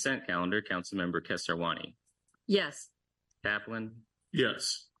 on the consent calendar, Councilmember Kesarwani, Yes. Kaplan,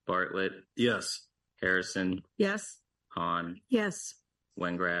 Yes. Bartlett, Yes. Harrison, Yes. Hahn, Yes.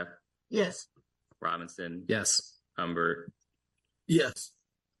 Wengraf, Yes. Robinson, Yes. Humbert, Yes.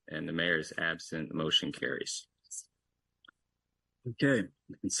 and the mayor is absent. The motion carries. Okay.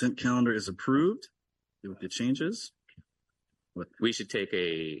 The consent calendar is approved with the changes. We should take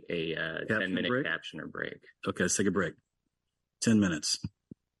a 10-minute break? captioner break. Okay, let's take a break. 10 minutes.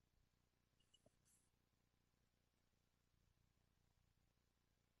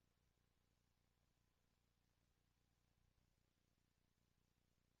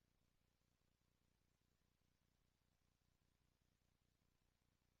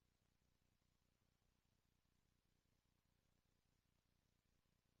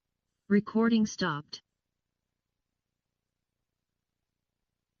 Recording stopped.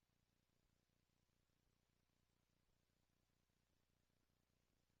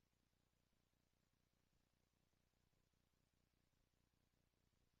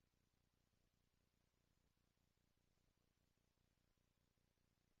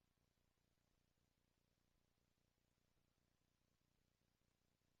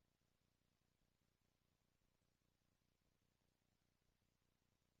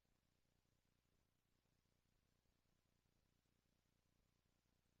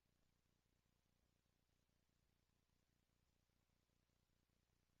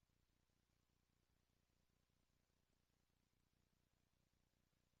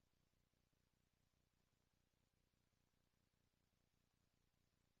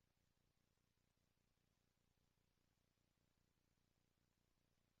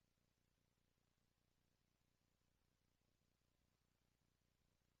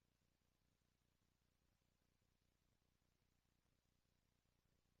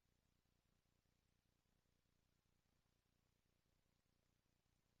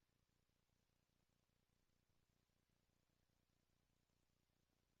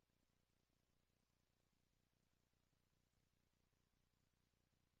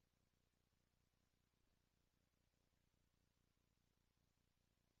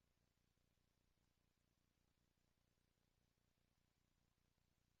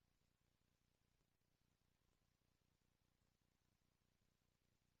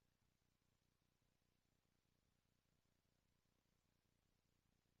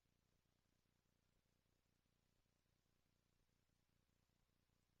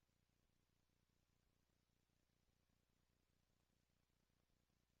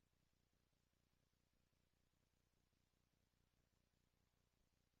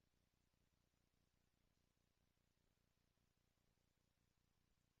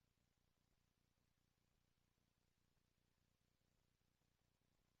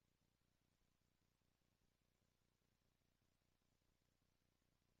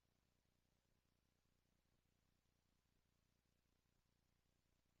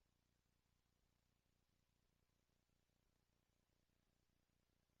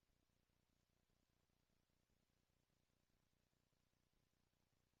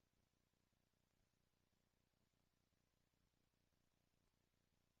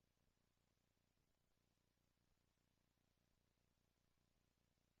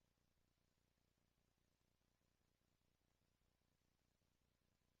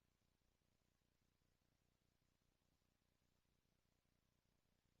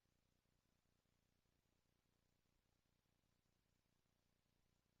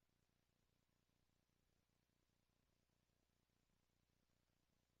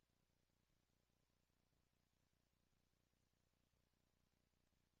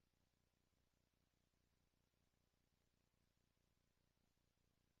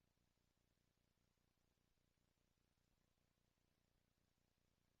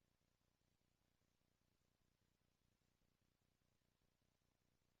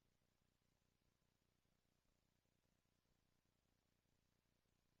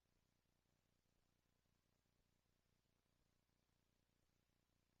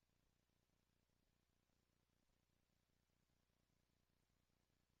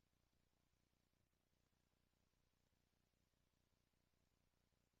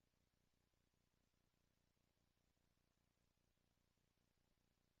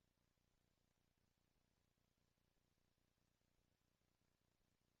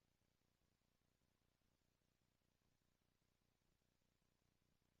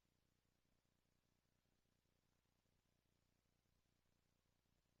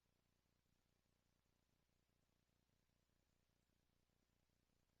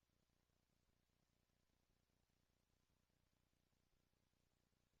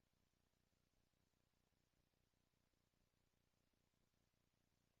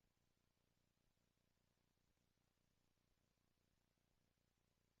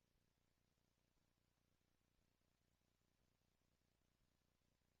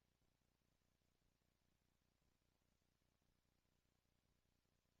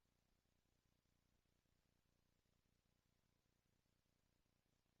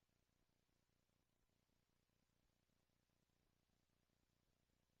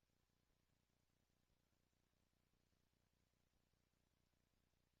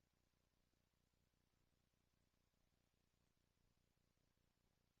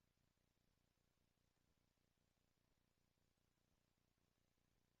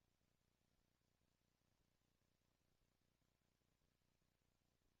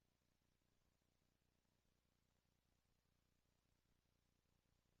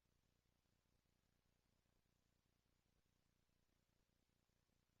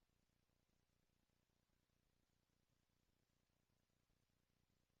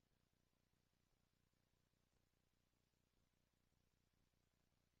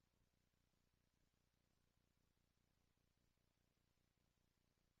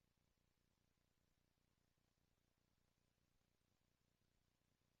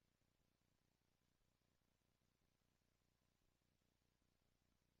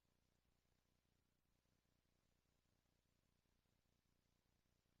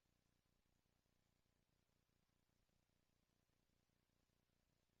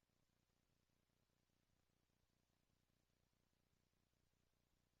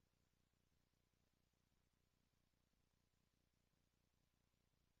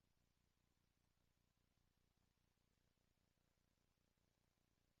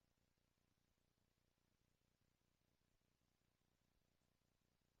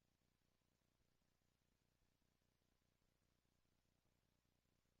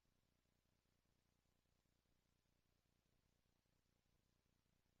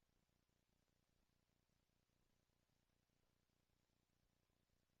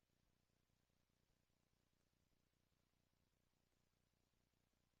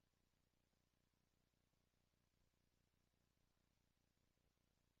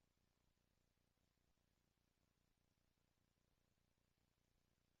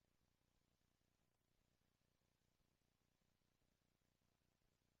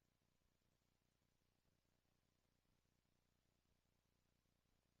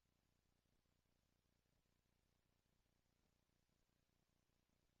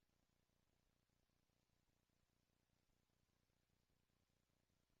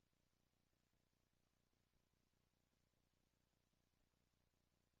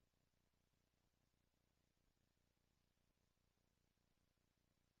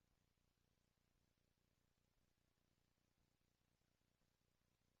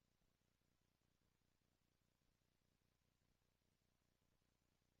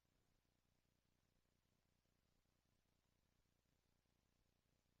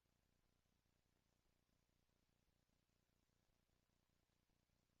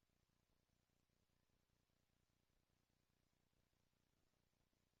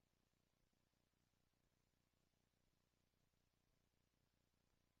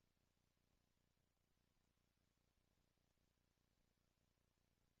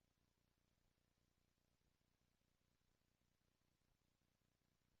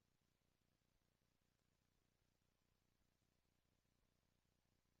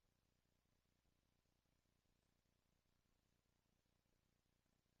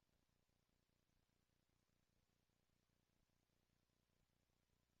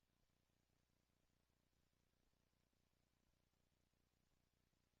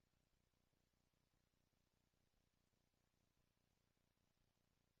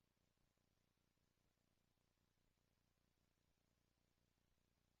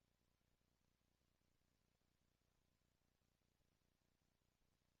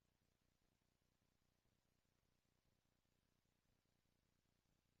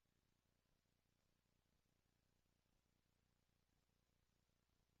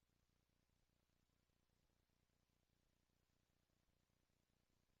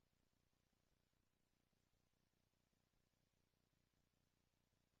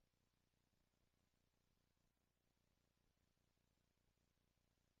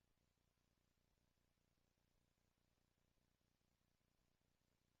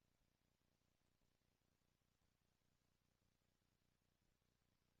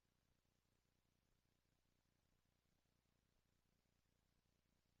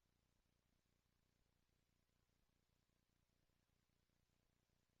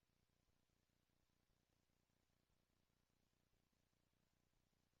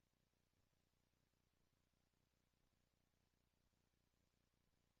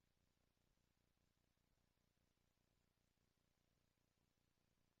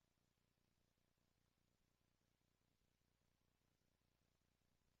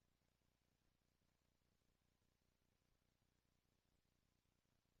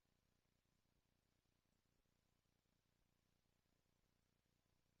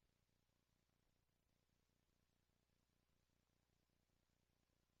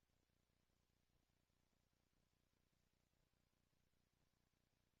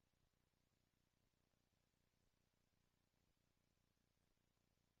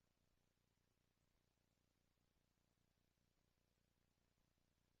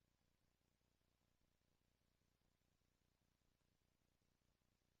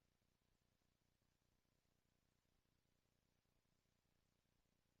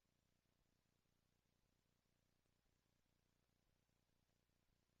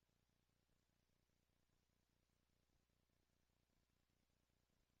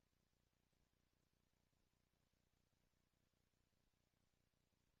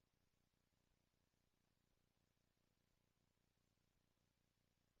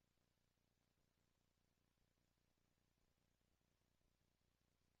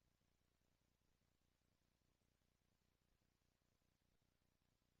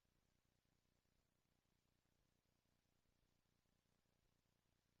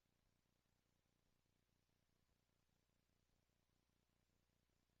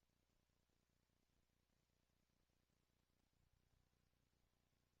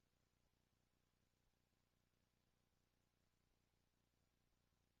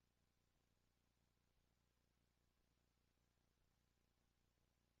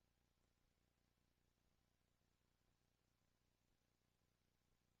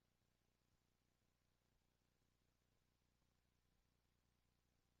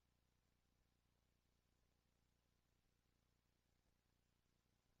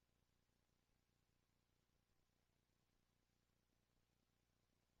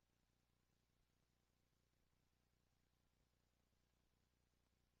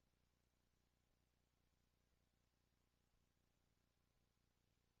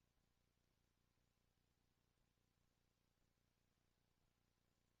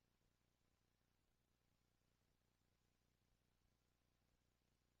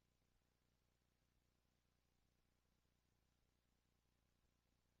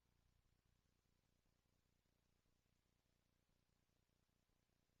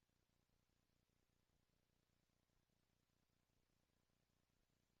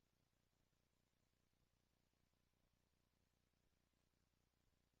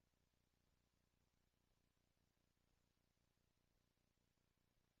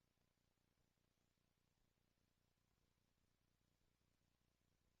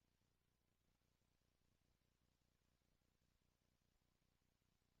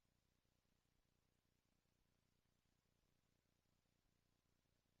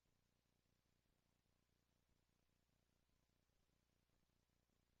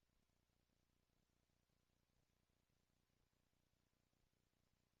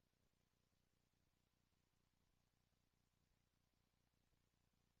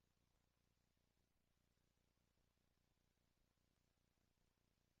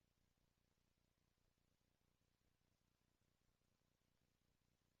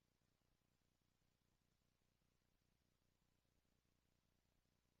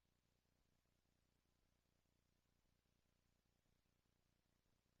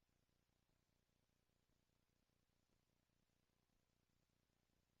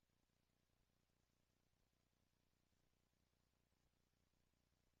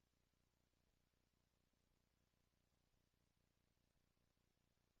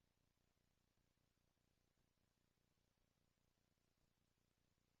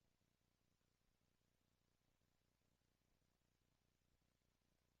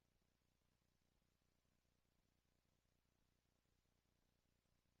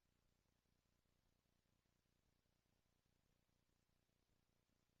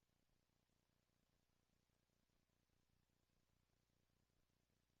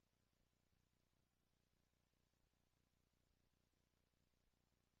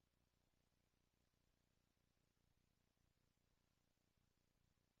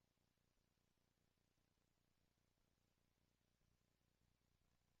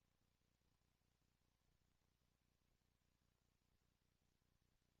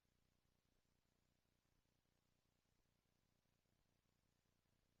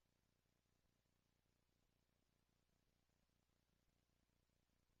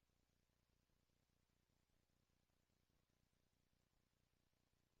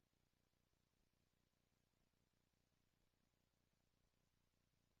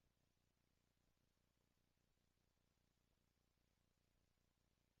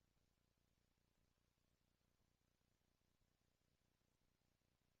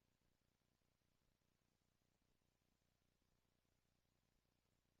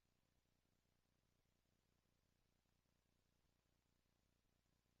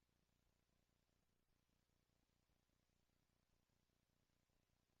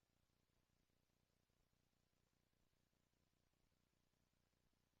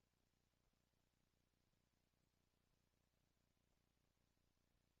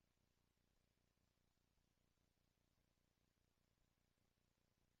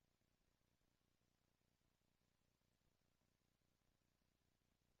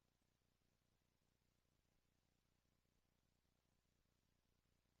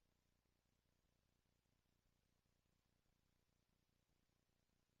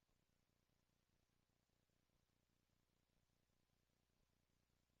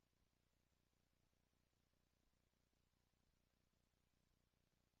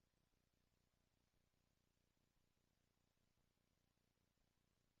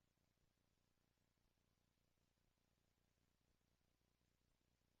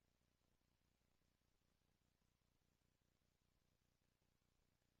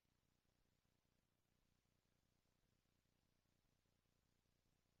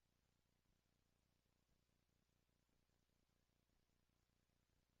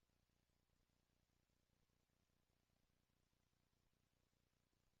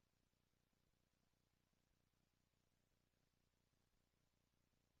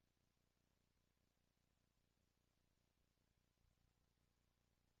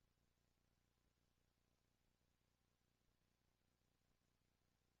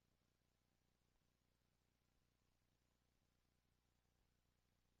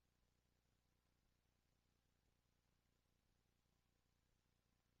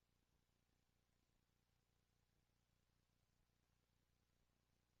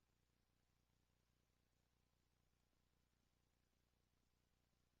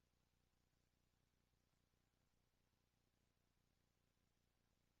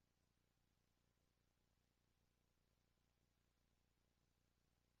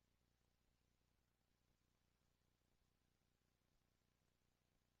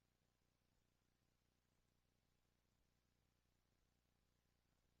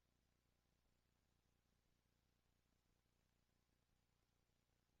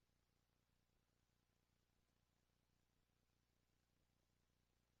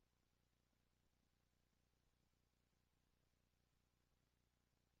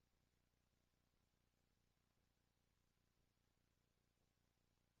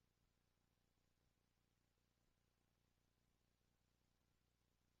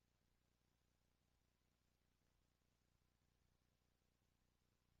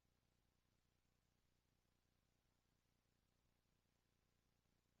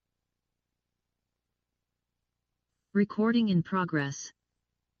 Recording in progress.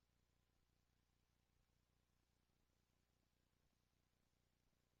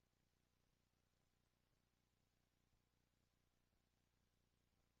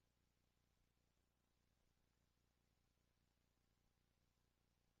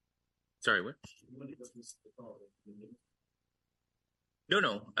 Sorry, what?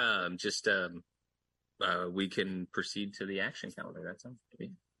 No. Just we can proceed to the action calendar. That sounds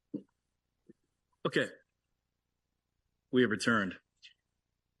good. Okay. We have returned.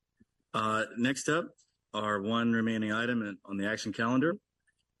 Next up, our one remaining item on the action calendar.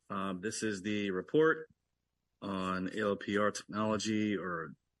 This is the report on ALPR technology,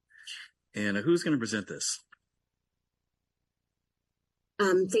 and who's going to present this?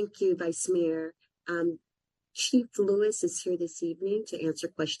 Thank you, Vice Mayor. Chief Lewis is here this evening to answer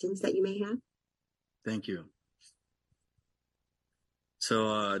questions that you may have. Thank you. So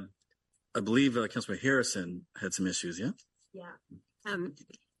I believe Councilman Harrison had some issues, yeah? Yeah.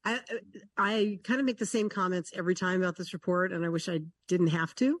 I kind of make the same comments every time about this report, and I wish I didn't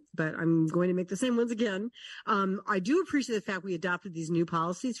have to, but I'm going to make the same ones again. I do appreciate the fact we adopted these new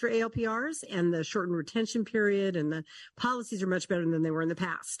policies for ALPRs and the shortened retention period, and the policies are much better than they were in the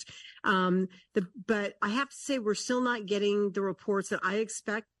past. But I have to say we're still not getting the reports that I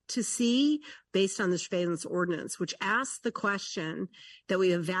expect to see based on the surveillance ordinance, which asks the question that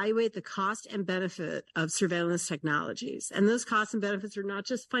we evaluate the cost and benefit of surveillance technologies. And those costs and benefits are not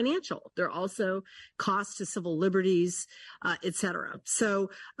just financial, they're also costs to civil liberties, et cetera. So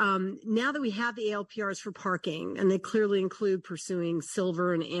now that we have the ALPRs for parking, and they clearly include pursuing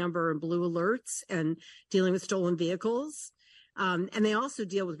silver and amber and blue alerts and dealing with stolen vehicles, and they also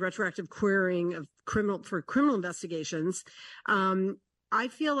deal with retroactive querying of criminal investigations. I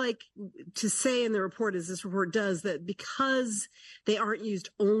feel like to say in the report, as this report does, that because they aren't used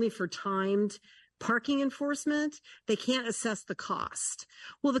only for timed parking enforcement, they can't assess the cost.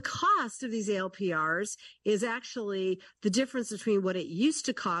 Well, the cost of these ALPRs is actually the difference between what it used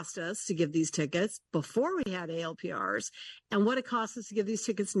to cost us to give these tickets before we had ALPRs and what it costs us to give these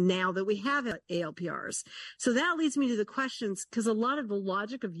tickets now that we have ALPRs. So that leads me to the questions, because a lot of the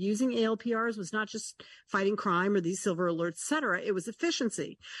logic of using ALPRs was not just fighting crime or these silver alerts, et cetera. It was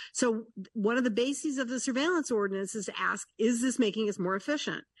efficiency. So one of the bases of the surveillance ordinance is to ask, is this making us more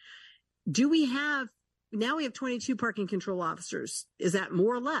efficient? We have 22 parking control officers. Is that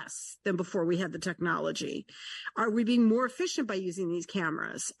more or less than before we had the technology? Are we being more efficient by using these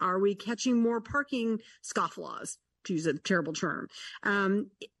cameras? Are we catching more parking scofflaws, to use a terrible term?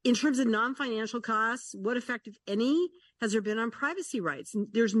 In terms of non-financial costs, what effect, if any, has there been on privacy rights?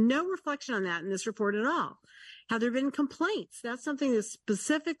 There's no reflection on that in this report at all. Have there been complaints? That's something that's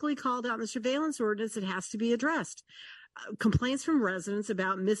specifically called out in the surveillance ordinance that has to be addressed. Complaints from residents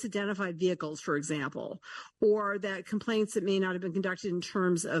about misidentified vehicles, for example, or that complaints that may not have been conducted in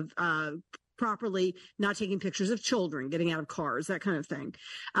terms of properly not taking pictures of children getting out of cars, that kind of thing.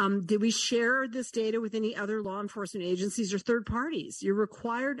 Did we share this data with any other law enforcement agencies or third parties? You're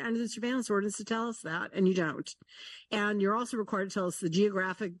required under the surveillance ordinance to tell us that, and you don't. And you're also required to tell us the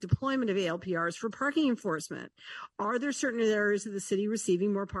geographic deployment of ALPRs for parking enforcement. Are there certain areas of the city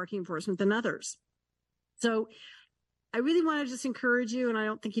receiving more parking enforcement than others? So I really want to just encourage you, and I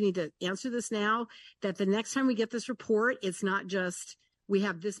don't think you need to answer this now, that the next time we get this report, it's not just we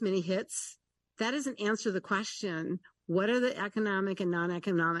have this many hits. That doesn't answer the question, what are the economic and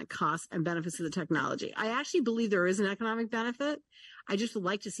non-economic costs and benefits of the technology? I actually believe there is an economic benefit. I just would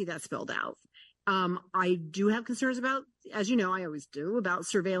like to see that spelled out. I do have concerns about, as you know, I always do, about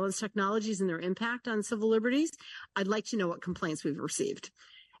surveillance technologies and their impact on civil liberties. I'd like to know what complaints we've received,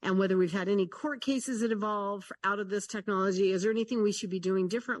 and whether we've had any court cases that evolve out of this technology. Is there anything we should be doing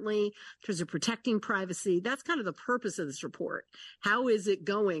differently in terms of protecting privacy? That's kind of the purpose of this report. How is it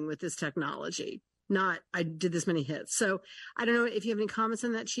going with this technology? Not, I did this many hits. So I don't know if you have any comments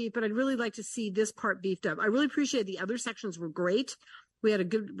on that, Chief, but I'd really like to see this part beefed up. I really appreciate the other sections were great. We had a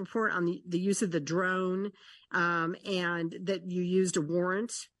good report on the use of the drone, and that you used a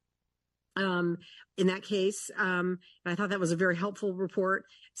warrant in that case. And I thought that was a very helpful report.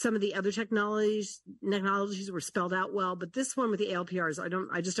 Some of the other technologies were spelled out well, but this one with the ALPRs,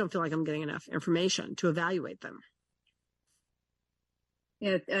 I just don't feel like I'm getting enough information to evaluate them.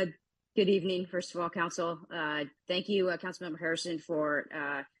 Yeah. Good evening, first of all, Council. Thank you, Councilmember Harrison, for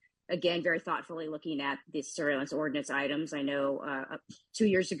again very thoughtfully looking at the surveillance ordinance items. I know 2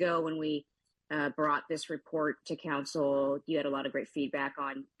 years ago when we brought this report to Council, you had a lot of great feedback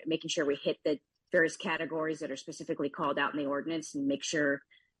on making sure we hit the various categories that are specifically called out in the ordinance and make sure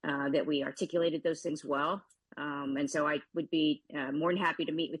that we articulated those things well. And so I would be more than happy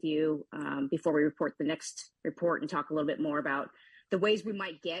to meet with you before we report the next report and talk a little bit more about the ways we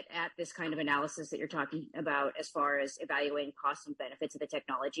might get at this kind of analysis that you're talking about as far as evaluating costs and benefits of the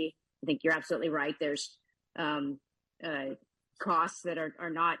technology. I think you're absolutely right. There's costs that are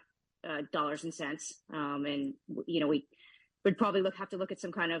not dollars and cents. And, we would probably have to look at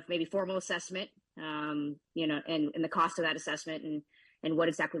some kind of maybe formal assessment, and the cost of that assessment and what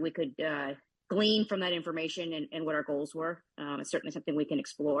exactly we could glean from that information and what our goals were. It's certainly something we can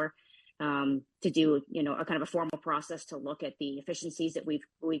explore to do, a kind of a formal process to look at the efficiencies that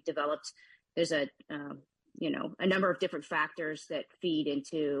we've developed. There's a number of different factors that feed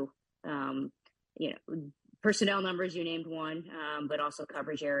into, personnel numbers, you named one, but also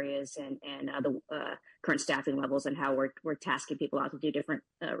coverage areas and the current staffing levels and how we're tasking people out to do different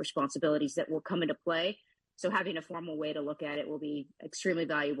responsibilities that will come into play. So having a formal way to look at it will be extremely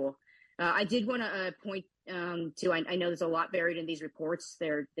valuable. I did want to point to, I know there's a lot buried in these reports.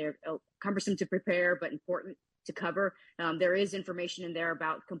 They're cumbersome to prepare, but important to cover. There is information in there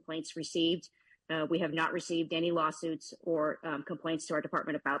about complaints received. We have not received any lawsuits or complaints to our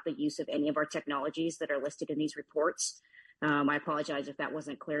department about the use of any of our technologies that are listed in these reports. I apologize if that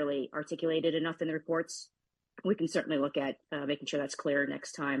wasn't clearly articulated enough in the reports. We can certainly look at making sure that's clear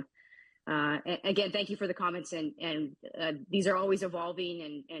next time. Again, thank you for the comments, and these are always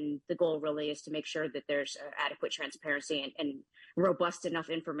evolving, and the goal really is to make sure that there's adequate transparency and robust enough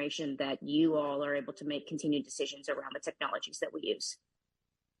information that you all are able to make continued decisions around the technologies that we use.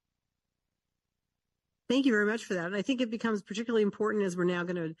 Thank you very much for that. And I think it becomes particularly important as we're now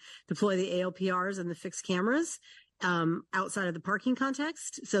going to deploy the ALPRs and the fixed cameras outside of the parking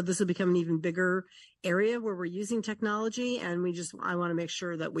context. So this will become an even bigger area where we're using technology. And I want to make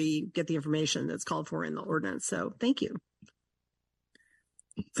sure that we get the information that's called for in the ordinance. So thank you.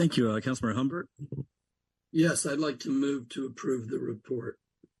 Thank you. Councilmember Humbert. Yes, I'd like to move to approve the report.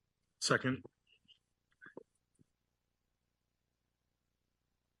 Second.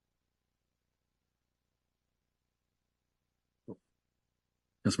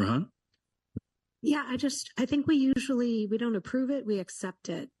 Councilmember Hahn? Yeah, I think we don't approve it, we accept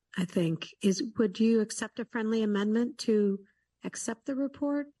it, I think. Would you accept a friendly amendment to accept the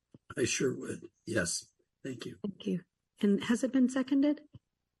report? I sure would. Yes. Thank you. Thank you. And has it been seconded?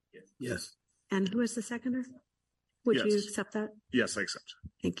 Yes. And who is the seconder? Would you Yes. accept that? Yes, I accept.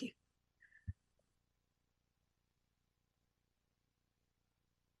 Thank you.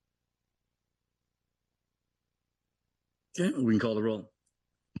 Okay, we can call the roll.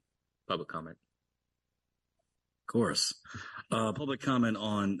 Public comment. Of course. Public comment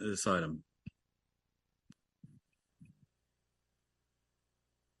on this item.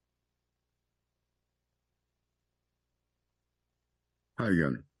 Hi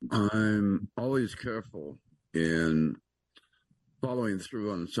again. I'm always careful in following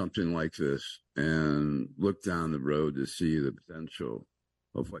through on something like this and look down the road to see the potential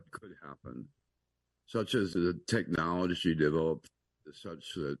of what could happen, such as the technology developed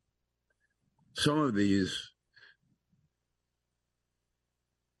such that some of these,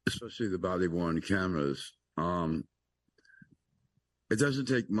 especially the body-worn cameras, it doesn't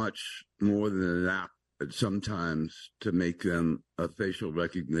take much more than an app sometimes to make them a facial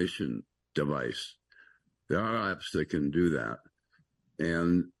recognition device. There are apps that can do that.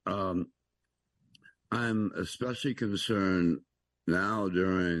 And I'm especially concerned now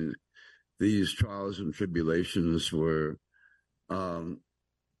during these trials and tribulations where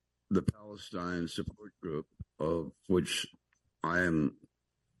the Palestine Support Group, of which I am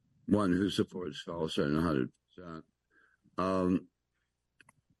one who supports Palestine 100%,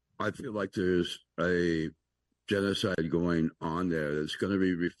 I feel like there's a genocide going on there that's going to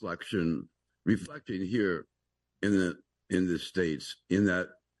be reflecting here in the states, in that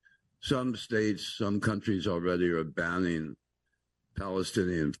some states, some countries already are banning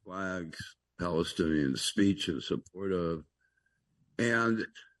Palestinian flags, Palestinian speech in support of, and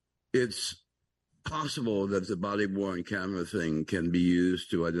it's possible that the body-worn camera thing can be used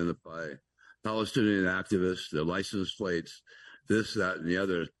to identify Palestinian activists, their license plates, this, that, and the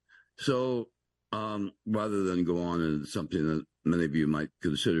other. So rather than go on into something that many of you might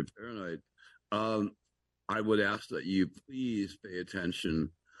consider paranoid, I would ask that you please pay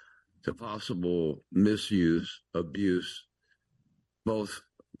attention to possible misuse, abuse, both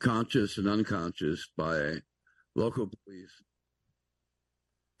conscious and unconscious, by local police,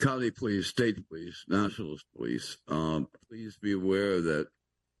 county police, state police, national police. Please be aware that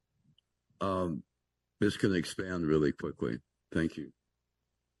this can expand really quickly. Thank you.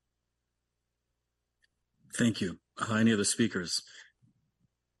 Thank you. Any other speakers?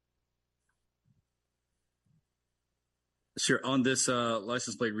 Sure. On this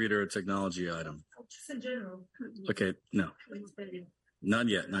license plate reader technology item. Just in general. Okay. No, not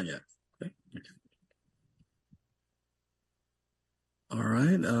yet. Not yet. Okay. All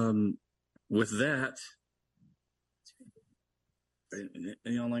right. With that,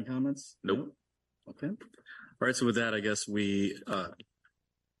 any online comments? Nope. Okay. All right. So with that, I guess we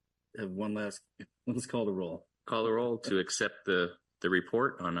have one last. Let's call the roll. Call the roll to accept the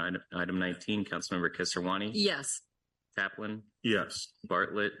report on item 19. Councilmember Kesarwani. Yes. Kaplan. Yes.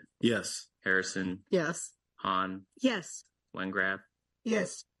 Bartlett. Yes. Harrison. Yes. Hahn. Yes. Wengraf.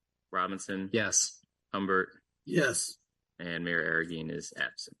 Yes. Robinson. Yes. Humbert. Yes. And Mayor Arreguín is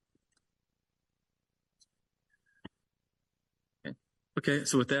absent. Okay.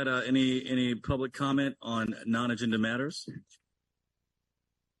 So with that, any public comment on non-agenda matters?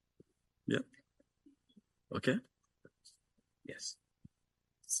 Yep. Okay. Yes.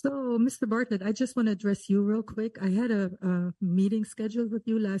 So, Mr. Bartlett, I just want to address you real quick. I had a meeting scheduled with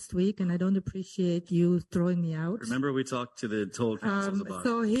you last week, and I don't appreciate you throwing me out. Remember, we talked to the total councils about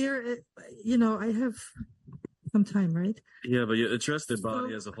So here, I have some time, right? Yeah, but you address the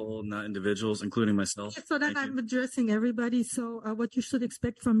body as a whole, not individuals, including myself. So then I'm addressing everybody. So what you should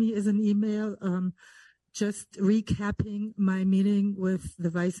expect from me is an email just recapping my meeting with the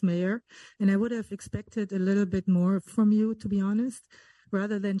vice mayor. And I would have expected a little bit more from you, to be honest,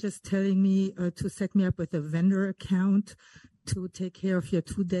 rather than just telling me to set me up with a vendor account to take care of your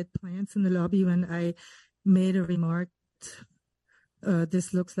 2 dead plants in the lobby when I made a remark.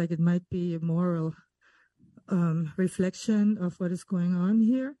 This looks like it might be a moral reflection of what is going on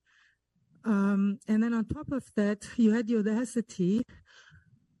here. And then on top of that, you had the audacity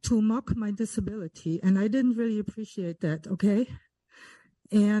to mock my disability, and I didn't really appreciate that, okay?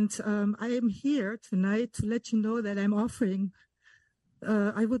 And I am here tonight to let you know that I'm offering,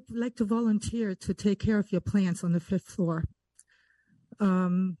 I would like to volunteer to take care of your plants on the 5th floor.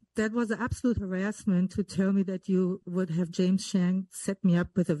 That was absolute harassment to tell me that you would have James Shang set me up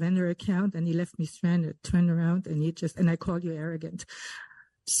with a vendor account, and he left me stranded, turned around, and I called you arrogant.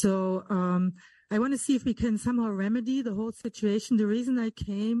 So I want to see if we can somehow remedy the whole situation. The reason I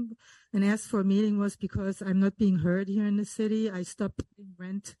came and asked for a meeting was because I'm not being heard here in the city. I stopped paying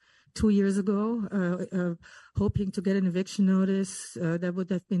rent 2 years ago, hoping to get an eviction notice. That would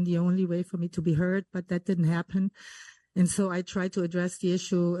have been the only way for me to be heard, but that didn't happen. And so I tried to address the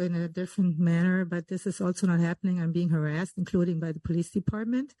issue in a different manner, but this is also not happening. I'm being harassed, including by the police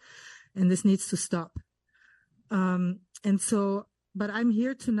department, and this needs to stop. But I'm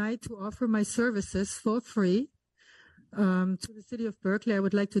here tonight to offer my services for free to the city of Berkeley. I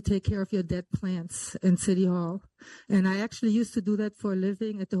would like to take care of your dead plants in City Hall. And I actually used to do that for a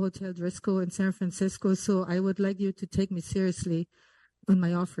living at the Hotel Driscoll in San Francisco. So I would like you to take me seriously on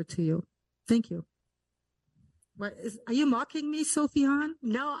my offer to you. Thank you. Are you mocking me, Sophie Hahn?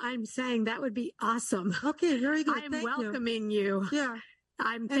 No, I'm saying that would be awesome. Okay, very good. I'm welcoming you. Yeah.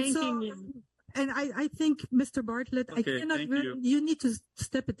 I'm thanking you. And I think, Mr. Bartlett, I cannot. You need to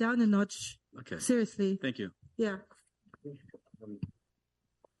step it down a notch. Okay. Seriously. Thank you. Yeah.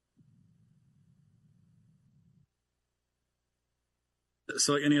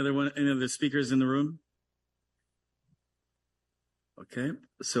 So any other speakers in the room? Okay.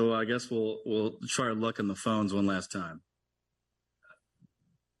 So I guess we'll try our luck on the phones one last time.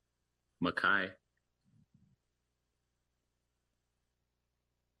 Mackay.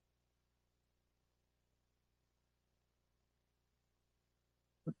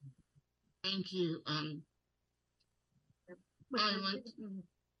 Thank you. I want to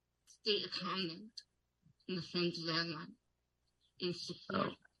state a comment in the Friends Landline in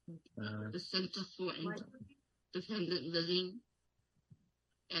support of the Center for Independent Living.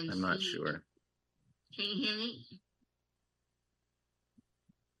 And I'm not sure. Can you hear me?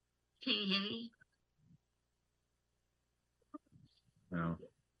 Can you hear me? No.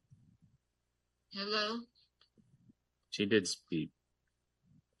 Hello? She did speak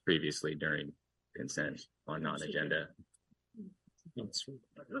previously during consent on non-agenda. Hello?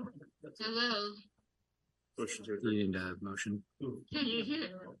 You need a motion. Can you hear?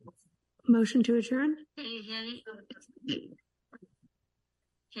 Motion to adjourn? Can you hear me?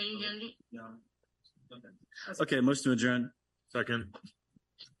 Can you hear me? Okay, motion to adjourn. Second.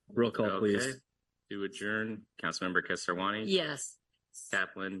 Roll call, please. To adjourn, Councilmember Kesarwani. Yes.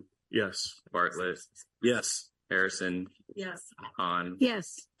 Kaplan. Yes. Bartlett. Yes. Harrison. Yes. Hahn.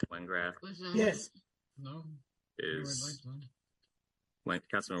 Yes. Wengraf. Yes. No. Is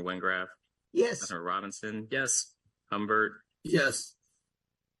Councilmember Wengraf. Yes. Councilmember Robinson. Yes. Humbert. Yes.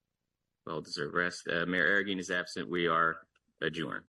 Well deserved rest. Mayor Arreguín is absent. We are adjourned.